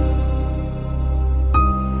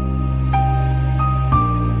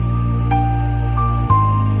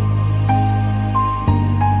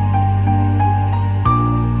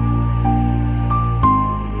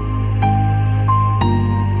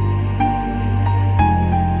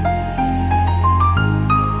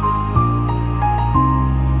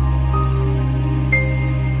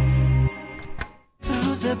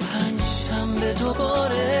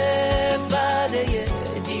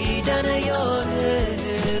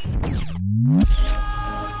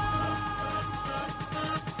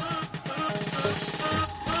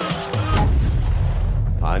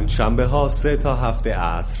 پنجشنبه ها 3 تا 7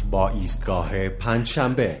 عصر با ایستگاه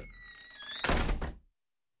پنجشنبه. ای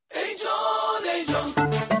جان ای جان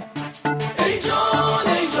ای جان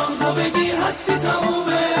ای جان، تو بگی هستی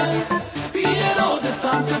تمومه، بی اراده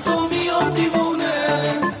سمت تو میام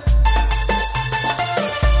دیوونه.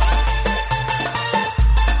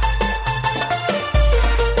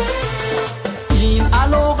 این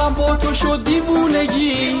علاقم با تو شد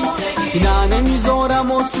دیوونگی، نه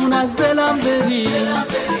نمیذارم آسون از دلم بری.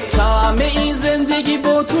 طعم این زندگی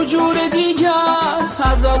با تو جور دیگه است،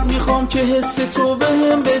 ازت میخوام که حس تو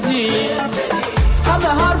بهم بدی. همه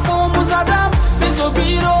حرفامو زدم به تو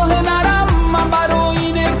بیراه نرم، من برای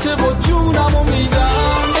این ارتباط جونمو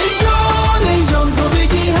میدم. ای جان تو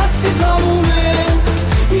بگی هستی تمومه،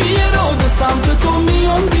 یه راده سمت تو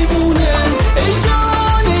میام دیوونه. ای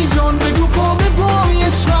جان بگو پا به پای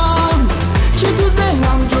عشقم، که تو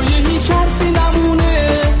ذهنم جای هیچ حرفی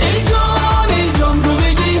نمونه. ای جان تو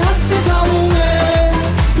بگی هستی تمومه،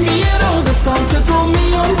 یه راده سمت تو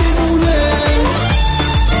میام دیوونه.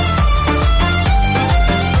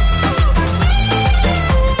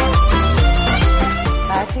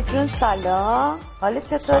 جون سلام، حالت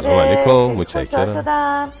چطوره؟ سلام علیکم، متشکرم. خوشحال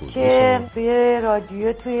شدم که توی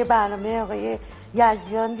رادیو توی برنامه آقای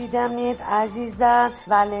یزدیان دیدمت عزیزم.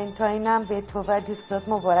 ولنتاینم به تو و دوستات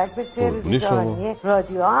مبارک بشه، روز جهانی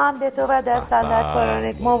رادیو هم به تو و در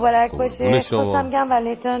صنعتکارانت مبارک باشه. خواستم بگم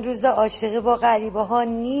ولنتاین روز عاشقی با غریبه ها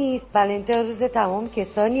نیست، ولنتاین روز تمام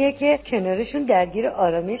کسانیه که کنارشون درگیر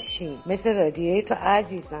آرامش شین، مثل رادیوی تو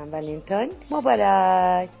عزیزم. ولنتاین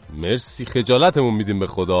مبارک. مرسی، خجالتمون میدیم به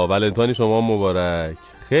خدا. ولنتاین شما مبارک،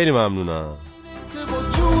 خیلی ممنونم.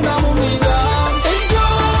 ای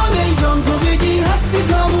جان تو بگی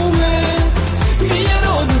هستی تمومه، یه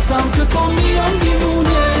راده سمت تو میام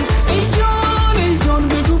دیوونه. ای جان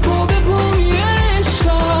بگو پا به پای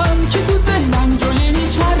عشقم، که تو ذهنم جای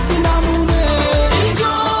هیچ حرفی نمونه. ای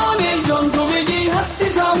جان تو بگی هستی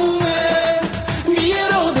تمومه،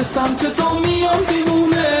 یه راده سمت تو میام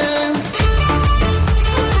دیوونه.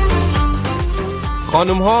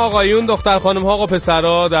 خانم ها آقایون، دختر خانم ها آقا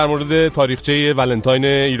پسرها، در مورد تاریخچه ولنتاین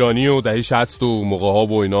ایرانی و دهه 60 و موقع ها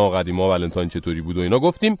و اینا، قدیما ولنتاین چطوری بود و اینا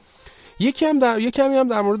گفتیم. یکمی هم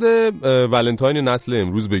در مورد ولنتاین نسل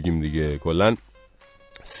امروز بگیم دیگه. کلا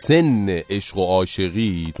سن عشق و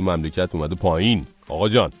عاشقی تو مملکت اومده پایین آقا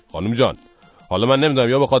جان، خانم جان. حالا من نمیدونم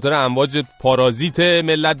یا به خاطر امواج پارازیت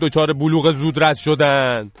ملت دچار بلوغ زودرس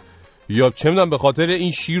شدن، یا چه میدونم به خاطر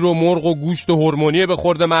این شیر و مرغ و گوشت و هورمونی به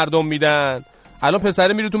خورد مردم میدن. الان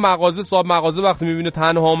پسره میره تو مغازه، صاحب مغازه وقتی میبینه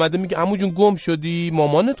تنها آمده میگه عمو جون گم شدی،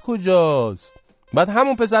 مامانت کجاست؟ بعد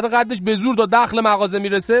همون پسره قدش به زور تا داخل مغازه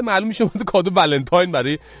میرسه، معلوم میشه اومده کادو ولنتاین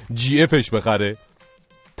برای جی افش بخره.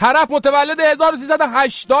 طرف متولد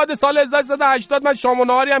 1380 سال 1380، من شام و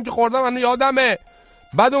نهاری هم که خوردم من یادمه.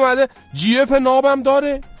 بعد اومده جی اف نابم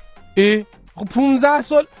داره. خب 15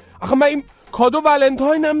 سال آخه من این کادو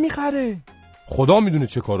ولنتاین هم میخره. خدا میدونه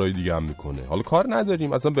چه کارهای دیگه هم میکنه. حالا کار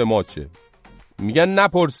نداریم اصلا، به ما چه. میگن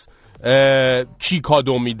نپرس کی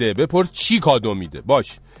کادو میده، بپرس چی کادو میده.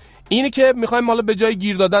 باش، اینه که میخوایم حالا به جای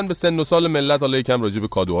گیر دادن به سن و سال ملت، حالا یکم راجع به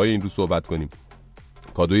کادوهای این روز صحبت کنیم.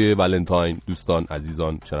 کادوی ولنتاین، دوستان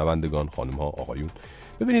عزیزان شنوندگان، خانم ها آقایون،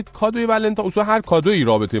 ببینید کادوی ولنتاین اصلا هر کادویی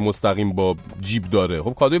رابطه مستقیم با جیب داره.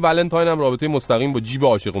 خب کادوی ولنتاین هم رابطه مستقیم با جیب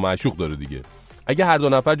عاشق و معشوق داره دیگه. اگه هر دو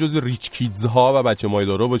نفر جزو ریچ کیدز ها و بچه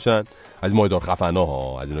مایدارا باشن، از مایدار خفنا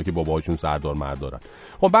ها، از اینا که باباهاشون سردار مردارن،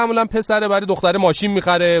 خب معمولا پسره برای دختره ماشین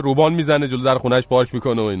میخره، روبان میزنه جلو در خونهش پارک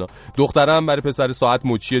میکنه و اینا. دختره هم برای پسر ساعت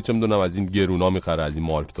مچیه، چه میدونم از این گرونا میخره، از این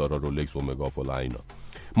مارک دارا، رولکس، اومگا فلان اینا.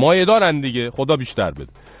 مایه‌دارن دیگه، خدا بیشتر بده.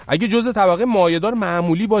 اگه جزء طبقه مایه‌دار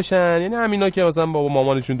معمولی باشن، یعنی همینا که مثلا بابا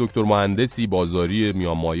مامانشون دکتر مهندسی، بازاری،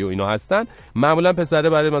 میان مایه و اینا هستن، معمولا پسره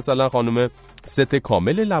برای مثلا خانم ست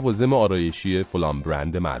کامل لوازم آرایشی فلان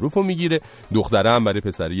برند معروفو میگیره، دختره هم برای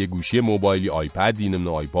پسره یه گوشی موبایلی، آیپدی،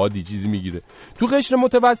 نمیدونم آیپادی چیزی میگیره. تو قشر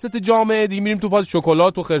متوسط جامعه دیگه میریم تو فاز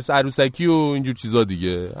شکلات و خرس عروسکی و اینجور چیزا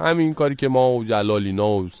دیگه. همین کاری که ما و جلالینا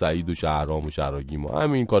و سعید و شهرام و شراگیم و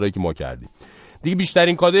همین کارهایی که ما کردیم دیگه.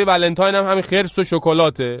 بیشترین کادوی ولنتاین هم همین خرس و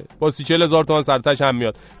شکلاته، با 30-40 تومان سرتش هم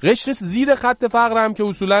میاد. قشر زیر خط فقر هم که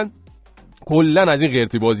اصولا کلا از این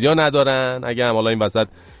قرتی بازی‌ها ندارن، اگه هم حالا این وسط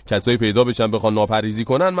کسایی پیدا بشن بخوان ناپریزی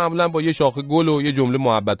کنن، معمولا با یه شاخه گل و یه جمله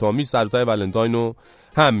محبت آمیز سرتای ولنتاین رو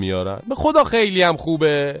هم میارن. به خدا خیلی هم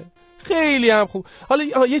خوبه، خیلی هم خوب. حالا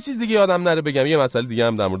یه چیز دیگه یادم نره بگم، یه مسئله دیگه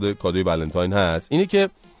هم در مورد کادوی ولنتاین هست، اینه که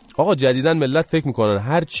آقا جدیدن ملت فکر میکنن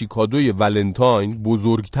هر چی کادوی ولنتاین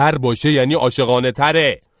بزرگتر باشه یعنی عاشقانه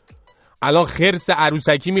تره. الان خرس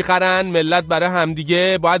عروسکی میخرن ملت برای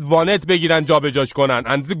همدیگه، باید وانت بگیرن جابجاش کنن،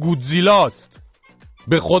 اندازه گودزیلاست.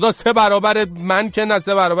 به خدا 3 برابر من که نه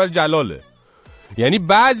 3 برابر جلاله. یعنی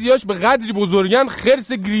بعضیاش به قدری بزرگن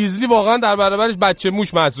خرس گریزلی واقعا در برابرش بچه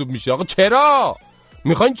موش محسوب میشه. آقا چرا؟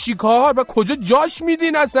 میخواین چیکار؟ و کجا جاش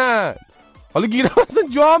میدین اصلا؟ حالا گیرم اصلا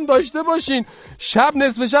جا هم داشته باشین، شب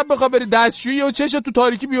نصف شب بخواه بری دستشویی و چشت تو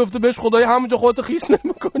تاریکی بیفته بهش، خدای همونجا خودتو خیس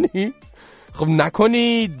نمیکنی؟ خب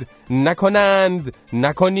نکنید، نکنند،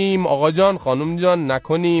 نکنیم آقا جان، خانم جان،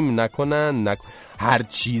 نکنیم، نکنند، هر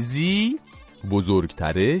چیزی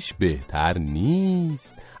بزرگترش بهتر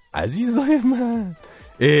نیست عزیزای من.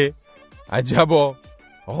 عجبا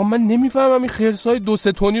آقا، من نمیفهمم این خرسای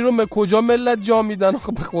 2-3 تونی رو کجا ملت جا میدن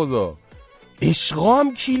آقا، به خدا. عشقا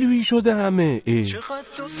هم کیلویی شده همه. چقدر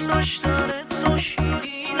دوست داشتنت تو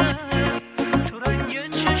شیرینه، تو رنگ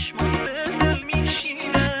چشمات به دل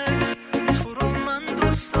میشینه، تو رو من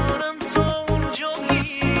دوست دارم تا اون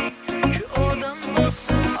جایی که آدم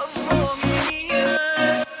واسه هوا میمیره.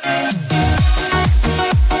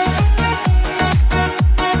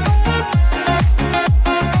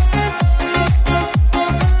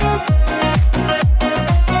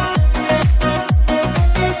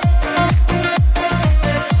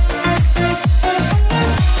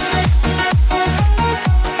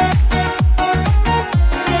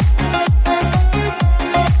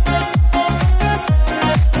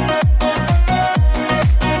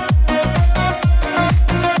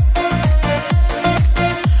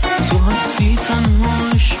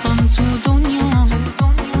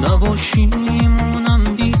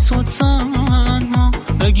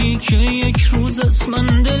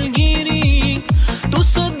 من دلگیری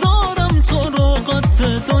دوست دارم تو رو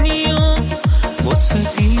قد دنیا، واسه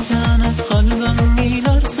دیدنت قلبم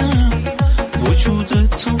میلرزه، وجود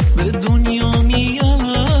تو به دنیا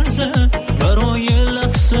میارزه، برای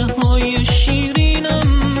لحظه های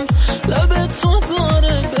شیرینم لب تو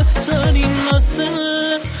داره بهترین مزه.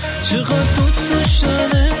 چقدر دوست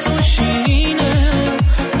داشتن تو شیرینه،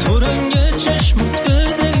 تو رنگ چشمت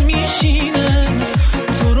به دل میشینه،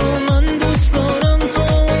 تو رو من دوست دارم تو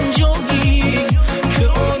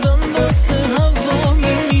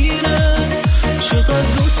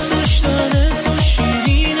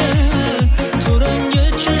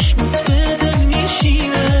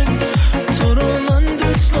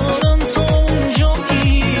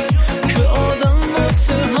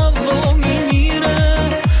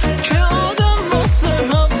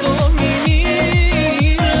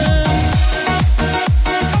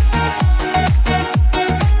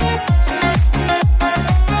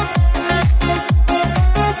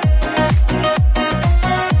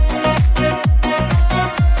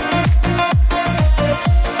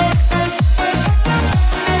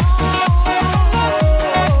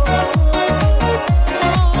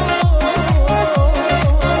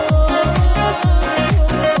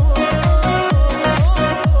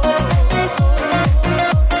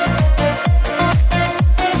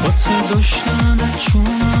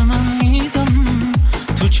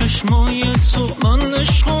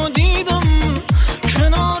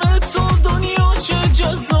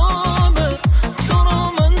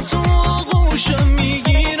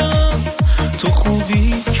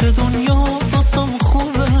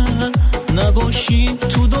باشی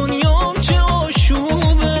تو دنیام چه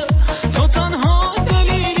آشوبه، تو تنها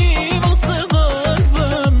دلیلی واسه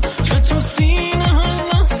قلبم که تو سینه هر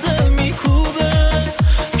لحظه میکوبه،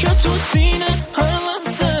 که تو سینه هر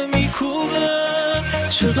لحظه میکوبه.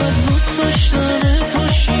 چقدر دوست داشتن تو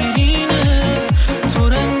شیرینه، تو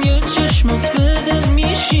رنگ چشمات به دل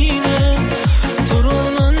میشینه، تو رو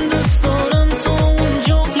من دوست دارم تو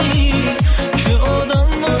اونجایی که آدم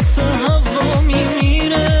واسه هوا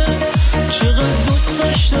میمیره. چقدر دوست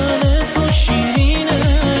داشتن تو شیرینه،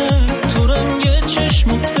 تو رنگ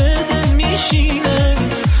چشمات به دل میشینه،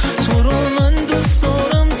 تو رو من دوست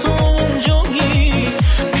دارم تو اونجایی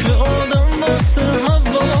که آدم واسه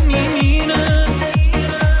هوا میمیره.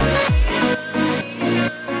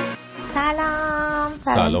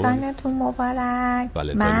 ولنتاینتون مبارک.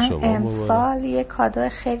 من امسال یه کادو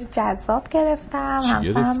خیلی جذاب گرفتم.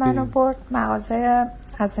 همسرم منو برد مغازه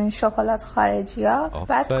از این شکلات خارجی ها،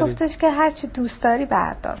 بعد گفتش که هرچی دوست داری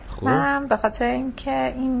بردار. من به خاطر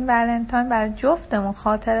اینکه این ولنتاین برای جفتمون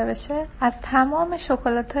خاطره بشه از تمام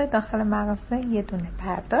شکلات های داخل مغازه یه دونه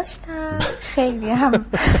برداشتم. خیلی هم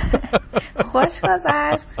خوش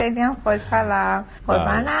گذشت، خیلی هم خوشحالم.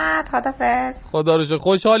 قربانت، خدافظ. خدا رو شکر.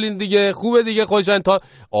 خوشحالین دیگه، خوبه دیگه. خوشحالین تا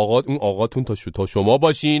اون آقاتون تا شما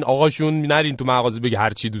باشین، آقاشون نرین تو مغازه بگی هر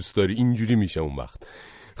چی دوست داری، اینجوری میشه اون وقت.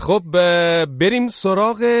 خب بریم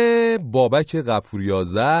سراغ بابک غفوری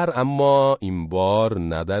آذر، اما این بار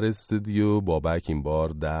نه در استودیو. بابک این بار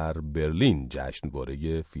در برلین،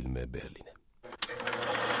 جشنواره فیلم برلینه.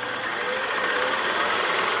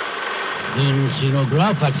 این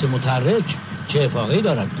سینوگراف عکس متحرک چه افاقه‌ای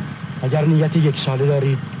دارد؟ اگر نیت 1 ساله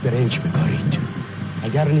دارید برنج بکارید،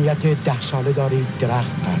 اگر نیت 10 ساله دارید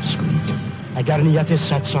درخت قرض کنید، اگر نیت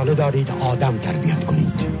 100 ساله دارید آدم تربیت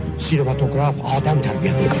کنید. سینماتوگراف آدم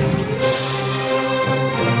تربیت میکنه.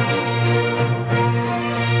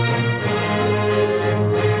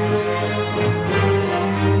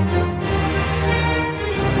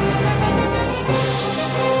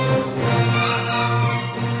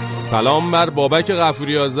 سلام بر بابک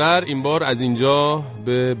غفوری آذر، این بار از اینجا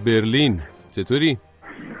به برلین. چطوری؟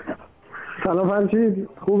 سلام فرشید،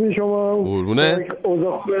 خوبی شما؟ قربونه.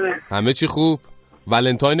 همه چی خوب.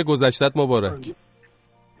 ولنتاین گذشتت مبارک.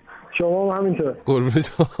 شما هم همینطور. قربونه.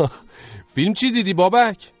 فیلم چی دیدی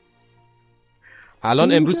بابک؟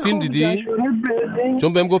 الان امروز فیلم دیدی؟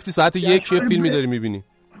 چون بهم گفتی ساعت 1 یه فیلمی داری میبینی.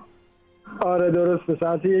 آره درسته،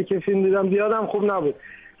 ساعت 1 فیلم دیدم، زیادم خوب نبود.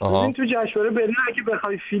 ببین تو جشنواره برلین اگه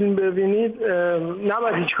بخوای فیلم ببینید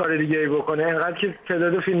نباید هیچ کار دیگه ای بکنه، انقدر که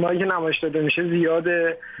تعداد فیلمایی که نمایش داده میشه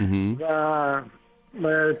زیاده و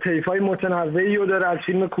طیفای متنوعی رو داره، از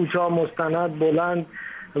فیلم کوتاه، مستند، بلند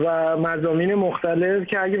و مضامین مختلف،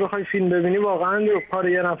 که اگه بخوای فیلم ببینی واقعا کار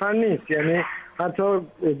یه نفر نیست. یعنی حتی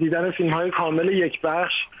دیدن فیلم‌های کامل یک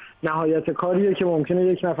بخش نهایت کاریه که ممکنه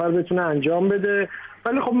یک نفر بتونه انجام بده.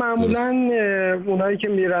 ولی خب معمولا اونایی که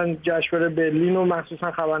میرن جشنواره برلین و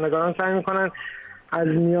مخصوصا خبرنگاران سعی میکنن از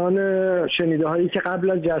میان شنیده هایی که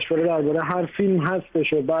قبل از جشنواره درباره هر فیلم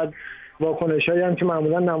هستش و بعد واکنشایی هم که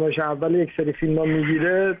معمولا نمایش اول یک سری فیلم‌ها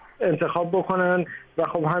میگیره انتخاب بکنن و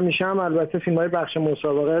خب همیشه هم البته فیلم‌های بخش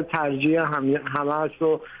مسابقه ترجیح همه هست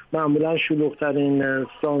و معمولا شلوغ‌ترین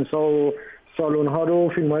سانس‌ها و سالن‌ها رو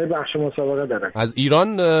فیلم‌های بخش مسابقه دارن. از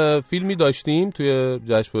ایران فیلمی داشتیم توی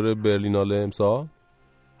جشنواره برلینال امسال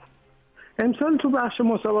تو بخش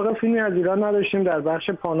مسابقه فیلمی از ایران نداشتیم. در بخش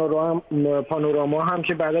پانوراما هم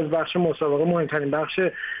که بعد از بخش مسابقه مهمترین بخش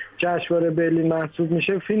جشنواره برلین محسوب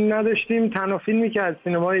میشه فیلم نداشتیم. تنها فیلمی که از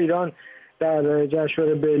سینمای ایران در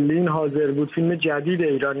جشنواره برلین حاضر بود فیلم جدید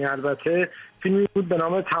ایرانی، البته فیلمی بود به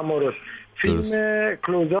نام تمارس. فیلم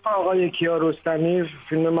کلوزآپ آقای کیارستمی،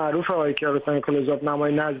 فیلم معروف آقای کیارستمی کلوزآپ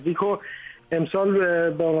نمای نزدیک و امسال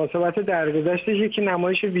به مناسبت درگذشتش یکی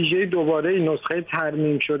نمایش ویژه دوباره این نسخه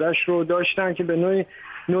ترمیم شدهش رو داشتن که به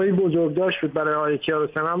نوعی بزرگداشت بود برای آقای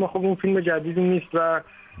کیارستمی، اما خب اون فیلم جدیدی نیست و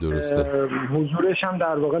حضورش هم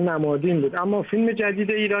در واقع نمادین بود. اما فیلم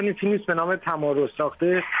جدید ایرانی فیلمی به نام تمارس،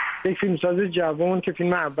 ساخته یک فیلمساز جوان که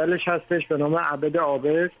فیلم اولش هستش به نام عبد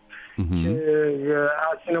عابد که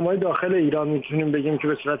از سینمای داخل ایران میتونیم بگیم که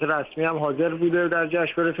به صورت رسمی هم حاضر بوده در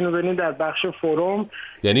جشنواره فیلم برلین در بخش فروم.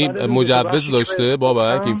 یعنی مجوز داشته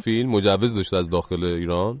بابک این فیلم؟ مجوز داشته از داخل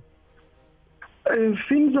ایران؟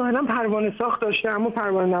 فیلم ظاهرا پروانه ساخت داشته اما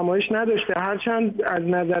پروانه نمایش نداشته، هرچند از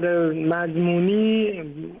نظر مضمونی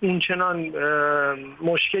اونچنان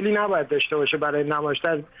مشکلی نباید داشته باشه برای نمایش.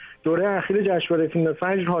 در دوره اخیر جشنواره فیلم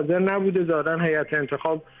فجر حاضر نبوده ظاهرا هیئت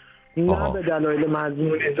انتخاب، نه به دلایل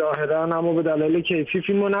مضمونی ظاهرا اما به دلایل کیفی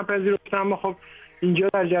فیلمو نپذیرفته. اما خب اینجا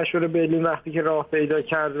در جشنواره برلین وقتی که راه پیدا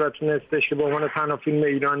کرد و تونستش که به عنوان تنها فیلم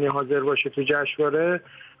ایرانی حاضر باشه تو جشنواره،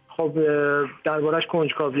 خب دربارش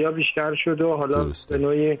کنجکاوی‌ها بیشتر شد و حالا به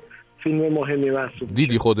نوعی فیلم مهمی محسوب.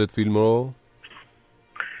 دیدی خودت فیلم رو؟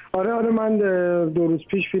 آره من 2 روز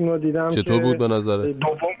پیش فیلم رو دیدم. چطور بود به نظرت؟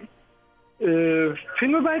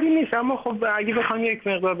 فیلم بدی نیست، اما خب اگه بخوام یک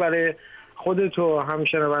مقدار برای خودت و هم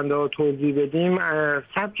شنونده‌ها توضیح بدیم،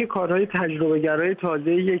 سبک کارهای تجربه گرای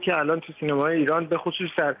تازه‌ایه که الان تو سینمای ایران به خصوص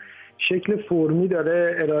در شکل فرمی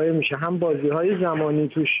داره ارائه میشه. هم بازی‌های زمانی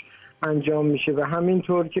توش انجام میشه و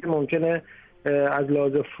همینطور که ممکنه از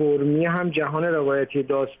لحاظ فرمی هم جهان روایتی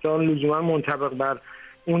داستان لزوما منطبق بر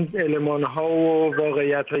اون المان‌ها و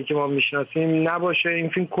واقعیت‌هایی که ما میشناسیم نباشه. این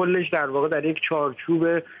فیلم کلش در واقع در یک چارچوب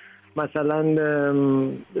مثلا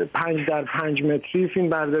 5x5 متری فیلم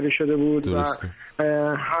برداری شده بود. درسته.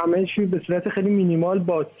 و همه چی به صورت خیلی مینیمال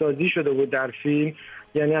بازسازی شده بود در فیلم.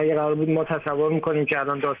 یعنی اگه قرار بود ما تصور میکنیم که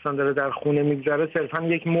الان داستان داره در خونه میگذره، صرفا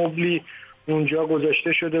یک مبلی اونجا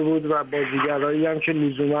گذاشته شده بود و بازیگرایی هم که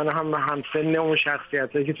لزوما هم همسن اون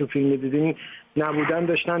شخصیتایی که تو فیلم می‌دیدیم نبودن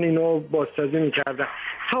داشتن اینو بازسازی میکردن.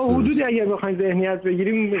 تا حدودی اگر بخوایم ذهنیت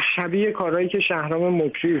بگیریم شبیه کارهایی که شهرام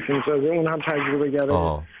مکری فیلم سازه، اون هم تجربه گره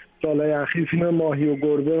سالهای اخیر، فیلم ماهی و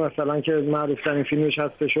گربه مثلا که معروف‌ترین فیلمش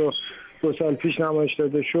هستش و 2 سال پیش نمایش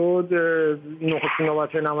داده شد، نخستین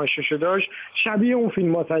نوبت نمایشش داشت، شبیه اون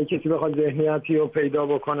فیلم ها تا کسی بخواد ذهنیتی رو پیدا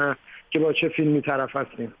بکنه که با چه فیلمی طرف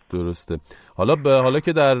هستیم. درسته. حالا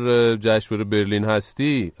که در جشنواره برلین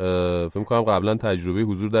هستی، فکر کنم قبلا تجربه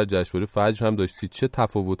حضور در جشنواره فجر هم داشتی، چه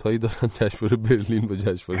تفاوت‌هایی دارن جشنواره برلین با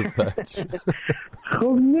جشنواره فجر؟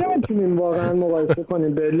 خب نمیتونیم واقعا مقایسه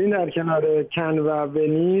کنیم. برلین در کنار کن و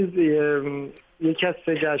ونیز یکی از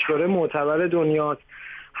 3 جشنواره معتبر دنیاست.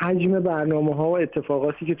 حجم برنامه‌ها و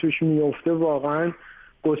اتفاقاتی که توش میفته واقعا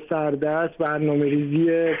گسترده است.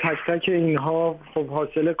 برنامه‌ریزی تک تک اینها خب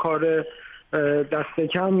حاصل کار دست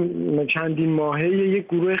کم چندین ماهه یک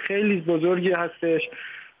گروه خیلی بزرگی هستش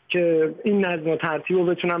که این نظم و ترتیب رو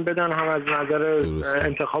بتونن بدن، هم از نظر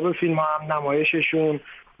انتخاب فیلم ها، هم نمایششون،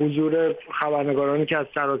 حضور خبرنگارانی که از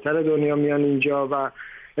سراسر دنیا میان اینجا و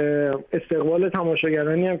استقبال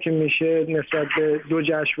تماشاگرانی هم که میشه نسبت به 2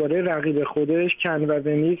 جشنواره رقیب خودش کن و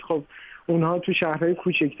ونیز. خب اونها تو شهرهای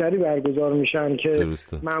کوچکتری برگزار میشن که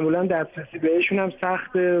معمولا دسترسی بهشون هم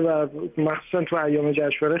سخته و مخصوصا تو ایام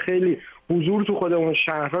جشنواره خیلی حضور تو خود اون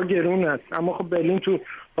شهرها گرون است. اما خب برلین تو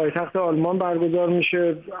پایتخت آلمان برگزار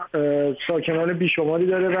میشه، ساکنان بیشماری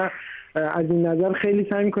داره و از این نظر خیلی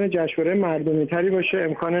سعی میکنه جشنواره مردمی تری باشه،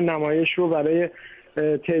 امکان نمایش رو برای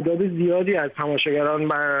تعداد زیادی از تماشاگران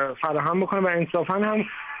فراهم بکنه و انصافا هم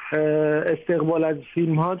استقبال از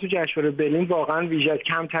فیلم ها تو جشنواره برلین واقعا ویژه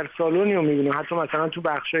کمتر سالونی رو میبینیم. حتی مثلا تو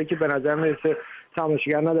بخشایی که به نظر میرسه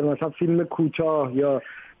تماشاگر نداره، مثلا فیلم کوتاه یا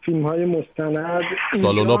فیلم های مستند،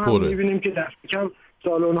 سالونا پره. میبینیم که دست کم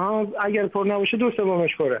سالن ها اگر پر نباشه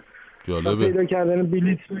 2/3 پره. جالبه. پیدا کردن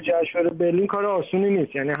بلیط تو جشنواره برلین کار آسونی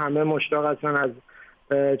نیست. یعنی همه مشتاق هستن از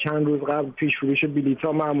چند روز قبل پیش فروش بلیط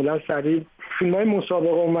ها معمولا سریع فیلم های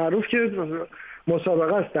مسابقه و معروف که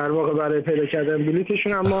مسابقه است در واقع برای پیدا کردن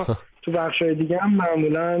بلیطشون، اما تو بخشای دیگه هم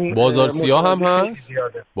معمولا بازار سیاه هم هست.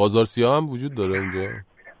 بازار سیاه هم وجود داره اونجا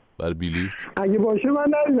برای بلیط. اگه باشه من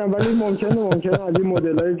ندیدم، ولی ممکنه از این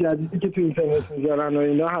مدل‌های جدیدی که تو اینترنت میذارن و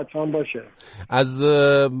اینا حتما باشه. از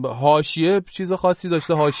حاشیه چیز خاصی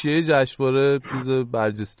داشته؟ حاشیه جشنواره چیز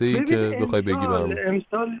برجسته‌ای که بخوای بگی برام؟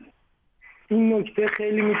 امسال این نکته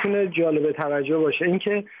خیلی میتونه جالب توجه باشه،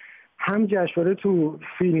 اینکه هم جشنواره تو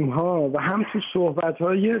فیلم ها و هم تو صحبت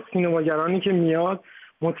های سینماگرانی که میاد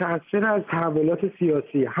متأثر از تحولات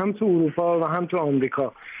سیاسی، هم تو اروپا و هم تو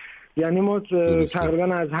آمریکا. یعنی ما تقریبا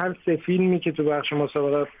از هر 3 فیلمی که تو بخش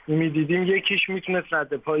مسابقه میدیدیم یکیش میتونست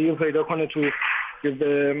رد پایی رو پیدا کنه تو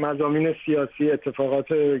مضامین سیاسی، اتفاقات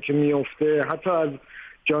که میفته، حتی از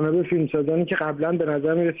جانب فیلمسازانی که قبلا به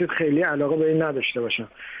نظر میرسید خیلی علاقه به این نداشته باشن.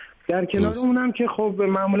 در کنار اونم که خب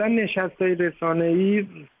معمولا نشست‌های رسانه‌ای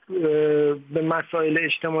به مسائل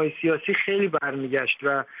اجتماعی سیاسی خیلی برمیگشت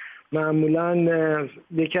و معمولا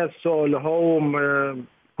یکی از سوال‌ها و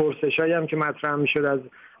پرسش‌هایی هم که مطرح می‌شد از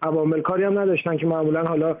عوامل کاری هم نداشتن که معمولا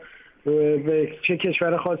حالا به چه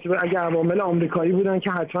کشور خاصی اگه عوامل آمریکایی بودن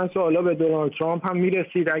که حتما سوالا به دونالد ترامپ هم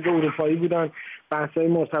میرسید، اگه اروپایی بودن بحث‌های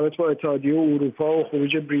مرتبط با اتحادیه اروپا و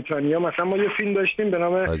خروج بریتانیا. مثلا ما یه فیلم داشتیم به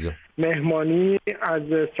نام مهمانی از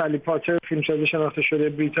سالی پاتر، فیلمساز شناخته شده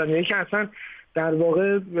بریتانیایی، که اصلا در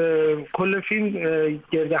واقع کل فیلم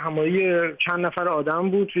گرد همایی چند نفر آدم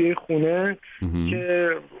بود توی خونه که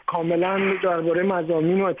کاملا درباره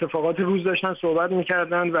مضامین و اتفاقات روز داشتن صحبت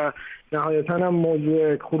میکردن و نهایتا هم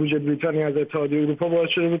موضوع خروج بریتانیا از اتحادیه اروپا باعث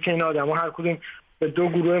شده بود که این آدم‌ها هر کدوم به 2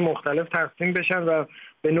 گروه مختلف تقسیم بشن و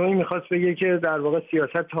به نوعی میخواست بگه که در واقع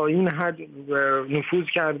سیاست تا این حد نفوذ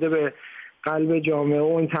کرده به قلب جامعه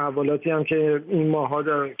و این تحولاتی هم که این ماها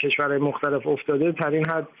در کشورهای مختلف افتاده در این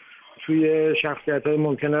حد توی شخصیت‌های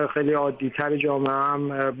ممکنه خیلی عادی‌تر جامعه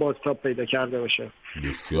هم بازتاب پیدا کرده باشه.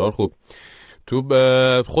 بسیار خوب. تو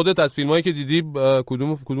خودت از فیلمایی که دیدی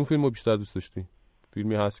کدوم فیلمو بیشتر دوست داشتی؟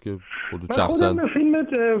 فیلمی هست که خودت شخصا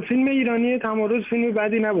فیلم ایرانی تمارض فیلم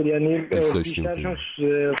بدی نبود، یعنی بیشترشون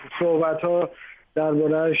صحبت‌ها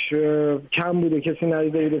درباره‌اش کم بوده، کسی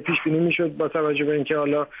ندیده بوده، پیش بینی می‌شد با توجه به اینکه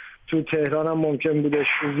حالا تو تهران هم ممکن بودش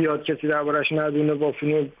زیاد کسی درباره‌اش ندونه، با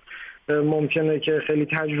فیلم ممکنه که خیلی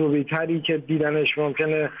تجربی تری که دیدنش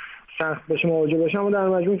ممکنه سخت باشه مواجه باشه، اما در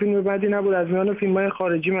مجموع فیلم بدی نبود. از میان فیلم‌های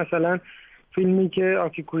خارجی مثلا فیلمی که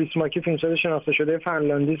آکی کوریسماکی فیلمساز شناخته شده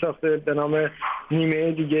فنلاندی ساخته به نام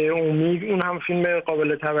نیمه دیگه امید، اون هم فیلم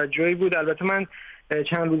قابل توجهی بود. البته من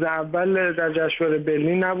چند روز اول در جشنواره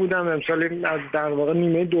برلین نبودم، امسال از در واقع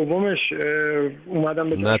نیمه دومش اومدم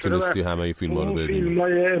به جشنواره، نتونستی همه فیلم‌ها رو ببینی.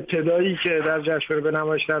 فیلم‌های ابتدایی که در جشنواره به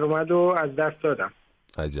نمایش در اومد و از دست دادم.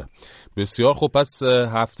 عجب. بسیار خب. پس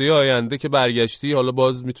هفته آینده که برگشتی حالا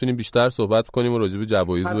باز میتونیم بیشتر صحبت کنیم و راجع به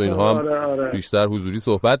جوایز و اینها هم بیشتر حضوری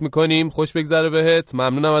صحبت میکنیم. خوش بگذره بهت.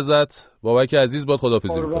 ممنونم ازت بابک عزیز. با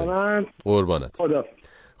خداحافظی میکنیم. قربانت.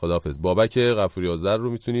 خداحافظ. بابک غفوری آذر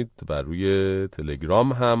رو میتونید بر روی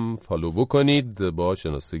تلگرام هم فالو بکنید با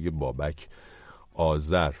شناسه بابک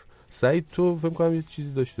آذر. سعید تو فکر کنم یه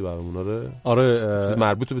چیزی داشتی برامون؟ آره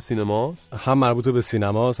مربوط به سینماست؟ هم مربوط به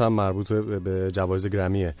سینماست هم مربوط به جوایز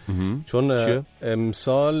گرمیه. چون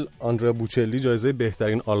امسال آندریا بوچلی جایزه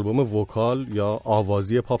بهترین آلبوم وکال یا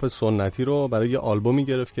آوازی پاپ سنتی رو برای یه آلبومی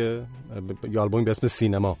گرفت که یه آلبومی به اسم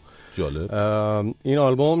سینما. جالب. این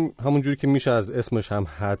آلبوم همونجوری که میشه از اسمش هم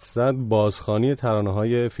حدس زد بازخوانی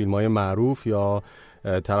ترانه‌های فیلم‌های معروف یا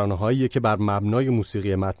ترانه‌هایی که بر مبنای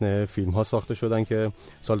موسیقی متن فیلم‌ها ساخته شدن که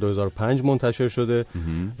سال 2005 منتشر شده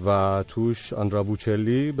و توش آندرا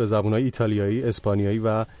بوچلی به زبان‌های ایتالیایی، اسپانیایی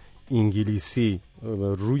و انگلیسی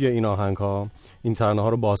روی این آهنگ‌ها این ترانه‌ها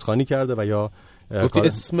رو بازخوانی کرده و یا گفتی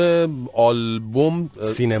اسم آلبوم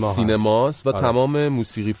سینماست و آره. تمام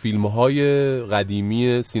موسیقی فیلم‌های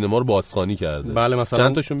قدیمی سینما رو بازخوانی کرده. بله مثلا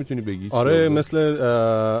چند تاشو میتونی بگی؟ آره مثل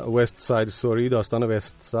وست ساید استوری، داستان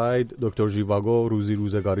وست ساید، دکتر ژیواگو، روزی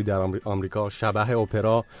روزگاری در آمریکا، شبح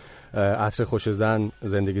اپرا، عطر خوش زن،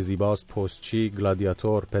 زندگی زیباست، پستچی،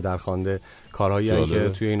 گلادیاتور، پدرخوانده، کارهایی که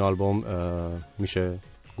توی این آلبوم میشه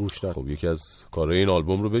گوش داد. خب یکی از کارهای این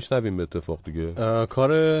آلبوم رو بشنویم به اتفاق دیگه.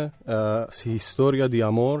 کار هیستوریا دی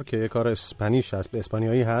امور که یه کار اسپانیش هست،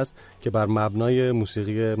 اسپانیایی هست که بر مبنای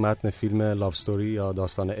موسیقی متن فیلم لاو استوری یا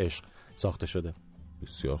داستان عشق ساخته شده.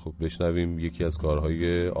 بسیار خوب بشنویم یکی از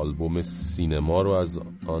کارهای آلبوم سینما رو از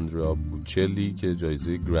آندریا بوچلی که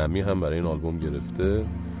جایزه گرمی هم برای این آلبوم گرفته.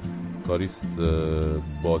 کاریست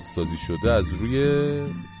بازسازی شده از روی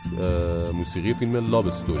موسیقی فیلم لاو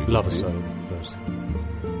استوری. لاو استوری درست.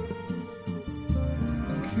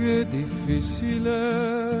 Qué difícil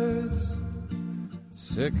es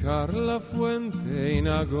secar la fuente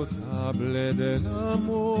inagotable del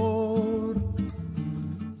amor,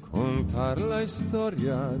 contar la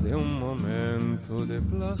historia de un momento de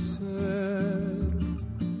placer,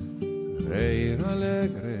 reír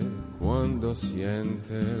alegre cuando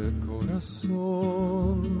siente el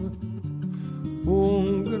corazón un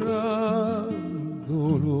gran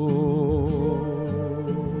dolor.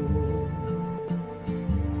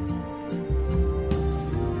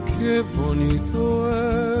 Qué bonito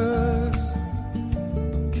es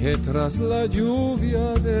que tras la lluvia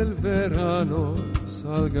del verano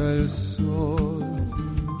salga el sol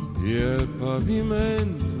y el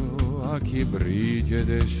pavimento aquí brille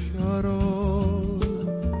de charol.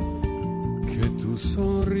 Que tu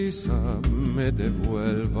sonrisa me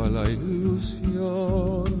devuelva la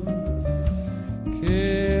ilusión que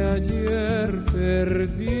ayer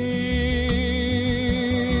perdí.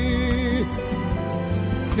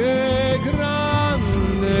 Qué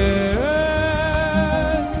grande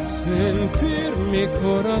es sentir mi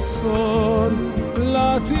corazón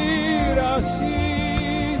latir así,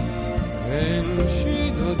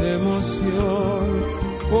 henchido de emoción,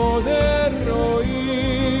 poder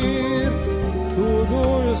oír tu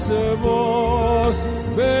dulce voz,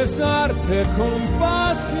 besarte con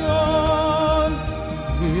pasión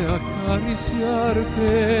y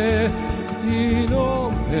acariciarte y no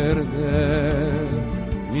perder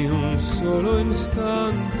ni un solo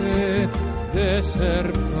instante de ser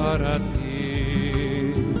para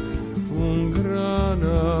ti un gran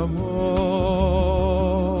amor.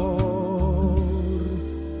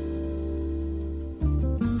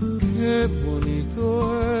 Qué bonito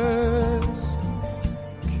es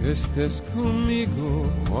que estés conmigo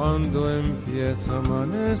cuando empieza a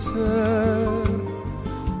amanecer,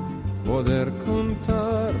 poder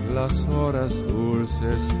contar las horas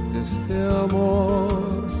dulces de este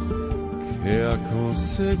amor que ha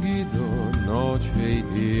conseguido noche y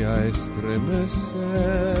día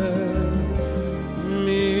estremecer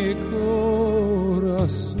mi corazón.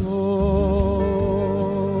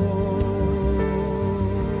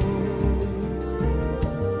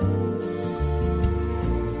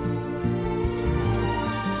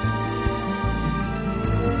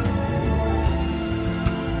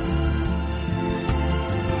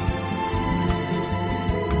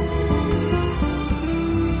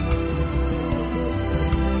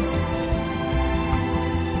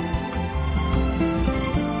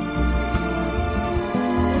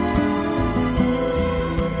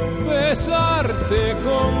 Besarte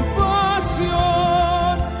con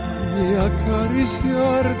pasión y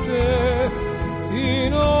acariciarte y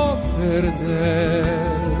no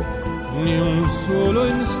perder ni un solo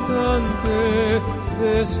instante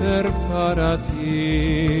de ser para ti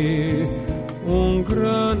un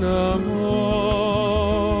gran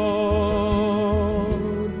amor.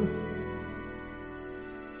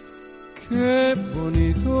 Qué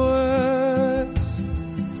bonito es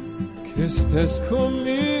que estés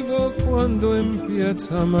conmigo cuando empieza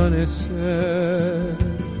a amanecer,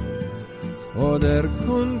 poder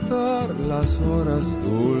contar las horas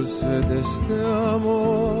dulces de este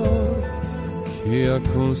amor que ha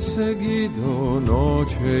conseguido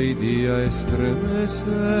noche y día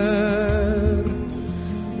estremecer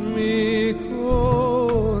mi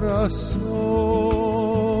corazón.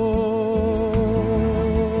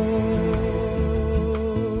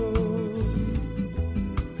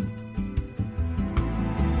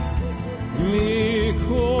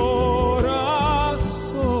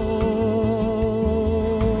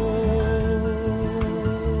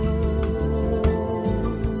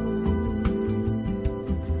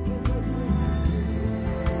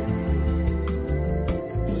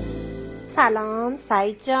 سلام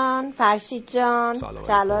سعید جان، فرشید جان،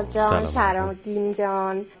 جلال جان، شهرام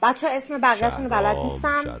جان. بچه ها اسم بقیه‌تون رو بلد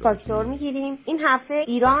نیستم، فاکتور میگیریم. این هفته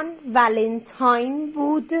ایران ولنتاین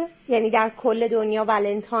بود، یعنی در کل دنیا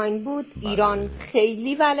ولنتاین بود. ایران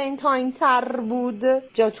خیلی ولنتاین تر بود،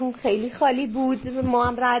 جاتون خیلی خالی بود. ما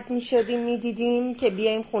هم رد میشدیم میدیدیم که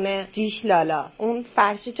بیایم خونه جیش لالا. اون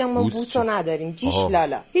فرشید جان ما بوسو نداریم، جیش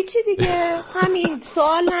لالا هیچی دیگه. همین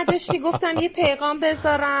سوال نداشتی گفتم یه پیغام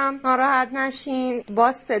بذارم ناراحت نشین،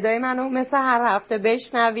 باز صدای منو مثل هر هفته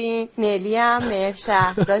بشنوین. نلی هم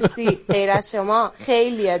مهرشهر، راستی غیر از شما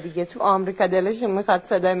خیلی‌ها دیگه تو آمریکا دلشون میخواد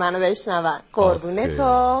صدای منو بشنون. قربونه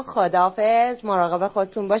تو، خداحافظ، مراقب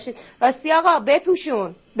خودتون باشید. راستی آقا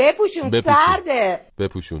بپوشون سرده.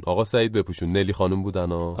 بپوشون آقا سعید، بپوشون. نلی خانم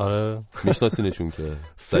بودن آره میشناسینشون که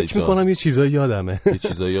فکر میکنم یه چیزایی یادمه. یه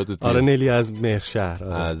چیزایی یادت آره نلی از مهرشهر.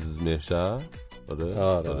 از مهرشهر.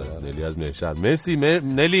 آره. نلی از مهرشهر. مرسی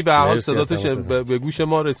نلی، به هر حال صداتش به گوش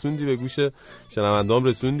ما رسوندی، به گوش شنوندام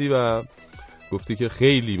رسوندی و گفتی که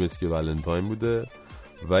خیلی مثل که ولنتاین بوده.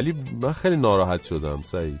 ولی من خیلی ناراحت شدم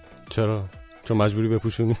سعید. چرا؟ چون مجبوری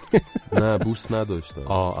بپوشونی؟ نه بوس نداشتم.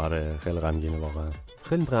 آره خیلی غمگینه واقعا،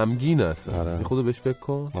 خیلی غمگین است. آره. خودت بهش فکر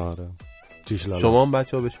کن. آره شما هم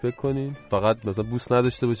بچه‌ها بهش فکر کنین، فقط مثلا بوس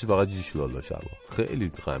نداشته باشی، فقط جیش لالا شبا.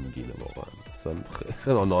 خیلی غمگینه واقعا، اصلا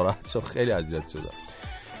خیلی ناراحت شدم، خیلی اذیت شدم.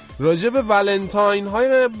 راجع به ولنتاین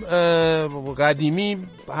های قدیمی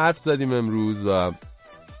حرف زدیم امروز و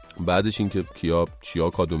بعدش این که چیا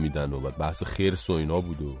کادو میدن و بعد بحث خرس و اینا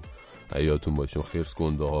بود و یادتون باشه خرس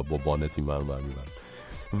گنده ها با بانت این ور میبرن.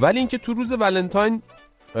 ولی این که تو روز ولنتاین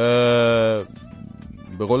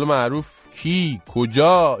به قول معروف کی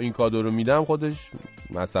کجا این کادو رو میدم خودش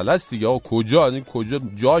مسئله است دیگه. کجا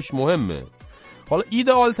جاش مهمه. حالا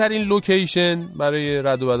ایدئال ترین لوکیشن برای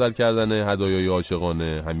رد و بدل کردن هدایای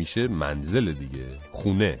عاشقانه همیشه منزل دیگه،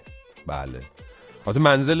 خونه. بله البته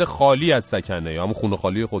منزل خالی از سکنه یا همون خونه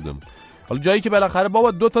خالی خودمون. حالا جایی که بالاخره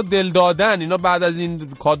بابا 2 تا دل دادن اینا، بعد از این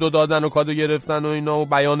کادو دادن و کادو گرفتن و اینا و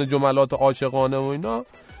بیان جملات عاشقانه و اینا،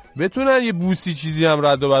 بتونن یه بوسی چیزی هم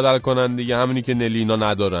رد و بدل کنن دیگه. همونی که نلی اینا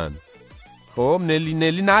ندارن. خب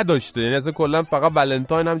نلی نداشته، یعنی اصلا کلا فقط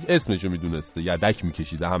ولنتاین هم اسمشو میدونسته، یدک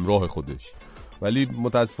میکشیده همراه خودش. ولی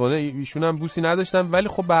متاسفانه ایشون هم بوسی نداشتن. ولی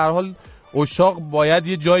خب به هر حال عشاق باید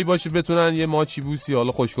یه جایی باشه بتونن یه ماچی بوسی،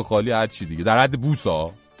 حالا خشک و خالی هر چی دیگه، در حد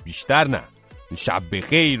بوسا، بیشتر نه. شب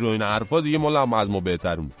بخیر و این حرفا دیگه مال از ما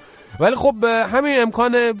بهترونه. ولی خب همین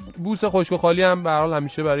امکان بوس خشک و خالی هم به هر حال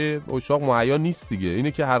همیشه برای عشاق مهیا نیست دیگه.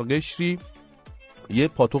 اینه که هر قشری یه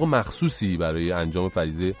پاتوق مخصوصی برای انجام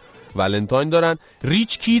فریضه ولنتاین دارن.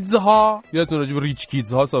 ریچ کیدز ها، یادتون راجع به ریچ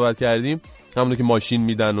کیدز ها صحبت کردیم. همونه که ماشین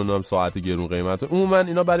میدن اونم ساعت گرون قیمته. عموما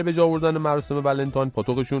اینا برای به جا آوردن مراسم ولنتاین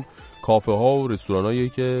پاتوقشون کافه ها و رستورانایی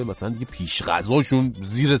که مثلا دیگه پیش غذاشون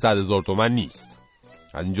زیر 100,000 تومان نیست.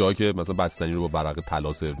 از این جایی که مثلا بستنی رو با ورق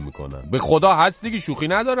طلا سرو میکنن. به خدا هست دیگه، شوخی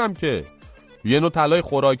ندارم که. یه نوع طلای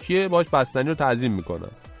خوراکیه، باش بستنی رو تعظیم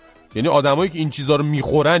میکنن. یعنی آدمایی که این چیزا رو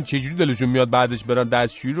میخورن چجوری دلشون میاد بعدش برن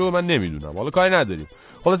دستشویی رو من نمیدونم. حالا کاری نداریم.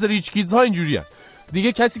 خلاص ریچ کیدز ها اینجوریه.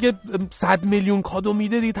 دیگه کسی که 100 میلیون کادو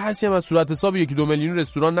میده دیگه ترسی هم از صورت حساب 1-2 میلیون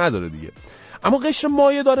رستوران نداره دیگه. اما قشر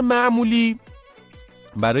مایه داره معمولی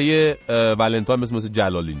برای ولنتاین مثل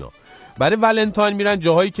جلالینا. برای ولنتاین میرن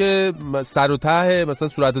جاهایی که سر و ته مثلا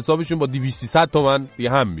صورت حسابشون با 200-300 تومن دیگه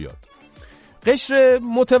هم بیاد. قشر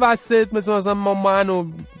متوسط مثلا من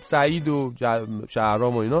و سعید و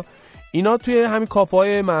شهرام و اینا توی همین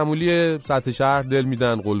کافه‌های معمولی سطح شهر دل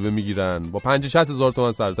میدن، قلوه میگیرن، با 50-60 هزار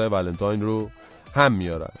تومان سر و ته ولنتاین رو هم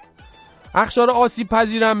میارن. اخشار آسیب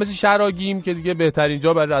پذیرن مثل شراگیم که دیگه بهترین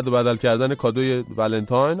جا برای رد و بدل کردن کادوی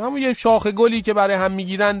ولنتاین، همون یه شاخه گلی که برای هم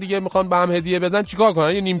میگیرن دیگه میخوان به هم هدیه بدن، چیکار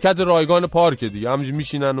کنن؟ یه نیمکت رایگان پارک دیگه همینجوری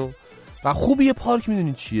میشینن و خوبی یه پارک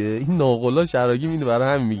میدونین چیه؟ این ناقلا شراگیم اینو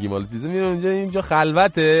برای هم میگیم. حالا چیزا میرون اینجا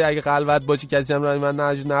خلوته، اگه خلوت باشه کسی هم من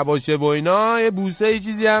نباشه و اینا، یه بوسه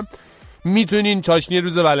چیزی هم میتونین چاشنی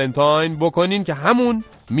روز ولنتاین بکنین که همون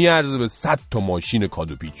میارزه به 100 تا ماشین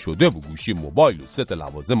کادو پیچ شده و گوشی موبایل و ست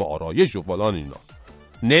لوازم آرایش و فلان اینا.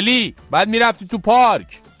 نلی بعد میرفتی تو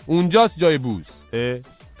پارک، اونجاست جای بوس.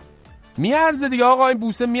 میارزه دیگه آقا، این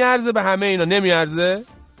بوسه میارزه به همه اینا. نمیارزه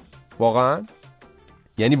واقعا؟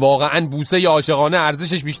 یعنی واقعا بوسه عاشقانه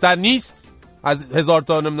ارزشش بیشتر نیست از 1000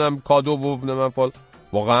 تا نمیدونم کادو و نمیدونم فال؟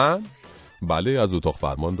 واقعا؟ بله، از اتاق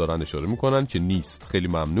فرمان دارن اشاره میکنن که نیست. خیلی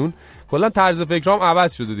ممنون. کلا طرز فکرام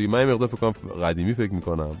عوض شده دیگه. من یه مقدار فکر کنم قدیمی فکر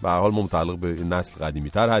میکنم. به هر حال ما متعلق به نسل قدیمی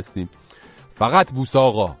تر هستیم. فقط بوسه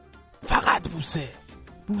آقا، فقط بوسه.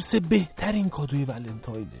 بوسه بهترین کادوی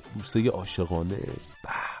ولنتاینه. بوسه عاشقانه.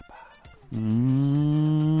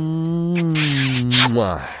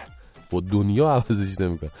 با دنیا عوضش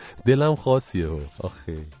نمیکنه. دلم خاصیه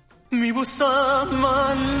آخه. میبوسم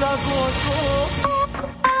من لبا تو،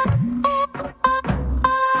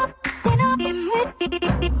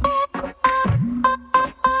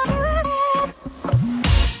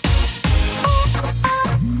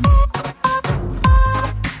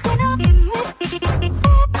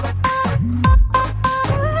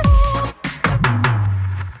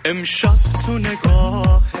 امشب تو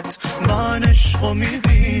نگاهت من عشقو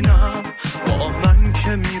میبینم، با من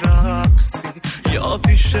که میرقصی یا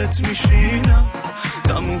پیشت میشینم،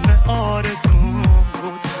 تموم آرزوم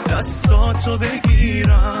بود دستاتو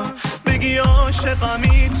بگیرم، بگی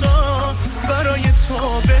عاشقمی تا برای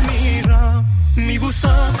تو بمیرم.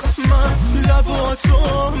 میبوسم من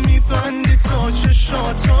لباتو، میبندی تا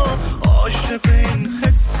چشاتو، عاشق این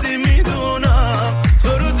حسی میدونم، تو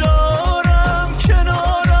رو دارم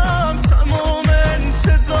کنارم، تمام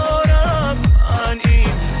انتظارم، من این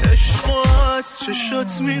عشقو از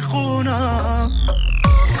چشات میخونم.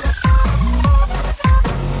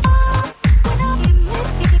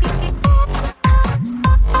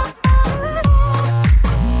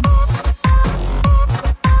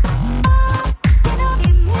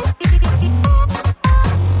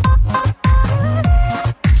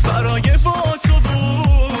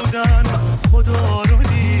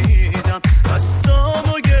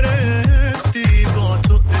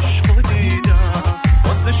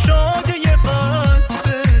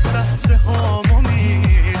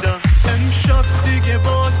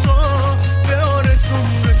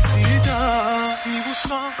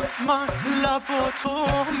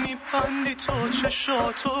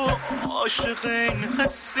 عاشق این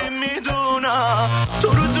حسی میدونم، تو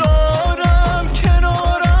رو دارم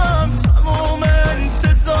کنارم، تمام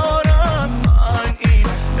انتظارم، من این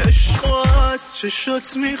عشقو از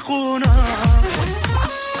چشات میخونم.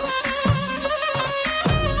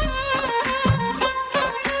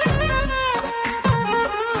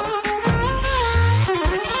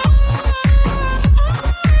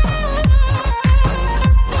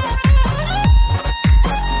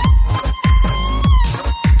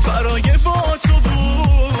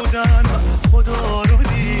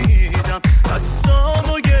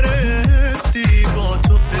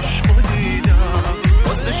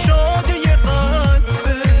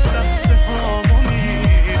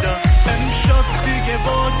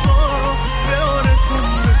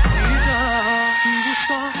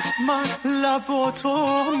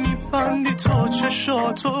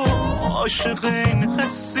 عاشق این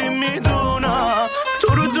حسی میدونم،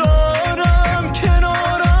 تو رو دارم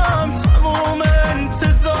کنارم، تمام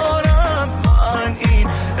انتظارم، من این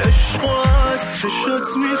عشقو از چشات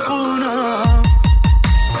میخونم.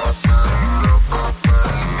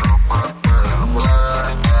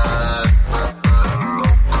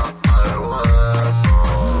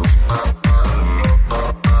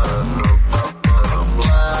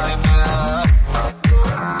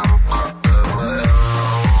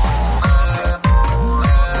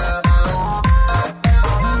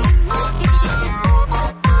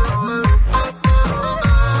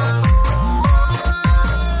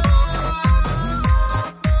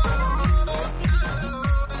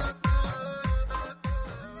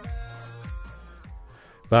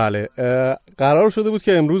 بله، قرار شده بود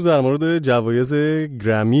که امروز در مورد جوایز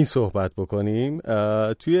گرمی صحبت بکنیم.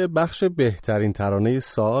 توی بخش بهترین ترانه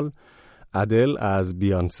سال ادل از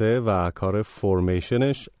بیانسه و کار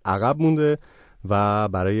فورمیشنش عقب مونده و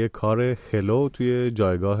برای کار هلو توی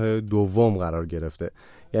جایگاه دوم قرار گرفته.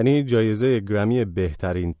 یعنی جایزه گرمی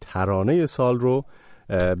بهترین ترانه سال رو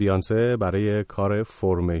بیانسه برای کار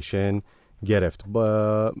فورمیشن گرفت.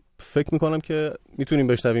 فکر میکنم که میتونیم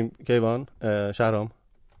بشنویم کیوان شهرام.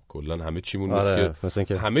 کلن همه چیمون نیست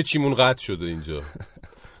که همه چیمون قطع شده اینجا.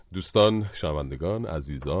 دوستان شنوندگان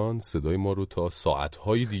عزیزان، صدای ما رو تا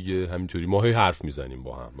ساعت‌های دیگه همینطوری ما حرف میزنیم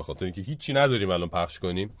با هم، به خاطر اینکه هیچی نداریم الان پخش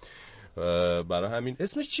کنیم. برای همین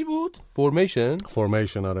اسمش چی بود؟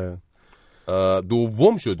 فورمیشن. آره،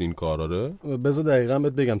 دوم شد این کار. آره بذار دقیقاً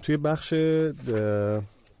بهت بگم. توی بخش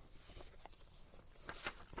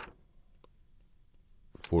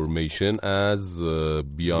فورمیشن از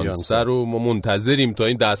بیانسه رو ما منتظریم تا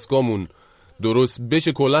این دستگاهمون درست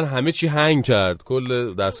بشه. کلا همه چی هنگ کرد،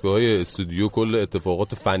 کل دستگاه‌های استودیو، کل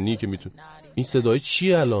اتفاقات فنی که میتونه. این صدای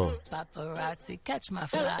چی الان؟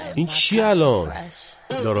 این چی الان؟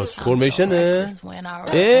 درست فورمیشنه؟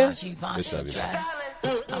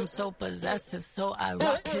 I'm so possessive, so I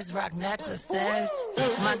rock his rock necklaces.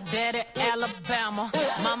 My daddy Alabama,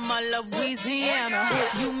 mama Louisiana.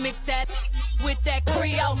 You mix that with that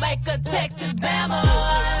Creole, make a Texas Bama.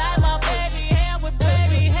 I like my baby hair with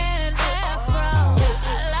baby hair and afro.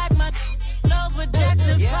 I like my nose with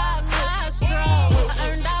Jackson 5 nostrils. I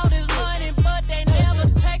earned all this money, but they never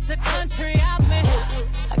take the country out me.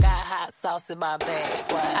 I got hot sauce in my bag,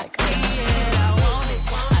 swag. I see it, I want it.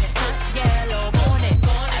 I stunt yellow.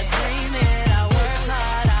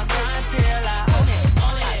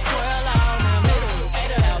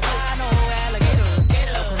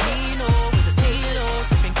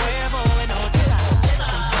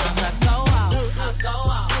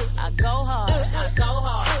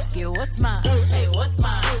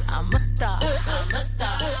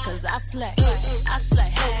 I slay, I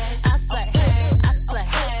slay, I slay, I slay,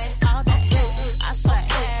 all day. I slay,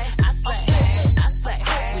 I slay, I slay.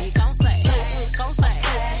 We gon' slay,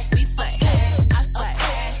 we slay. I slay,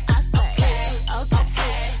 I slay,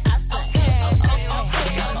 okay. I slay,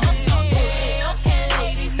 okay,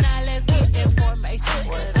 ladies, now let's get information.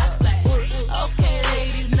 I slay, okay,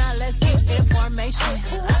 ladies, now let's get information.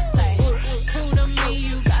 I slay, prove to me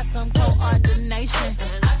you got some coordination.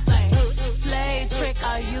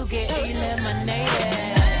 Or you get eliminated.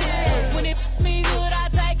 When it me good, I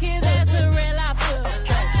take his ass to real life.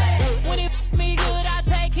 When it me good, I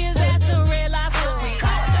take his ass to real life.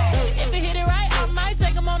 If he hit it right, I might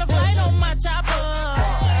take him on a flight on my chopper.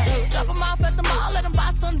 Drop him off at the mall, let him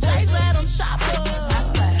buy some J's, let him shop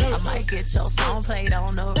I might get your song played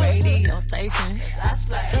on the radio station.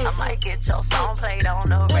 I might get your song played on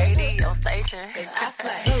the radio station.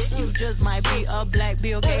 You just might be a black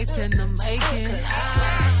Bill Gates in the making.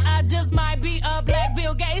 I just might be a black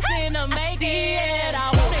Bill Gates in the making. I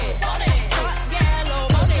want it, yellow,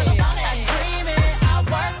 want it. I dream it, I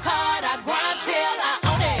work hard, I grind till I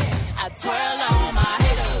own it. I twirl on my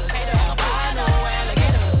haters, albino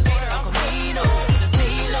alligators, Camino, the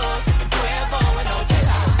CeeLo, sipping Cuervo with no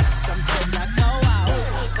chaser. Sometimes I go out,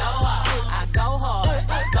 I go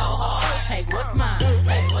hard, take what's mine,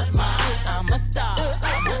 I'm a star,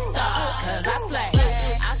 'cause I slay.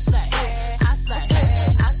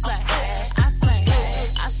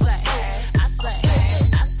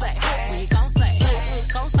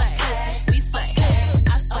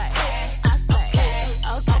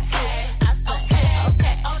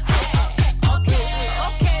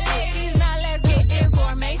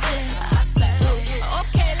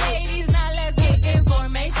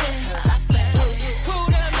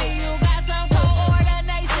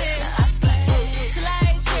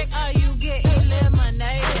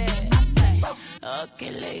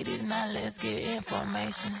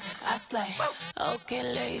 I slay. Okay,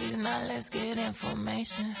 ladies, now let's get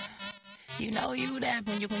information. You know you that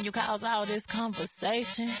when you cause all this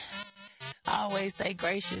conversation. Always stay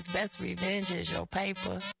gracious. Best revenge is your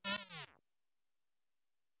paper.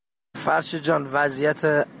 فرشید جان، وضعیت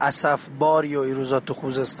اسفباری و این روزا تو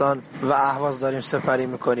خوزستان و اهواز داریم سپری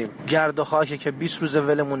میکنیم. گرد و خاکی که 20 روز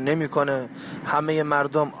ولمون نمیکنه. همه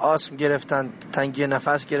مردم آسم گرفتن، تنگی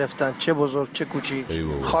نفس گرفتن، چه بزرگ چه کوچیک.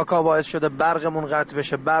 خاکا باعث شده برقمون قطع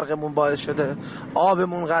بشه، برقمون باعث شده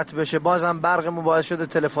آبمون قطع بشه، بازم برقمون باعث شده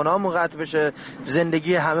تلفنامون قطع بشه.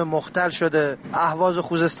 زندگی همه مختل شده. اهواز و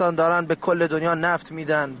خوزستان دارن به کل دنیا نفت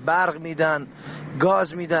میدن، برق میدن،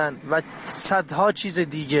 گاز میدن و صدها چیز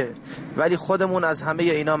دیگه، ولی خودمون از همه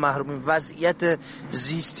اینا محرومیم. وضعیت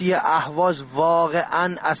زیستی اهواز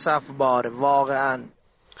واقعا اسفباره، واقعا.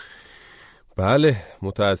 بله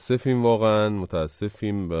متاسفیم، واقعا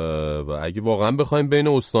متاسفیم و اگه واقعا بخوایم بین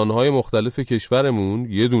استانهای مختلف کشورمون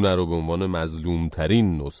یه دونه رو به عنوان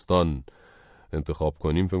مظلومترین استان انتخاب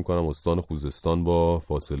کنیم، فکر کنم استان خوزستان با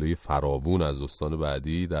فاصله فراوون از استان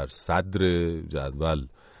بعدی در صدر جدول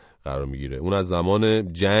قرار میگیره. اون از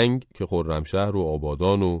زمان جنگ که خرمشهر و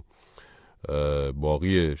آبادان و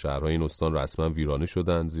باقی شهرهای این استان رسما ویرانه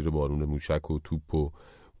شدن زیر بارون موشک و توپ و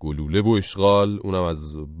گلوله و اشغال. اونم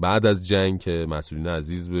از بعد از جنگ که مسئولین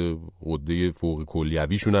عزیز به عده فوق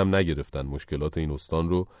کلیویشون هم نگرفتن مشکلات این استان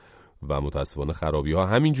رو و متاسفانه خرابی ها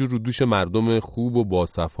همینجور رو دوش مردم خوب و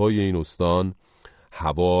باصفای این استان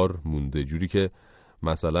هوار مونده، جوری که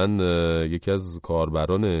مثلا یکی از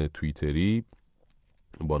کاربران توییتری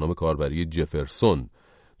با نام کاربری جفرسون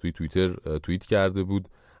توی توییتر توییت کرده بود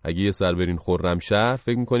اگه یه سر برین خرمشهر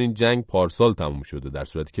فکر میکنین جنگ پارسال تموم شده، در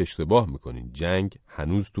صورتی که اشتباه میکنین، جنگ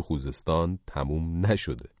هنوز تو خوزستان تموم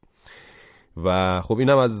نشده. و خب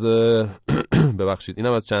اینم از ببخشید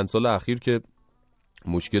اینم از چند سال اخیر که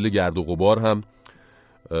مشکل گرد و غبار هم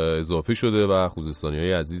اضافه شده و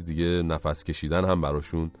خوزستانیای عزیز دیگه نفس کشیدن هم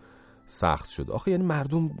براشون سخت شده. آخه یعنی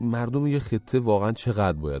مردم یه خطه واقعا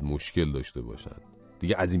چقدر باید مشکل داشته باشن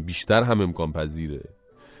دیگه، از این بیشتر هم امکان پذیره.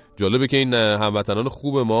 جالبه که این هموطنان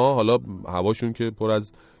خوب ما حالا هواشون که پر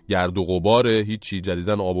از گرد و غباره، هیچی،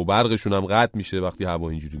 جدیدن آب و برقشون هم قطع میشه وقتی هوا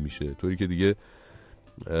اینجوری میشه، طوری که دیگه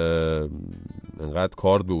انقدر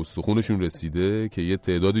کارد به استخونشون رسیده که یه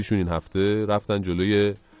تعدادیشون این هفته رفتن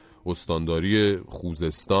جلوی استانداری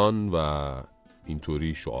خوزستان و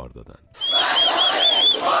اینطوری شعار دادن.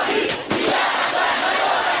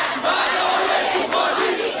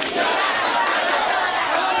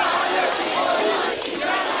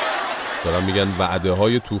 دارن میگن وعده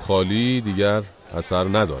های تو خالی دیگر اثر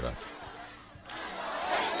ندارد.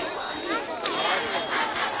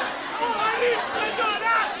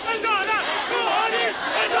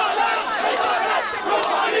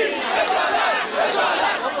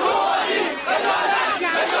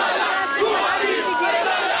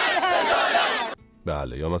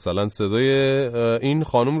 بله، یا مثلا صدای این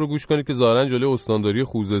خانم رو گوش کنید که ظاهرا جلوی استانداری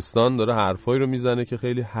خوزستان داره حرفایی رو میزنه که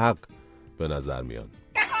خیلی حق به نظر میاد.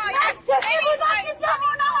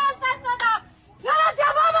 چرا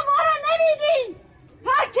جواب ما رو نمیدی؟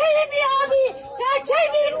 ترکی بیابی، ترکی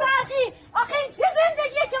بیرمرخی، آخه این چه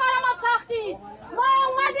زندگیه که برای ما ساختی؟ ما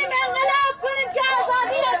اومدیم انقلاب کنیم که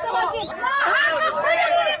آزادی داشته باشیم. ما حق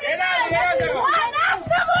خودمون میدیم، ما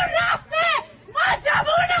نفتمون رفته، ما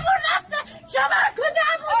جوونمون رفته، شما کجا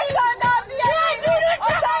بودیم؟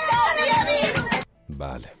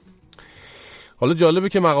 بله، حالا جالبه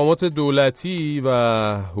که مقامات دولتی و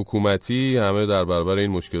حکومتی همه در برابر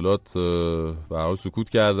این مشکلات به حال سکوت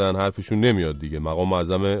کردن، حرفشون نمیاد دیگه. مقام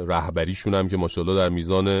معظم رهبریشون هم که ماشاءالله در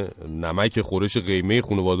میزان نمک خورش قیمه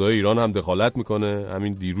خانواده‌های ایران هم دخالت میکنه.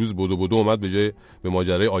 همین دیروز بدو اومد به جای به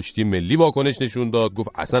ماجرای آشتی ملی واکنش نشون داد، گفت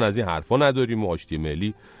اصلا از این حرفا نداریم و آشتی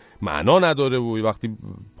ملی معنا نداره و وقتی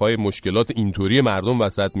پای مشکلات اینطوری مردم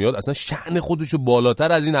وسط میاد اصلا شأن خودشو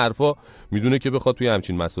بالاتر از این حرفا میدونه که بخواد توی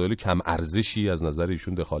همچین مسائل کم ارزشی از نظر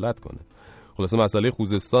ایشون دخالت کنه. خلاصه مسئله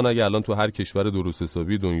خوزستان اگه الان تو هر کشور درست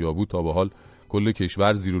حسابی دنیا بود تا به حال کل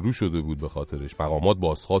کشور زیر و رو شده بود به خاطرش، مقامات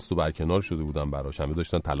بازخواست و برکنار شده بودن براش، همه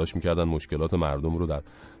داشتن تلاش میکردن مشکلات مردم رو در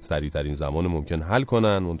سریع‌ترین زمان ممکن حل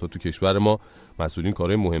کنن. منتها تو کشور ما مسئولین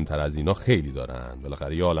کارهای مهمتر از اینا خیلی دارن.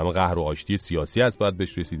 بالاخره یه عالمه قهر و آشتی سیاسی است باید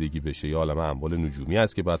بهش رسیدگی بشه، یه عالمه اموال نجومی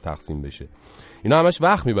است که باید تقسیم بشه. اینا همش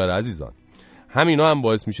وقت میبره عزیزان. همینا هم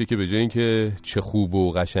باعث میشه که به جای اینکه چه خوب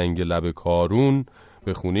و قشنگ لب کارون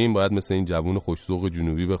بخونیم، باید مثل این جوون خوش‌ذوق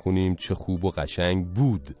جنوبی بخونیم چه خوب و قشنگ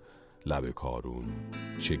بود لب کارون،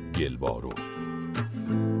 چه گل بارون.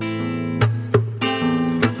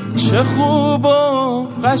 چه خوب و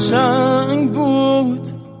قشنگ بود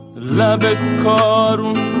لب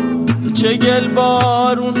کارون، چه گل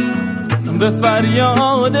بارون، به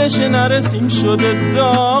فریادش نرسیم شده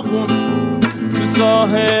داغون. تو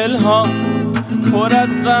ساحل ها پر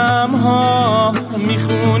از غم ها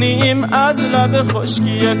میخونیم از لب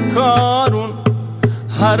خشکی کارون.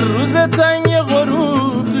 هر روز تنگ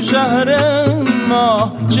غروب تو شهر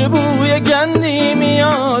ما چه بوی گندی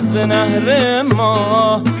میاد ز نهر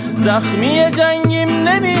ما. زخمی جنگیم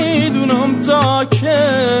نمیدونم تا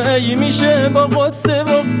کی میشه با غصه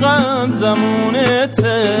و غم زمونه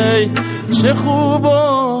تی. چه خوب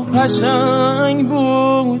و قشنگ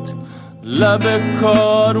بود لب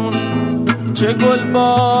کارون، چه گل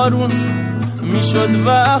بارون، میشد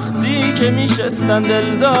وقتی که میشستن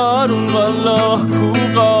دلدارون. والله کو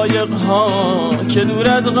قایق ها که دور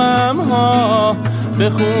از غم ها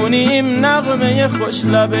بخونیم نغمه خوش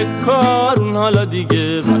لب کارون. حالا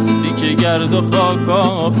دیگه وقتی که گرد و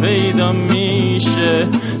خاکا پیدا میشه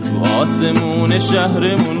تو آسمون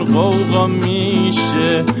شهرمون قوقا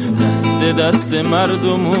میشه. دست دست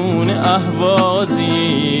مردمون اهوازی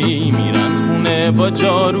میرن خونه با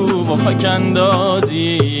جارو و خاک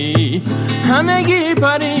اندازی. همگی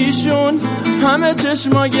پریشون همه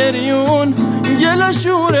چشما گریون گل و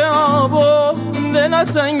شور آب و دل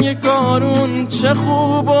تنگ کارون. چه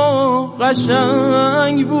خوب و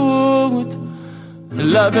قشنگ بود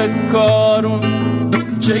لب کارون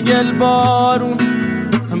چه گل بارون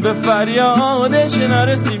به فریادش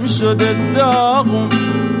نرسیم شده داغون.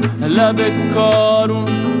 لب کارون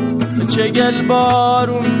چه گل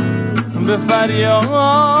بارون به فریادش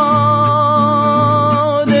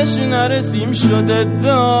نرسیم شده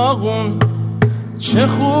داغون. چه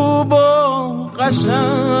خوب و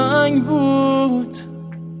قشنگ بود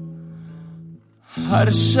هر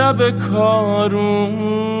شب کارون.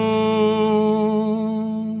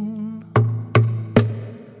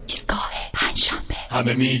 ایستگاه پنجشنبه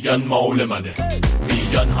همه میگن مال منه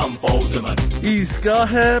میگن هم فاز منه.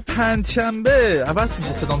 ایستگاه پنجشنبه عوض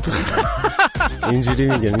میشه صدام تو اینجوری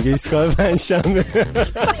میگه ایستگاه پنجشنبه.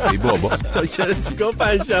 ای بابا ایستگاه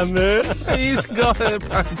پنجشنبه ایستگاه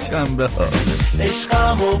پنجشنبه ها.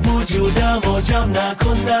 عشقم و وجودم و جمع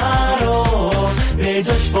نکن نرو به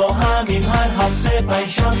جاش با همین هر هفته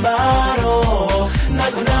پنجشنبه رو.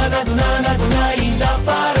 نگو نه نگو نه نگو نه این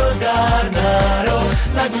دفعه رو در نرو.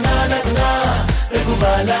 نگو نه نگو نه بگو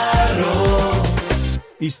بله رو.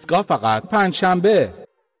 ایستگاه فقط پنجشنبه.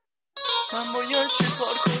 من باید چی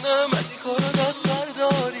کار کنم این کارو دست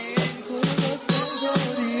برداری.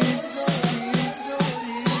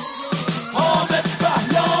 حامد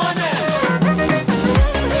بهلانه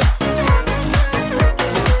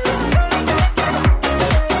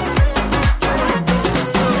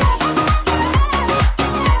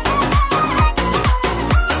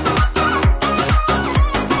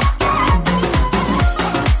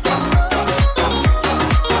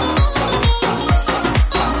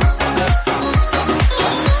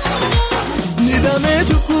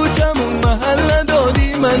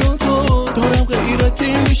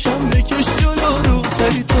میشم بکش جلو رو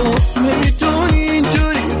سری تو. نمیتونی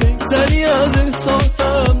اینجوری بگذری از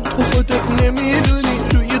احساسم تو خودت نمیدونی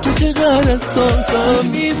روی تو چقدر حساسم.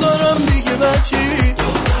 میدارم دیگه بچی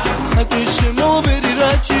حقیشمو بری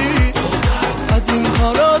رچی از این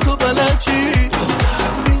کارا تو بلچی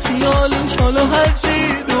بی خیالش حالا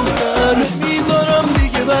هرچی دختر. میدارم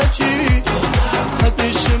دیگه بچی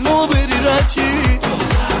حقیشمو بری رچی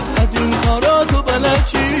از این کارا تو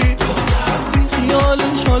بلچی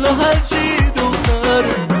خیالش حالا هرچی دختر.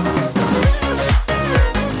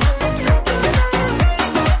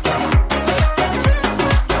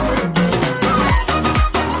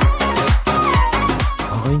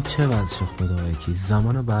 آقا این چه وضعشه خدا یکی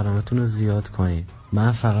زمان برنامه‌تون رو زیاد کنید.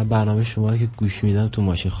 من فقط برنامه شما رو که گوش میدم تو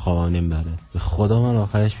ماشین خوابم نمیبره. به خدا من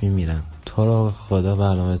آخرش میمیرم. تو رو به خدا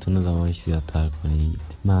برنامه‌تون رو زمانش زیادتر کنید.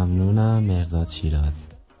 ممنونم. مرداد شیراز.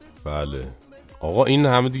 بله آقا این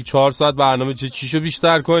همه دیگه 4 ساعت برنامه چیشو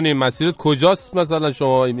بیشتر کنیم؟ مسیرت کجاست مثلا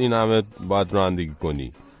شما این همه باید رانندگی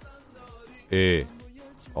کنی؟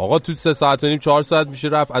 آقا تو 3 ساعت و نیم 4 ساعت میشه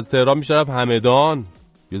رفت. از تهران میشه رفت همدان.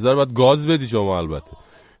 یه ذره باید گاز بدی شما. البته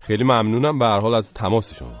خیلی ممنونم به هر حال از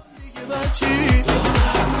تماس شما.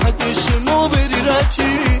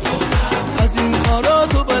 از این کارا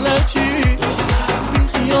تو بلچی بی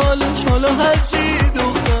خیالش حالا هرچی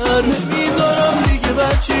دختر. میدارم دیگه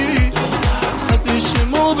بچی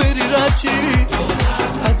حقیشمو بری رچی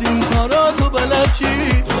از این کارا تو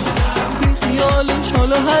بلچی بی خیالش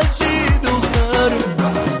حالا هرچی دختر.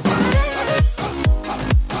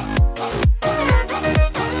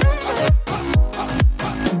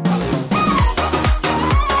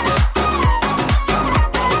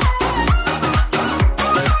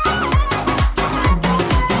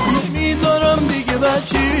 میدارم دیگه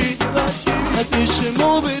بچی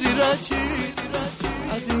حقیشمو بری رچی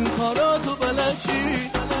از این کارا تو بلچی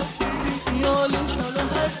خیالش حالا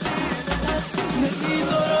هرچی.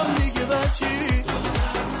 نمیدارم دیگه بچی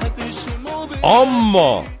حقیشمو بری.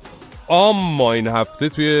 اما این هفته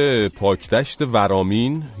توی پاکدشت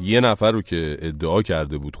ورامین یه نفر رو که ادعا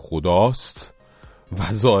کرده بود خداست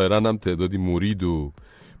و ظاهرا هم تعدادی مرید و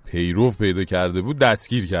پیرو پیدا کرده بود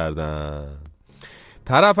دستگیر کردن.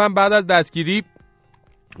 طرف هم بعد از دستگیری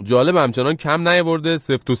جالب همچنان کم نیاورده،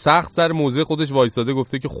 سفت و سخت سر موضع خودش وایساده،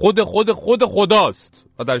 گفته که خود خداست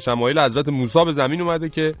و در شمایل حضرت موسی به زمین اومده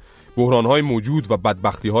که بحران‌های موجود و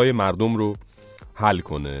بدبختی‌های مردم رو حل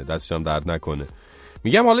کنه، دستش هم درد نکنه.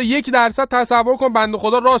 میگم حالا 1% تصور کن بنده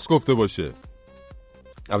خدا راست گفته باشه.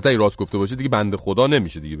 البته اگه راست گفته باشه دیگه بنده خدا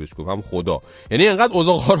نمیشه دیگه، بهش گفت هم خدا. یعنی انقدر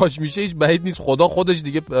اوضاع خراش میشه هیچ بعید نیست خدا خودش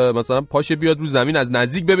دیگه مثلا پاشه بیاد رو زمین از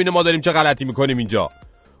نزدیک ببینه ما داریم چه غلطی میکنیم اینجا.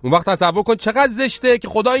 اون وقت تصور کن چقدر زشته که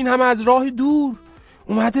خدا این همه از راه دور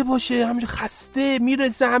اومده باشه، همین خسته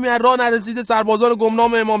میرسه، همین راه نرسیده سربازان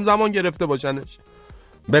گمنام امام زمان گرفته باشنش.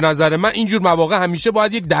 به نظر من اینجور مواقع همیشه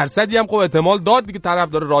باید 1% هم خب احتمال داد دیگه طرف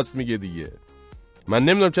داره راست میگه دیگه. من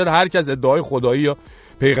نمیدونم چرا هر کس ادعای خدایی یا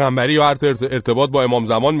پیغمبری یا ارتباط با امام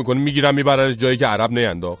زمان میکنه میگیرن میبرنش جایی که عرب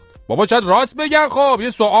نینداخت. بابا شاید راست بگن، خب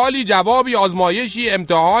یه سوالی، جوابی، آزمایشی،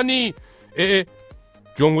 امتحانی.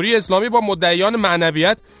 جمهوری اسلامی با مدعیان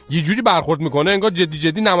معنویت یه جوری برخورد میکنه انگار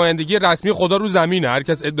جدی نمایندگی رسمی خدا رو زمینه. هر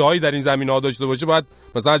کس ادعایی در این زمینه‌ها داشته باشه باید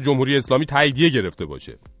مثلا جمهوری اسلامی تاییدیه گرفته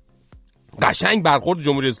باشه. قشنگ برخورد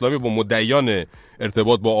جمهوری اسلامی با مدعیان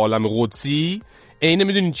ارتباط با عالم قدسی عین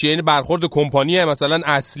میدونین چیه؟ یعنی برخورد کمپانی مثلا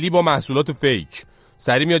اصلی با محصولات فیک.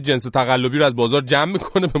 سری میاد جنس تقلبی رو از بازار جمع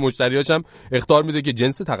میکنه، به مشتریاش هم اخطار میده که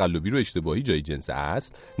جنس تقلبی رو اشتباهی جای جنس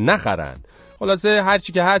اصل نخرن. خلاصه هر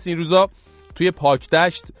چی که هست این روزا توی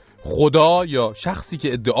پاکدشت خدا یا شخصی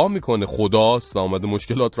که ادعا میکنه خداست و اومده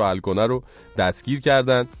مشکلات رو حل کنه رو دستگیر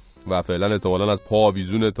کردن و فعلا احتمالاً از پا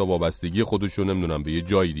آویزونه تا وابستگی خودشون نمیدونم به یه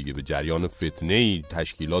جایی دیگه، به جریان فتنه‌ای،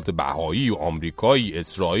 تشکیلات بهایی و آمریکایی،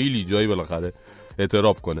 اسرائیلی، جایی بالاخره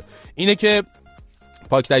اعتراف کنه. اینه که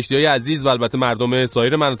پاکدشتی‌های عزیز و البته مردم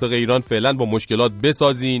سایر مناطق ایران فعلا با مشکلات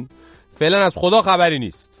بسازین. فعلا از خدا خبری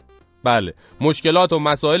نیست. بله، مشکلات و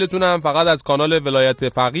مسائلتون هم فقط از کانال ولایت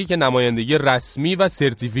فقیه که نمایندگی رسمی و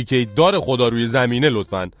سرتیفیکیت دار خدا روی زمینه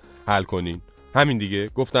لطفاً حل کنین. همین دیگه،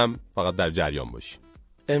 گفتم فقط در جریان باشین.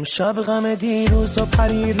 امشب غم دیروز و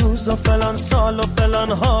پریروز و فلان سال و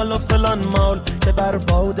فلان حال و فلان مال که بر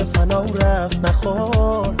باد فنا رفت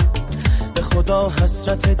نخور. به خدا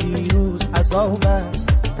حسرت دیروز عذاب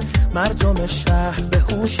است. مردم شهر به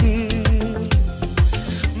هوشی،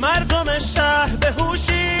 مردم شهر به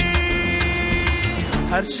هوشی،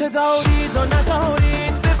 هرچه دارید و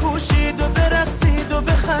ندارید بپوشید و برقصید و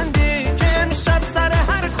بخندید که امشب سر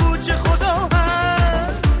هر کوچه خدا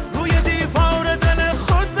هست. روی دیوار دل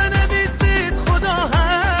خود بنویسید خدا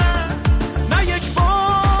هست. نه یک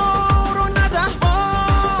بار و نه 10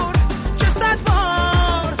 بار که 100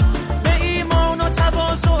 بار به ایمان و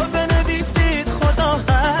تواضع بنویسید خدا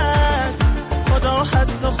هست. خدا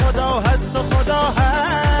هست و خدا هست و خدا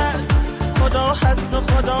هست. خدا هست و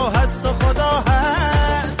خدا هست و خدا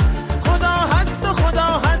هست. خدا هست و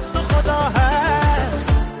خدا هست و خدا هست.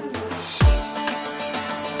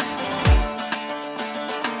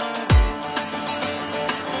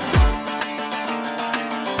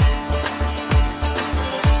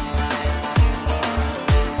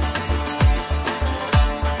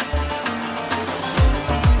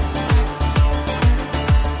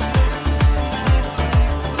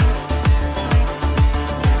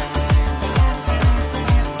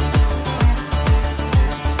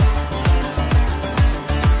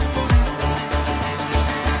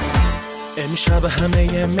 امشب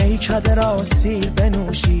همه میکده را سیر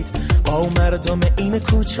بنوشید، با مردم این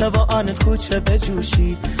کوچه و آن کوچه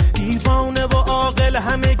بجوشید. دیوانه و عاقل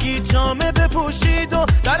همگی جامه بپوشید و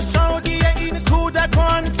در شادی این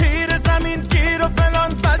کودکان پیر زمین گیر و فلان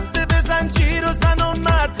بسته بزن جیر و زن و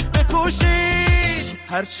مرد بکوشید.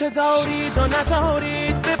 هرچه دارید و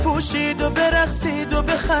ندارید بپوشید و برقصید و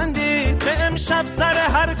بخندید که امشب سر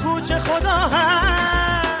هر کوچه خدا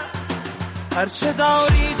هست. هرچه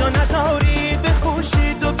دارید و ندارید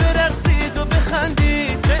بپوشید و برقصید و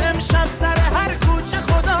بخندید که امشب سر هر کوچه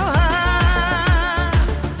خدا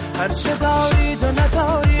هست. هرچه دارید و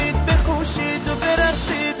ندارید بپوشید و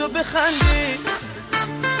برقصید و بخندید.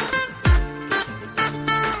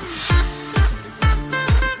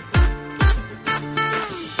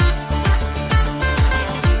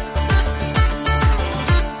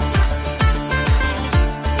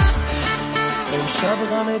 شب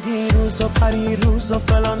غم دیروز و پریروز و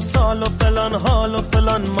فلان سال و فلان حال و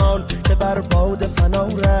فلان مال که بر باد فنا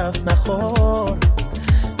رفت نخور.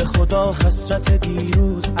 به خدا حسرت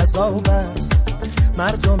دیروز عذاب است.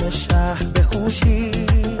 مردم شهر به هوشی،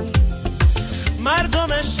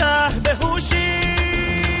 مردم شهر به هوشی،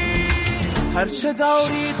 هرچه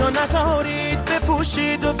دارید و ندارید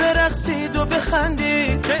بپوشید و برقصید و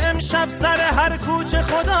بخندید که امشب سر هر کوچه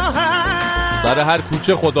خدا هست. سر هر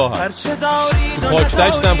کوچه خدا هست. هرچه دارید و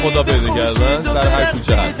پاکدشت هم خدا پیدا کردن، سر هر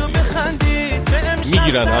کوچه هست.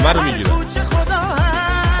 میگیرن، همه رو میگیرن.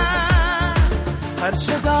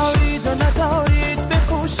 هرچه دارید و ندارید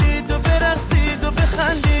بکوشید و برقصید و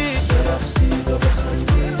بخندید برقصید و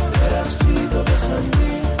بخندید برقصید و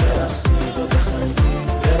بخندید برقصید و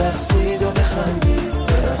بخندید برقصید و بخندید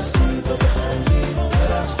برقصید و بخندید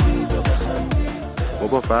برقصید و بخندید.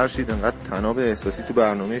 بابا فرشید انقدر تناب احساسی تو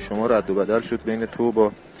برنامه شما رد و بدل شد بین تو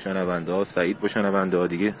با شنونده ها، سعید با شنونده ها،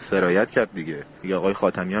 دیگه سرایت کرد دیگه آقای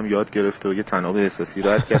خاتمی هم یاد گرفت و یه تناب احساسی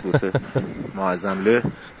رد کرد واسه معظم له.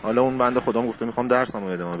 حالا اون بنده خودم گفته میخوام درسمو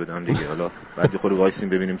ادامه بدم دیگه، حالا بعد خود وایسیم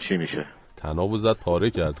ببینیم چی میشه. تنابو زد پاره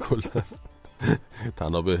کرد کلا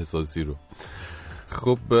تناب احساسی رو.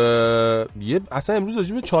 خب اصلا امروز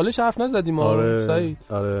راجع به چالش حرف نزدیم ما سعید.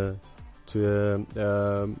 آره توی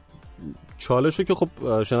چالشو که خب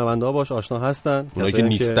شنونده ها باش آشنا هستن، اونایی که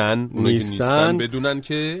نیستن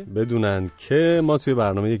بدونن که ما توی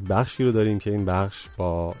برنامه یک بخشی رو داریم که این بخش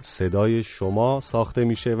با صدای شما ساخته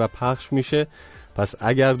میشه و پخش میشه. پس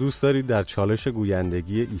اگر دوست دارید در چالش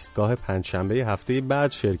گویندگی ایستگاه پنجشنبه هفته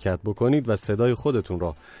بعد شرکت بکنید و صدای خودتون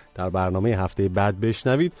رو در برنامه هفته بعد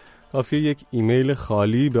بشنوید، کافیه یک ایمیل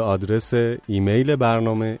خالی به آدرس ایمیل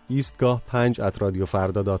برنامه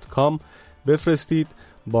ایستگاه5@radiofarda.com بفرستید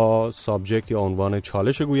با سابجکت یا عنوان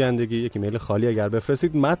چالش گویندگی. یک ایمیل خالی اگر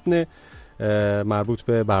بفرستید، متن مربوط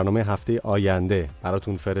به برنامه هفته آینده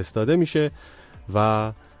براتون فرستاده میشه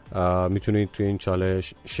و میتونید توی این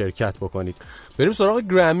چالش شرکت بکنید. بریم سراغ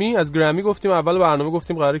گرمی. از گرمی گفتیم اول برنامه،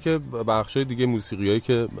 گفتیم قراره که بخشای دیگه موسیقیایی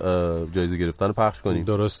که جایزه گرفتن رو پخش کنیم.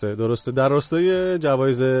 درسته. در راستای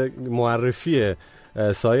جوایز معرفی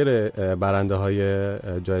سایر برنده های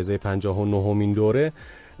جایزه 59مین دوره،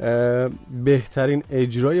 بهترین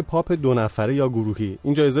اجرای پاپ 2 نفره یا گروهی،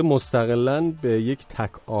 این جایزه مستقلاً به یک تک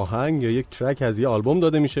آهنگ یا یک ترک از یه آلبوم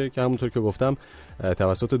داده میشه که همونطور که گفتم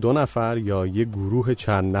توسط 2 نفر یا یک گروه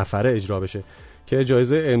چند نفره اجرا بشه، که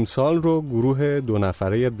جایزه امسال رو گروه 2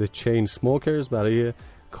 نفره The Chainsmokers برای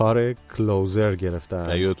کار کلوزر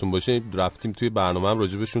گرفتن. یادتون باشه رفتیم توی برنامه هم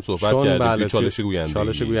راجبشون صحبت کردیم توی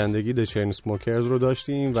چالش گویندگی The Chainsmokers رو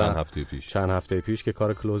داشتیم و چند هفته پیش که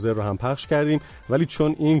کار کلوزر رو هم پخش کردیم، ولی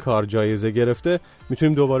چون این کار جایزه گرفته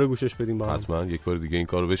میتونیم دوباره گوشش بدیم با هم. حتما یک بار دیگه این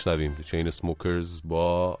کار رو بشنویم. The Chainsmokers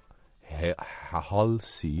با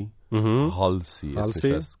هالسی اسمش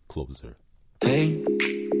از کلوزر.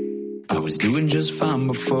 I was doing just fine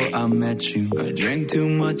before I met you. I drank too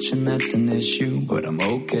much and that's an issue, but I'm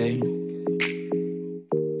okay.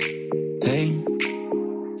 Hey,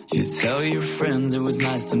 you tell your friends it was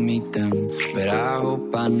nice to meet them, but I hope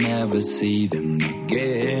I never see them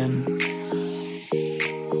again.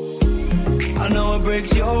 I know it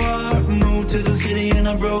breaks your heart. Moved to the city in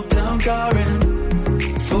a broke down car and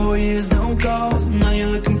 4 years no calls. Now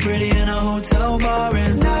you're looking pretty in a hotel bar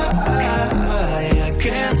and I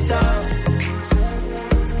can't stop.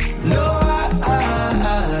 No, I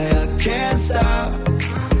can't stop.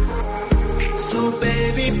 So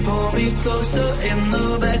baby, pull me closer in the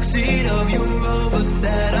backseat of your Rover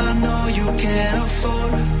that I know you can't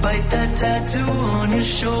afford. Bite that tattoo on your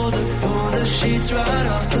shoulder. Pull the sheets right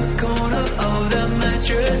off the corner of that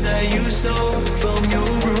mattress that you stole from your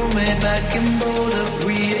roommate back in Boulder.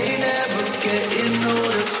 We ain't ever getting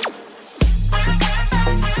older.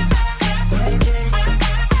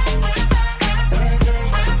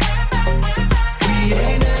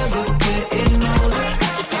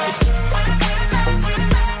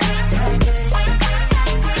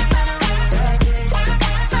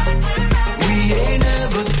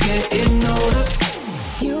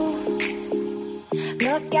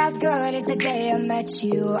 As good as the day I met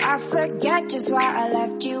you, I forget just why I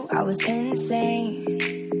left you. I was insane.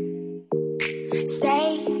 Stay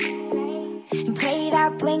and play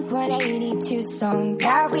that Blink-182 song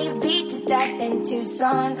that we beat to death in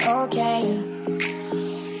Tucson. Okay.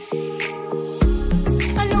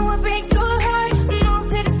 I know it breaks your heart. Moved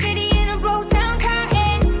to the city in a broke down car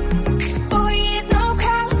and 4 years no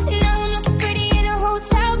call. Now I'm looking pretty in a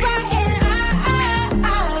hotel bar and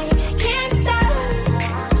I can't stop.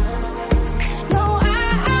 No, I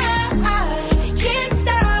can't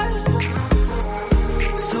stop.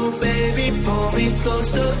 So baby, pull me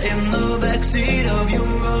closer in the backseat of your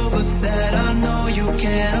Rover that I know you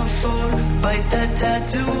can't afford. Bite that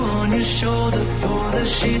tattoo on your shoulder. Pull the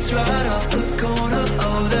sheets right off the corner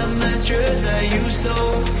of that mattress that you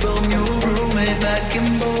stole from your roommate back in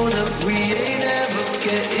Boulder. We ain't ever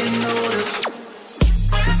getting older.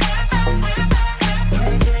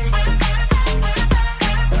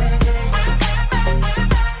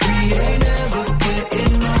 We ain't ever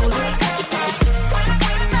getting older.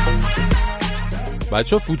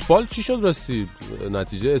 بچه فوتبال چی شد راستی؟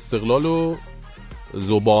 نتیجه استقلال و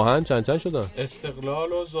ذوباهن چند شدن؟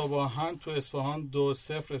 استقلال و ذوباهن تو اصفهان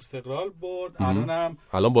 2-0 استقلال برد.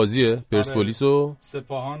 الان بازیه پرسپولیس و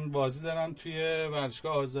سپاهان بازی دارن توی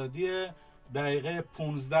ورزشگاه آزادی. دقیقه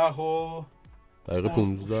 15 و دقیقه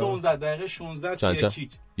 15 دقیقه 16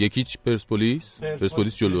 یکیچ پرسپولیس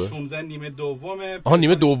جلوه. 16 نیمه دومه.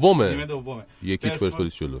 نیمه دومه. یکیچ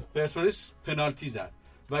پرسپولیس جلوه. پرسپولیس پنالتی زد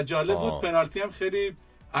و جالب بود پنالتی هم خیلی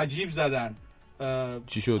عجیب زدن.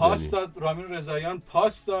 چی شد؟ پاس داد رامین رضاییان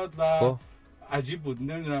پاس داد و عجیب بود.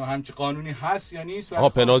 نمیدونم همچی قانونی هست یا نیست.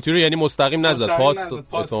 پنالتی رو یعنی مستقیم نزد، پاس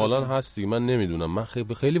احتمالاً هست دیگه. من نمیدونم، من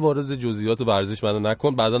خیلی وارد جزئیات ورزش منو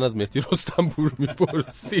نکن، بعداً از مهدی رستمپور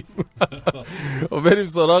میپرسیم. بریم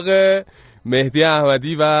سراغ مهدی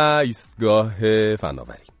احمدی و ایستگاه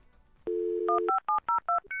فناوری.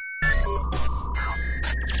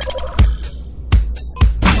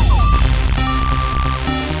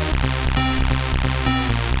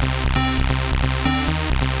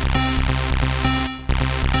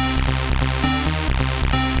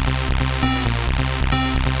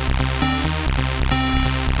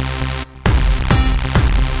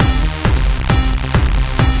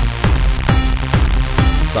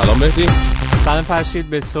 سلام مهدی. سلام فرشید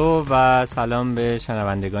به تو و سلام به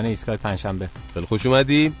شنوندگان ایستگاه پنجشنبه. خیلی خوش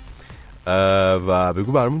اومدی و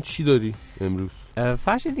بگو برامون چی داری امروز؟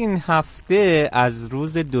 فرشید این هفته از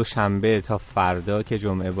روز دوشنبه تا فردا که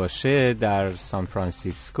جمعه باشه در سان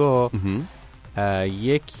فرانسیسکو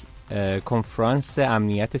یک کنفرانس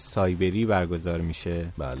امنیت سایبری برگزار میشه.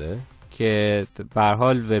 بله. که به هر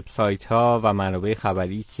حال وبسایت ها و منابع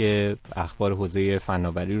خبری که اخبار حوزه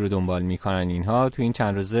فناوری رو دنبال میکنن اینها تو این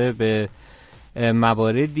چند روزه به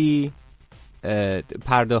مواردی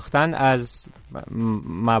پرداختن از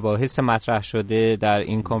مباحث مطرح شده در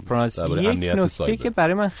این کنفرانس. یک نکته که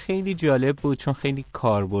برای من خیلی جالب بود چون خیلی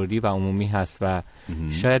کاربردی و عمومی هست و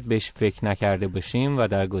شاید بهش فکر نکرده باشیم و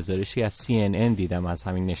در گزارشی از CNN دیدم از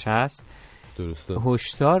همین نشست. درسته.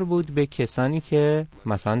 هشدار بود به کسانی که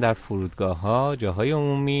مثلا در فرودگاه‌ها، جاهای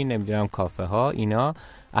عمومی، نمیدونم کافه ها، اینا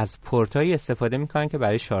از پورتایی استفاده میکنن که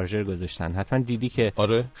برای شارژر گذاشتن. حتما دیدی که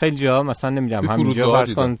خیلی جا مثلا نمیدونم همینجا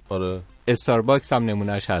فرض کن استارباکس هم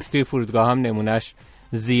نمونهش هست، توی فرودگاه هم نمونهش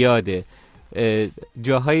زیاده.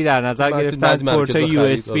 جاهایی در نظر گرفتن،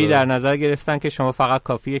 پورتای USB در نظر گرفتن که شما فقط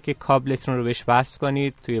کافیه که کابلتون رو بهش وصل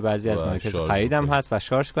کنید، توی بعضی از مراکز خرید هم هست، و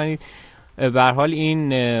شارژ کنید. به هر حال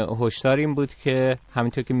این هشدار این بود که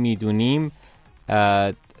همینطور که میدونیم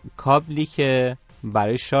کابلی که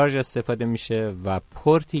برای شارژ استفاده میشه و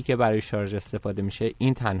پورتی که برای شارژ استفاده میشه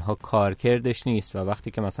این تنها کارکردش نیست و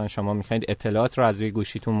وقتی که مثلا شما میخواید اطلاعات رو از روی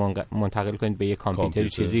گوشیتون منتقل کنید به یه کامپیوتر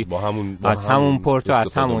چیزی از همون پورت و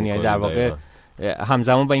از همون، یعنی در واقع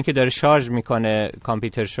همزمان با اینکه داره شارژ میکنه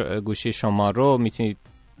کامپیوتر گوشی شما رو میتونید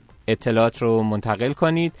اطلاعات رو منتقل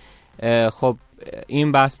کنید. خب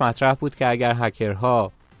این بحث مطرح بود که اگر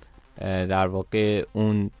هکرها در واقع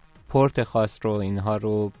اون پورت خاص رو اینها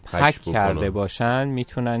رو هک کرده باشن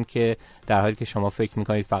میتونن که در حالی که شما فکر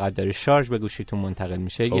میکنید فقط داره شارژ به گوشیتون منتقل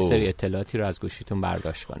میشه یه سری اطلاعاتی رو از گوشیتون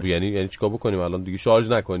برداشت کنن. یعنی چیکار بکنیم الان دیگه؟ شارژ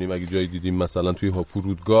نکنیم؟ اگه جایی دیدیم مثلا توی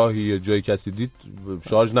فرودگاهی یا جایی کسی دید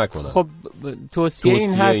شارژ نکنن. خب توصیه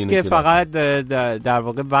این هست که فقط در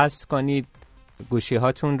واقع وصل کنید گوشی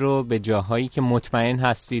هاتون رو به جاهایی که مطمئن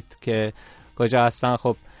هستید که کجا هستن.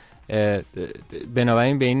 خب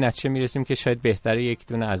بنابراین به این نتیجه میرسیم که شاید بهتره یک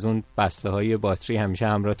دونه از اون بسته های باتری همیشه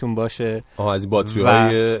همراهتون باشه، از باتری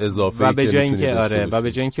های اضافی و به جای اینکه و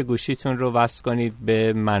به جای اینکه گوشیتون رو وصل کنید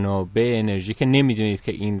به منابع انرژی که نمیدونید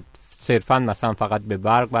که این صرفا مثلا فقط به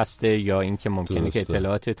برق بسته یا اینکه ممکنه که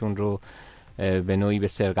اطلاعاتتون رو به نوعی به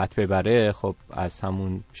سرقت ببره، خب از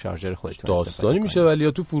همون شارژر خودتون داستانی میشه. ولی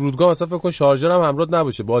یا تو فرودگاه مثلا فکر کن شارژر هم همراه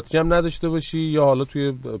نباشه، باتری هم نداشته باشی، یا حالا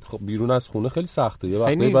توی بیرون از خونه خیلی سخته. یه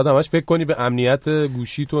وقتی بعد همش فکر کنی به امنیت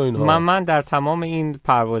گوشی تو اینها. من در تمام این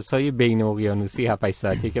پروازهای بین اقیانوسی 7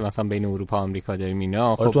 ساعتی که مثلا بین اروپا و آمریکا داریم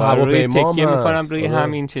اینا، خب تو هواپیما تکیه میکنم روی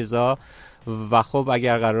همین چیزا و خب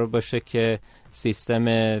اگر قرار باشه که سیستم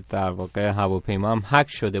در واقع هواپیما هم هک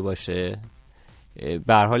شده باشه،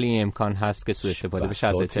 به هر حال این امکان هست که سوء استفاده بشه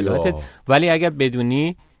از اطلاعاتت. ولی اگر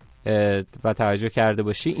بدونی و توجه کرده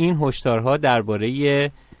باشی این هشدارها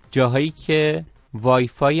درباره جاهایی که وای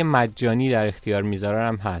فای مجانی در اختیار میذارن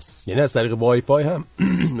هم هست. یعنی از طریق وای فای هم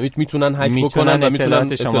میتونن هک بکنن و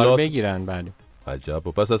میتونن شما رو بگیرن. بله عجب.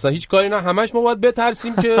 پس اصلا هیچ کاری نه، همش ما باید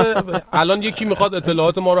بترسیم که الان یکی میخواد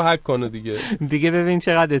اطلاعات ما رو هک کنه دیگه. ببین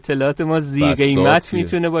چقدر اطلاعات ما ذی قیمت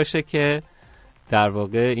میتونه باشه که در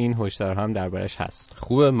واقع این هشدار هم دربارش هست.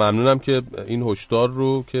 خوبه، ممنونم که این هشدار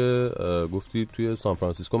رو که گفتی توی سان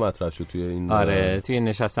فرانسیسکو مطرح شد توی این توی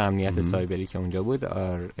نشست امنیت سایبری که اونجا بود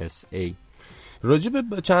RSA.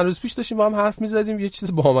 راجب چند روز پیش داشتیم با هم حرف میزدیم، یه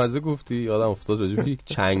چیز بامزه گفتی، یادم افتاد راجب یک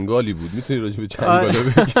چنگالی بود. میتونی راجب چنگاله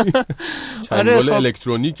بگی؟ چنگال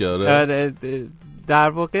الکترونیک. آره در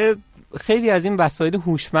واقع خیلی از این وسایل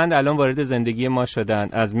هوشمند الان وارد زندگی ما شدن،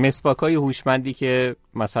 از مسواک‌های هوشمندی که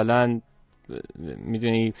مثلا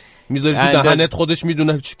میدونی میذاری تو دهنت خودش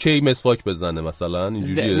میدونه کی مسواک بزنه مثلا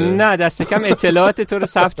اینجوریه. نه دست کم اطلاعات تو رو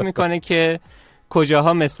ثبت میکنه که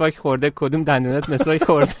کجاها مسواک خورده، کدوم دندونت مسواک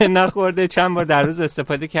خورده نخورده، چند بار در روز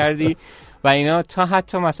استفاده کردی و اینا، تا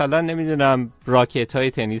حتی مثلا نمیدونم راکت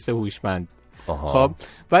های تنیس هوشمند. خب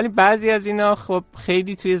ولی بعضی از اینا خب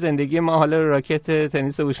خیلی توی زندگی ما، حالا راکت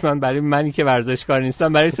تنیس هوشمند برای منی که ورزشکار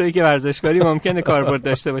نیستم، برای تویی که ورزشکاری ممکنه کاربرد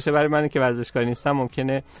داشته باشه، برای منی که ورزشکار نیستم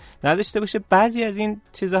ممکنه نداشته باشه. بعضی از این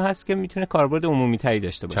چیزا هست که میتونه کاربرد عمومی تری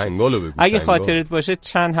داشته باشه. چنگالو بگو. اگه خاطرت باشه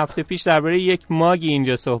چند هفته پیش درباره یک ماگی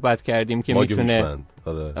اینجا صحبت کردیم که میتونه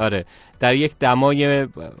آره در یک دمای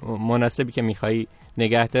مناسبی که میخوای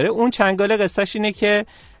نگه داره. اون چنگاله قصهش اینه که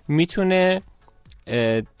میتونه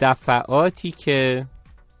دفعاتی که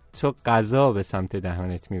تو غذا به سمت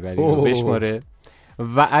دهانت میبری رو بشماره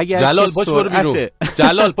و اگر جلال پاش برو بیرون.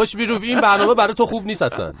 جلال پاش بیرون، این برنامه برای تو خوب نیست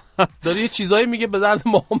اصلا. داره یه چیزایی میگه به درد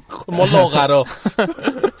ما لاغرا.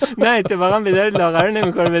 نه اتفاقا به درد لاغرا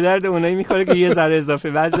نمیخوره، به درد اونایی میخوره که یه ذره اضافه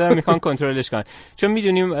وزن دارن میخوان کنترلش کنن. چون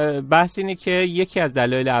میدونیم بحث اینه که یکی از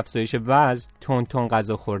دلایل افزایش وزن تون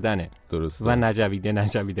غذا خوردنه. درسته. و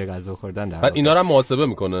نجویده غذا خوردن. بعد اینا رو محاسبه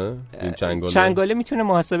میکنه این چنگاله میتونه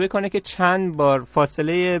محاسبه کنه که چند بار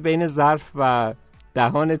فاصله بین ظرف و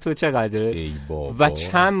دهان تو چقدره و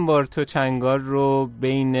چند بار تو چنگال رو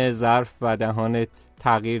بین ظرف و دهانت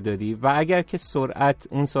تغییر دادی و اگر که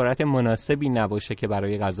اون سرعت مناسبی نباشه که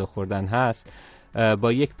برای غذا خوردن هست،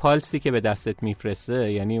 با یک پالسی که به دستت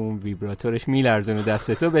میفرسته، یعنی اون ویبراتورش میلرزونه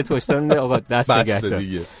دستتو، به توشتن آقا دست نگه دار.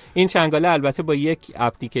 این چنگاله البته با یک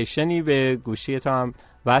اپلیکیشنی به گوشی تو هم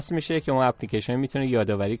وصل میشه که اون اپلیکیشن میتونه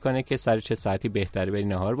یادآوری کنه که سر چه ساعتی بهتره بری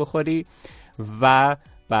نهار بخوری و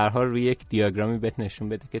به هر حال روی یک دیاگرامی بهت نشون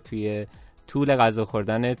بده که توی طول غذا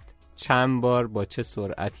خوردنت چند بار با چه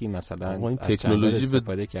سرعتی مثلا این تکنولوژی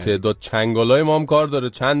به تعداد چنگالای ما هم کار داره.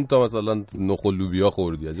 چند تا مثلا نخ و لوبیا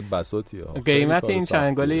خوردی از بساطی ها. قیمت این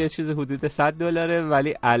چنگاله یه چیز حدود $100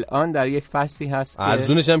 ولی الان در یک فصلی هست که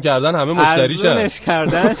ارزونش هم کردن، همه مشتریشن ارزونش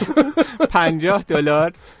کردن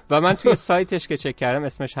 $50 و من توی سایتش که چک کردم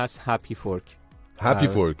اسمش هست هپی فورک.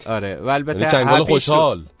 آره و البته چنگال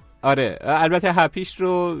خوشحال. آره البته هپیش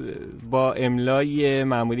رو با املای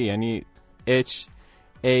معمولی یعنی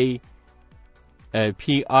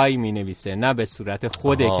HAPI می نویسه، نه به صورت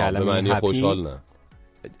خود کلمه به معنی خوشحال. نه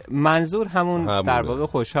منظور همون در واقع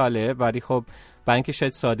خوشحاله، ولی خب برای اینکه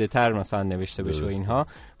شاید ساده تر مثلا نوشته بشه و اینها.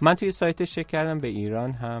 من توی سایتش چک کردم به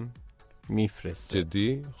ایران هم میفرسته.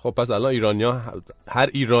 جدی؟ خب پس الان ایرانی‌ها، هر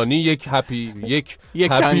ایرانی یک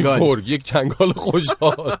چنگال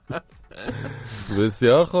خوشحال.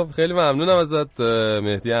 بسیار خب، خیلی ممنونم ازت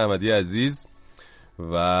مهدی احمدی عزیز.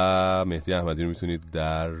 و مهدی احمدی رو میتونید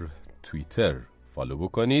در توییتر فالو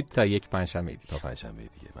بکنید تا یک پنجشنبه دیگه.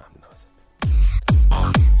 ممنونم ازت.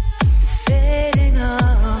 Fading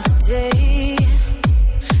of the day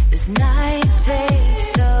as night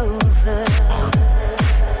takes over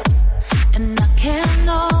and I can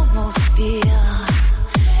almost feel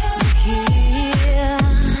you here.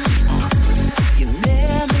 Your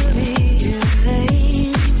memory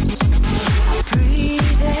remains. I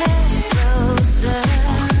breathe it closer.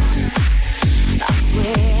 I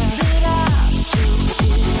swear that I still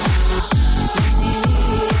feel near.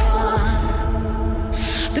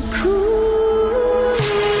 The cool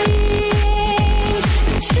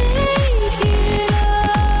is taking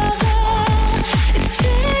over. It's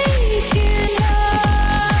taking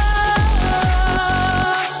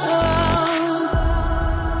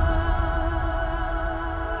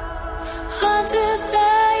haunted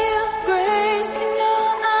by your grace, you know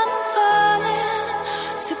I'm falling.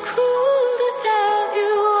 So cool without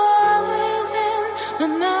you, always in my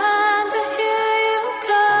mind. I hear you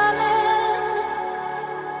calling.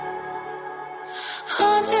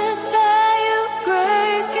 Haunted by your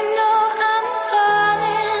grace, you know I'm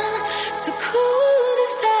falling. So cool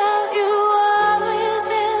without you, always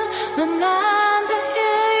in my mind. I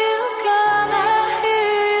hear you calling. I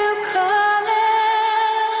hear you calling.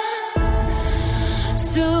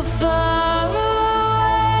 So far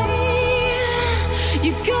away,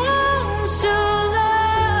 you gone so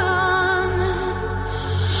long.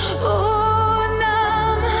 Oh, and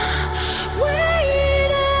I'm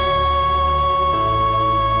waiting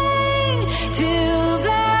till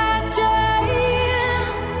that day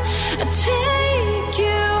I take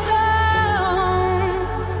you home.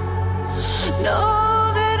 Know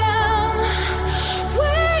that I'm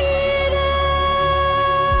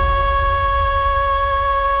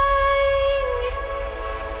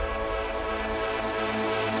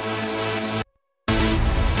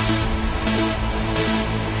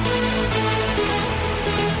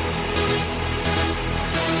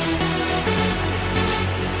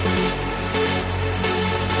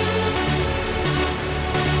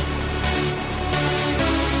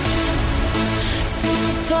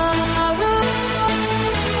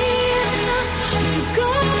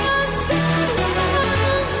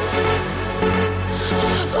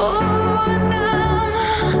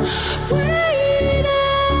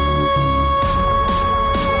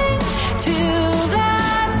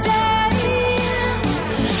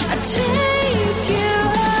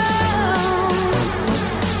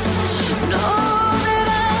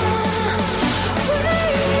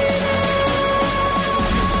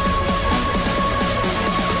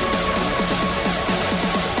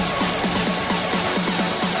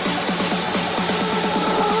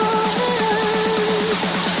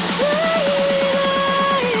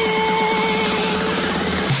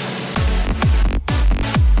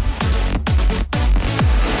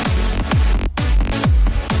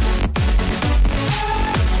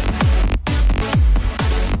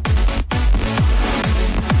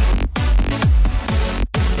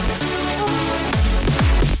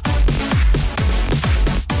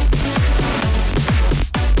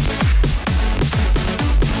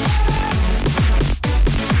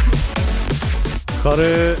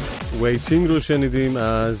کار ویتینگ رو شنیدیم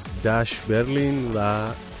از داش برلین و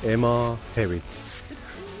اما هویت.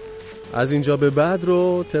 از اینجا به بعد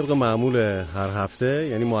رو طبق معمول هر هفته،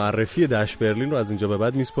 یعنی معرفی داش برلین رو از اینجا به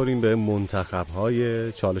بعد میسپاریم به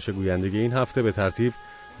منتخب‌های چالش گویندگی این هفته به ترتیب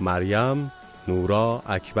مریم، نورا،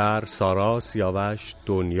 اکبر، سارا، سیاوش،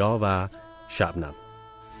 دنیا و شبنم.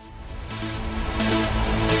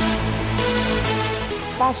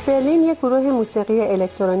 داش برلین یک گروه موسیقی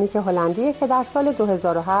الکترونیک هلندیه که در سال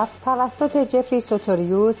 2007 توسط جفری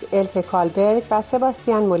سوتوریوس، الکه کالبرگ و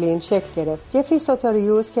سباستیان مولین شکل گرفت. جفری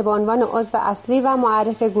سوتوریوس که به عنوان عضو اصلی و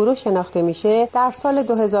معرف گروه شناخته میشه، در سال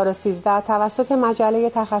 2013 توسط مجله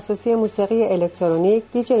تخصصی موسیقی الکترونیک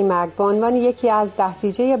دیجی مگ به عنوان یکی از 10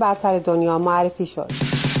 دیجی برتر دنیا معرفی شد.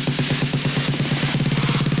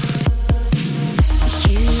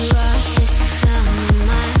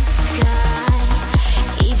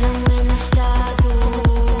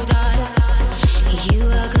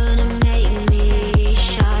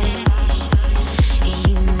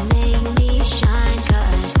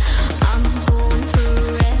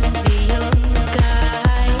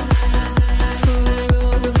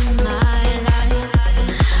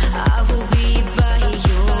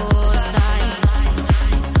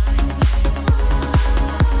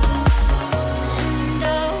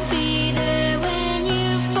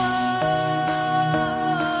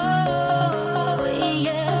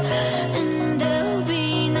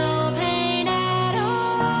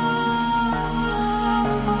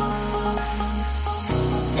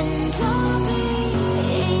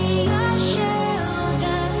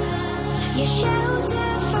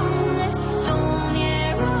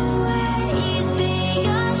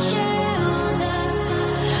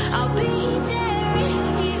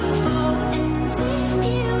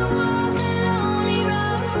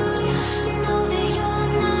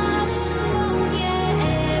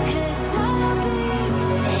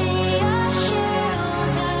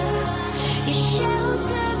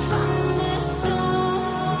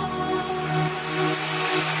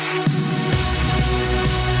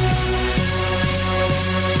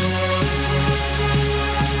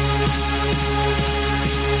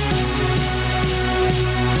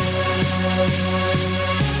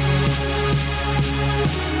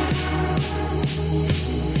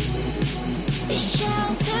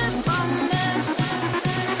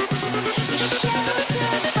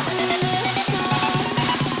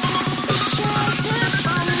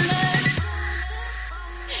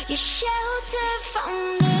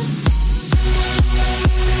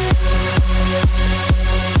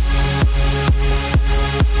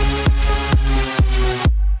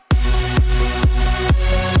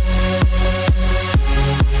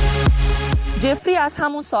 جفری از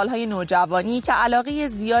همون سالهای نوجوانی که علاقه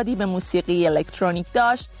زیادی به موسیقی الکترونیک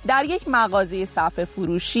داشت، در یک مغازه صفحه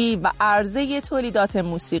فروشی و عرضه تولیدات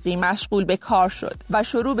موسیقی مشغول به کار شد و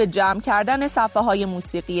شروع به جمع کردن صفحه‌های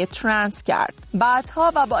موسیقی ترنس کرد.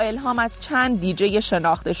 بعدها و با الهام از چند دیجی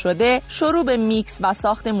شناخته شده، شروع به میکس و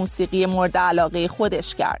ساخت موسیقی مورد علاقه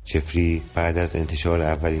خودش کرد. جفری بعد از انتشار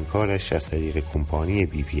اولین کارش از طریق کمپانی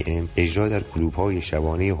BPM، اجرا در کلوب‌های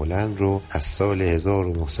شبانه هلند رو از سال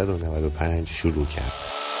 1995 شروع کرد.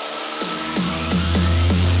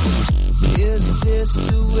 Is this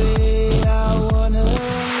the way I wanna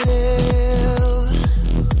live?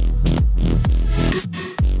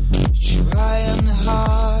 Trying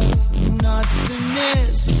hard not to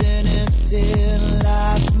miss anything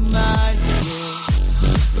like my give.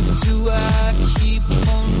 Do I keep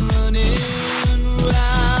on running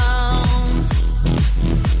round,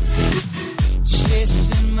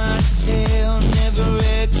 chasing my tail, never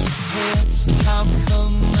exhale? How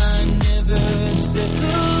come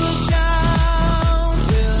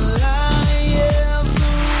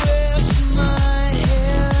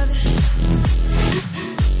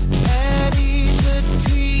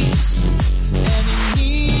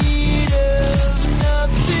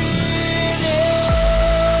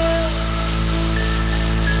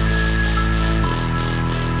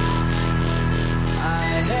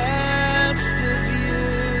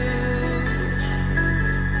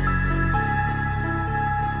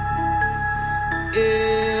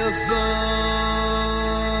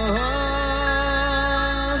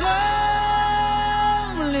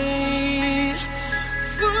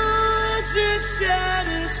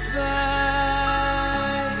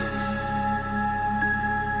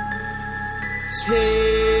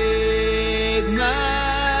take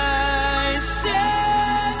my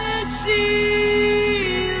sanity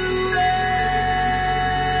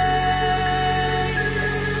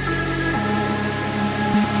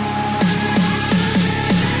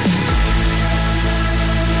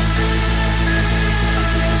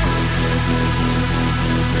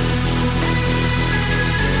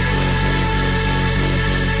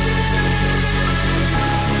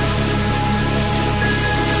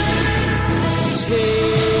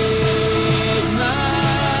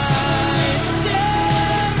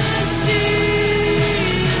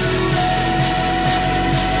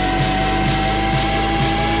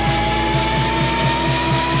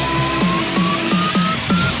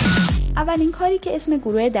اولین کاری که اسم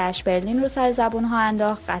گروه دش برلین رو سر زبون‌ها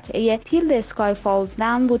انداخت قطعه تیل اسکای فالز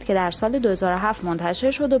داون بود که در سال 2007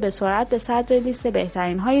 منتشر شد و به سرعت به صدر لیست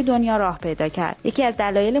بهترین‌های دنیا راه پیدا کرد. یکی از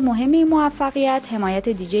دلایل مهم این موفقیت حمایت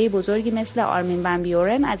دیجی بزرگی مثل آرمین ون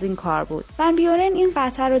بیورن از این کار بود. ون بیورن این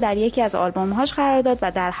قطعه رو در یکی از آلبوم‌هاش قرار داد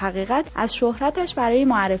و در حقیقت از شهرتش برای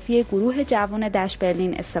معرفی گروه جوان دش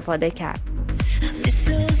برلین استفاده کرد.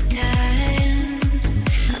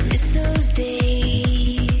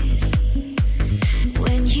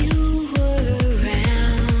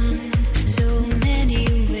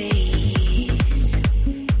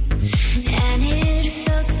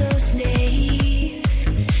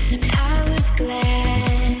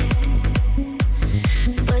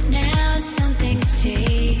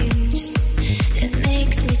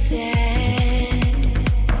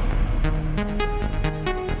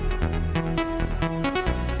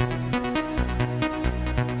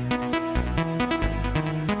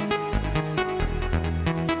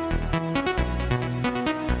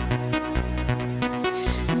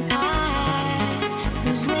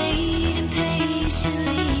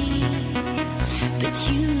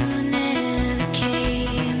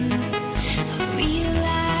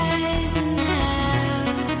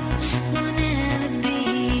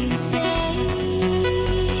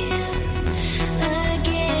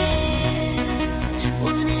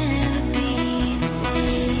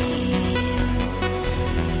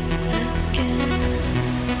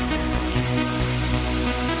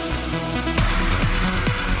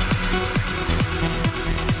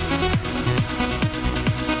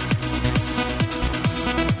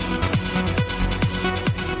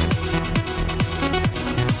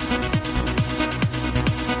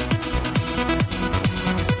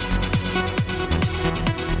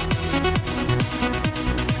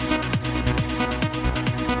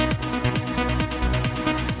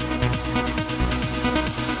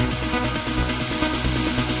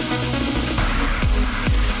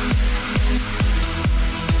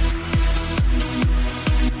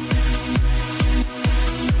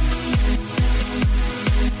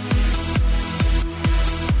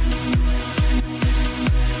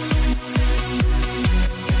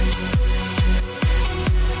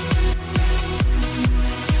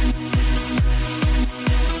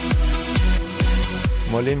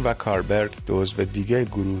 مولین و کاربرگ دو عضو دیگه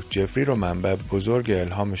گروه جفری رو منبع بزرگ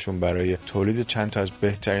الهامشون برای تولید چند تا از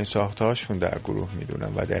بهترین ساخته‌هاشون در گروه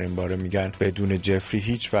میدونن و در این باره میگن بدون جفری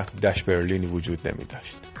هیچ وقت دش برلینی وجود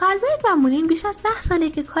نمیداشت. کاربرگ و مولین بیش از 10 ساله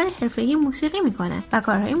که کار حرفه‌ای موسیقی میکنن و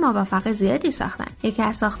کارهای موفق زیادی ساختن. یکی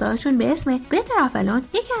از ساخته‌هاشون به اسم بتر آفلون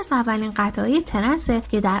یکی از اولین قطعه‌های ترنسه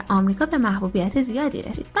که در آمریکا به محبوبیت زیادی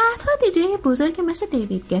رسید. بعدها دیجی بزرگی مثل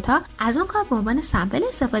دیوید گتا از اون کار به عنوان سامپل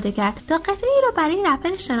استفاده کرد تا قطعه‌ای رو برای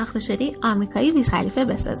رپر شناخته شده آمریکایی ویز خلیفه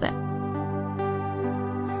بسازه.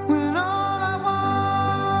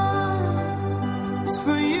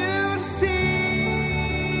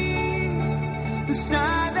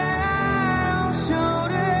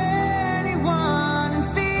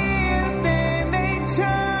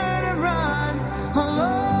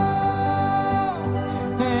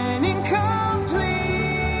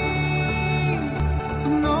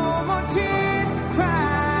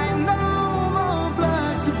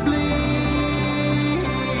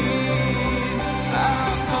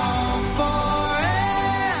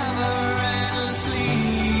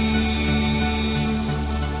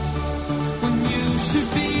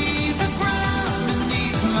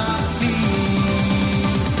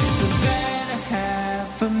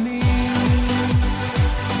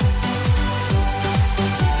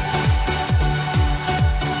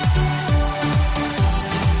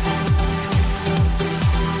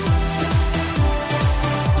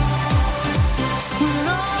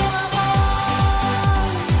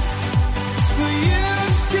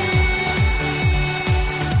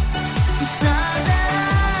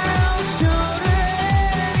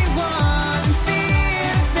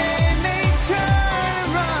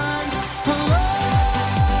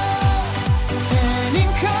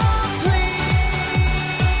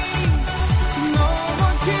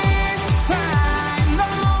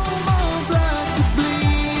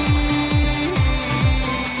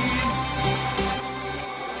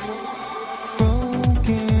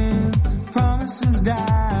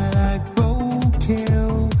 die like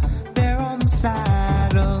roadkill. They're on the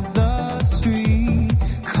side of the street.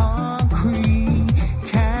 Concrete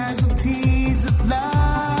casualties of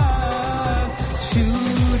love.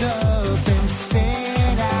 Chewed up and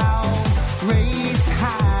spit out. Raised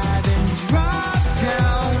high then dropped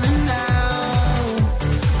down. And now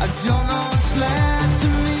I don't know what's left to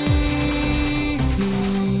me.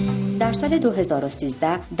 در سال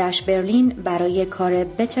 2013 دش برلین برای کار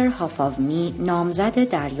Better Half of Me نامزد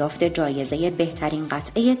دریافت جایزه بهترین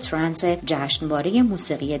قطعه ترنس جشنواره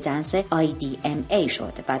موسیقی دنس IDMA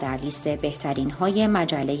شد و در لیست بهترین های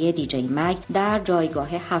مجله دیجی مگ در جایگاه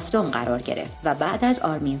 7 قرار گرفت و بعد از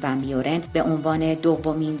آرمین ون بیورن به عنوان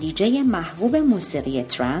دومین دیجی محبوب موسیقی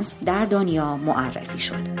ترنس در دنیا معرفی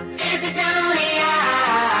شد.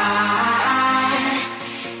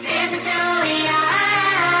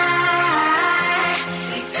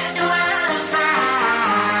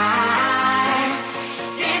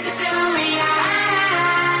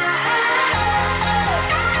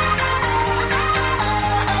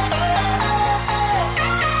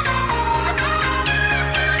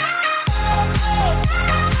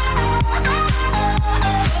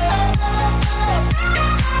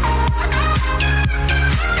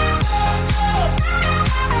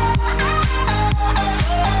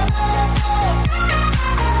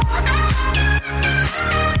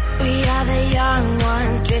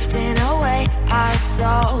 Drifting away, our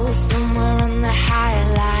souls somewhere on the higher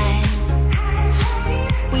line.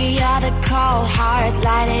 We are the cold hearts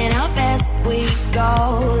lighting up as we go,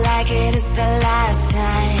 like it is the last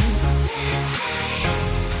time.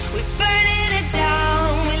 We're burning it down,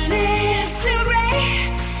 we live to break,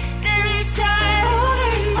 then start over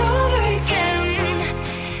and over again.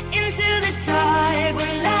 Into the dark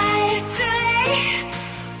when life's too late,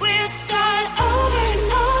 we'll start over and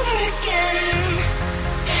over again.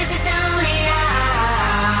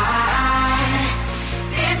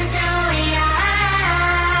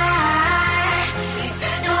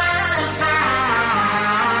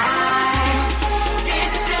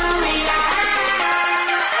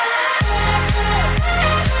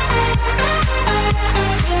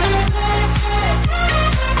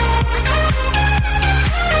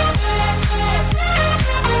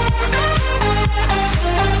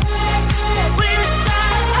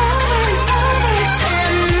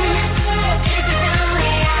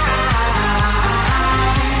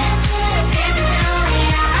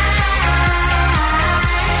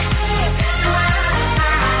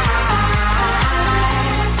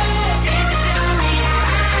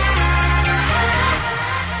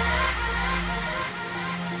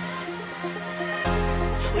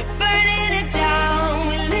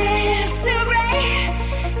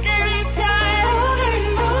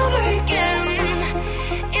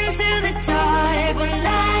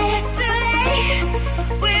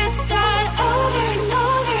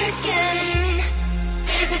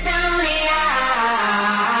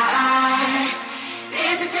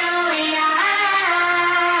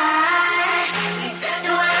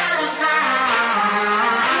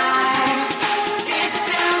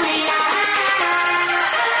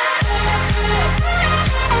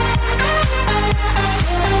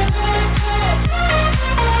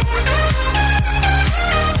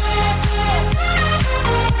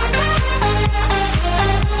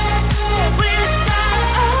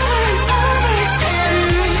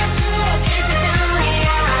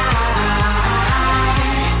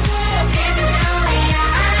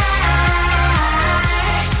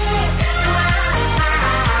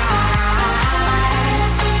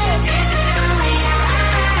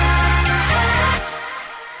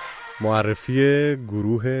 معرفی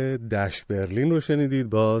گروه دش برلین رو شنیدید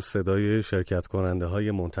با صدای شرکت کننده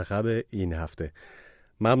های منتخب این هفته.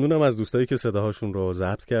 ممنونم از دوستایی که صداهاشون رو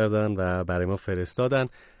ضبط کردن و برای ما فرستادن.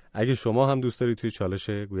 اگه شما هم دوست دارید توی چالش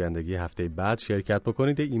گویندگی هفته بعد شرکت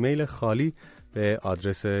بکنید، ایمیل خالی به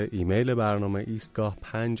آدرس ایمیل برنامه ایستگاه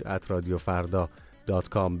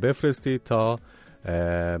 5@radiofarda.com بفرستید تا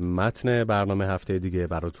متن برنامه هفته دیگه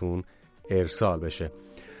براتون ارسال بشه.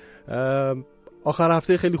 آخر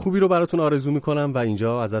هفته خیلی خوبی رو براتون آرزو میکنم و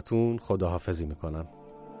اینجا ازتون خداحافظی میکنم.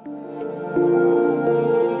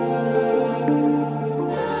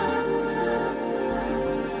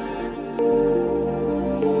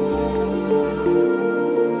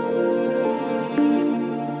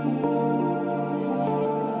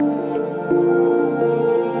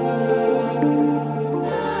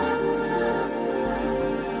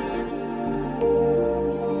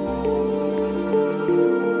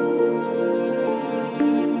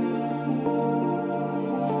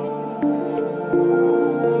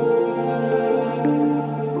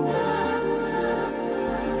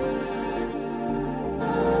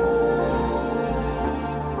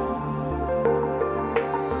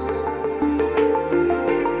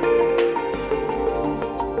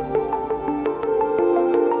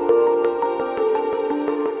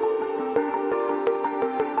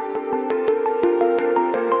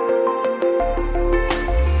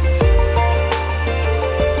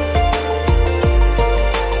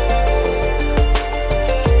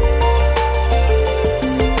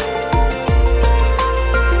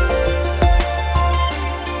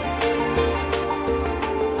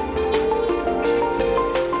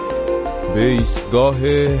 ایستگاه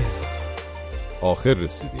آخر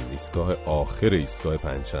رسیدیم، ایستگاه آخر ایستگاه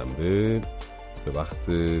پنجشنبه، به وقت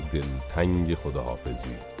دلتنگ خداحافظی.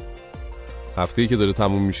 هفته‌ای که داره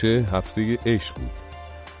تموم میشه هفته عشق بود،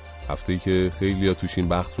 هفته‌ای که خیلی‌ها توش این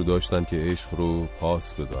بخت رو داشتن که عشق رو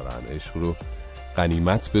پاس بدارن، عشق رو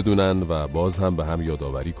غنیمت بدونن و باز هم به هم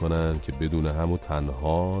یادآوری کنن که بدون هم و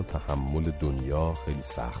تنها تحمل دنیا خیلی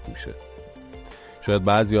سخت میشه. شاید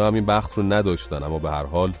بعضی‌ها هم این بخت رو نداشتن، اما به هر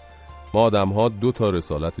حال ما آدم‌ها 2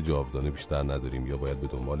 رسالت جاودانه بیشتر نداریم، یا باید به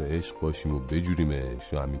دنبال عشق باشیم و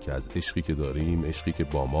بجوریمش، یا همین که از عشقی که داریم، عشقی که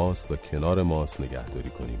با ماست و کنار ماست نگهداری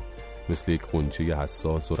کنیم، مثل یک غنچه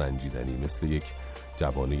حساس و رنجیدنی، مثل یک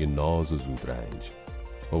جوانه ناز و زود رنج.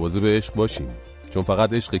 مواظب عشق باشیم، چون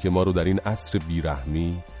فقط عشقی که ما رو در این عصر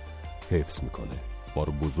بیرحمی حفظ میکنه، ما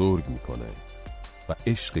رو بزرگ میکنه، و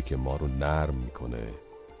عشقی که ما رو نرم میکنه،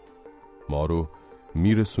 ما رو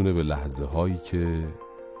میرسونه به لحظه هایی که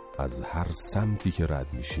از هر سمتی که رد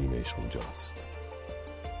میشیم عشق اونجاست.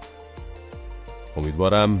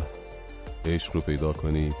 امیدوارم عشق رو پیدا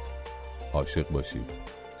کنید، عاشق باشید،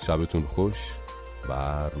 شبتون خوش و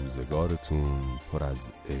روزگارتون پر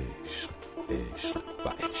از عشق، عشق و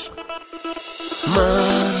عشق.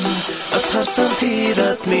 من از هر سمتی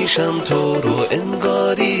رد میشم، تو رو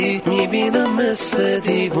انگاری میبینم مثل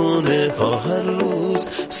دیوونه ها، هر روز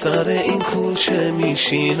سر این کوچه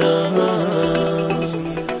میشینم،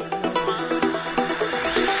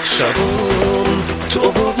 شبون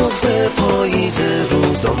تو با بغض پاییز،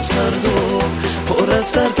 روزم سرد و پر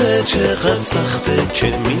از درد، چقدر سخته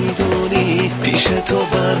که میدونی پیش تو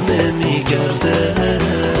بر نمیگرده.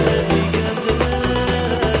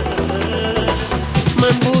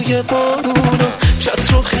 من بوی بارونو،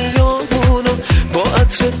 چتر و خیابونو با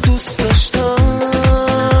عطر دوست داشتم،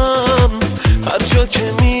 هر جا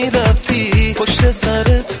که میرفتی پشت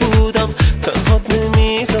سرت بودم، تنهات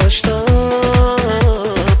نمیذاشتم.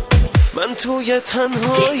 من توی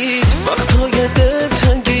تنهاییت، وقتهای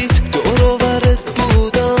دلتنگیت، دور و برت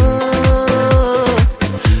بودم،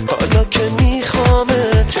 حالا که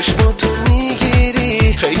میخوامه چشماتو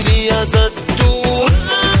میگیری، خیلی ازت دور.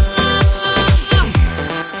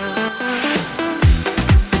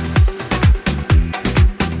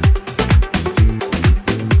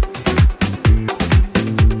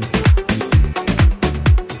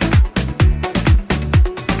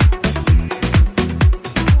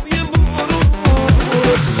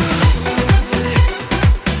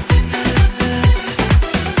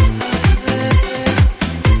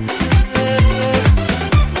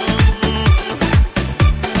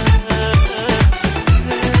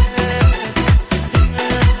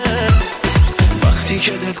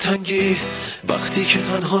 وقتی که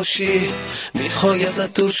تنهاشی، میخوای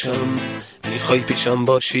ازت دور شم، میخوای پیشم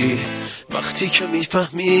باشی، وقتی که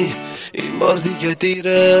میفهمی این بار دیگه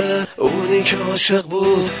دیره، اونی که عاشق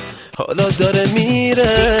بود حالا داره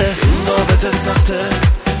میره. این رابطه سخته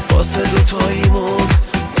واسه دوتاییمون،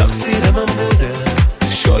 تقصیر من بوده،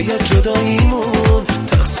 شاید جداییمون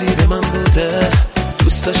تقصیر من بوده،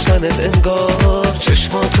 دوست داشتنت انگار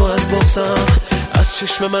چشماتو از بغضم از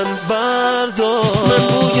چشم من بردار. من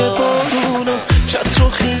بوی بارونو، چتر و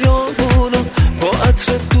خیابونو با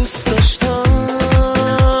عطر دوست داشتم،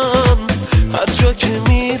 هر جا که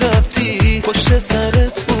میرفتی پشت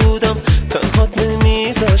سرت بودم، تنهات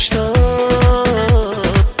نمیذاشتم.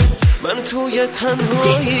 من توی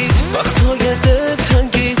تنهاییت، وقتهای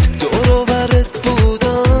دلتنگیت، دور و برت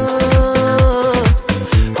بودم،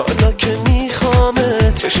 حالا که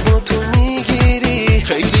میخوامه چشماتو میگیری،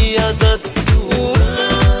 خیلی ازت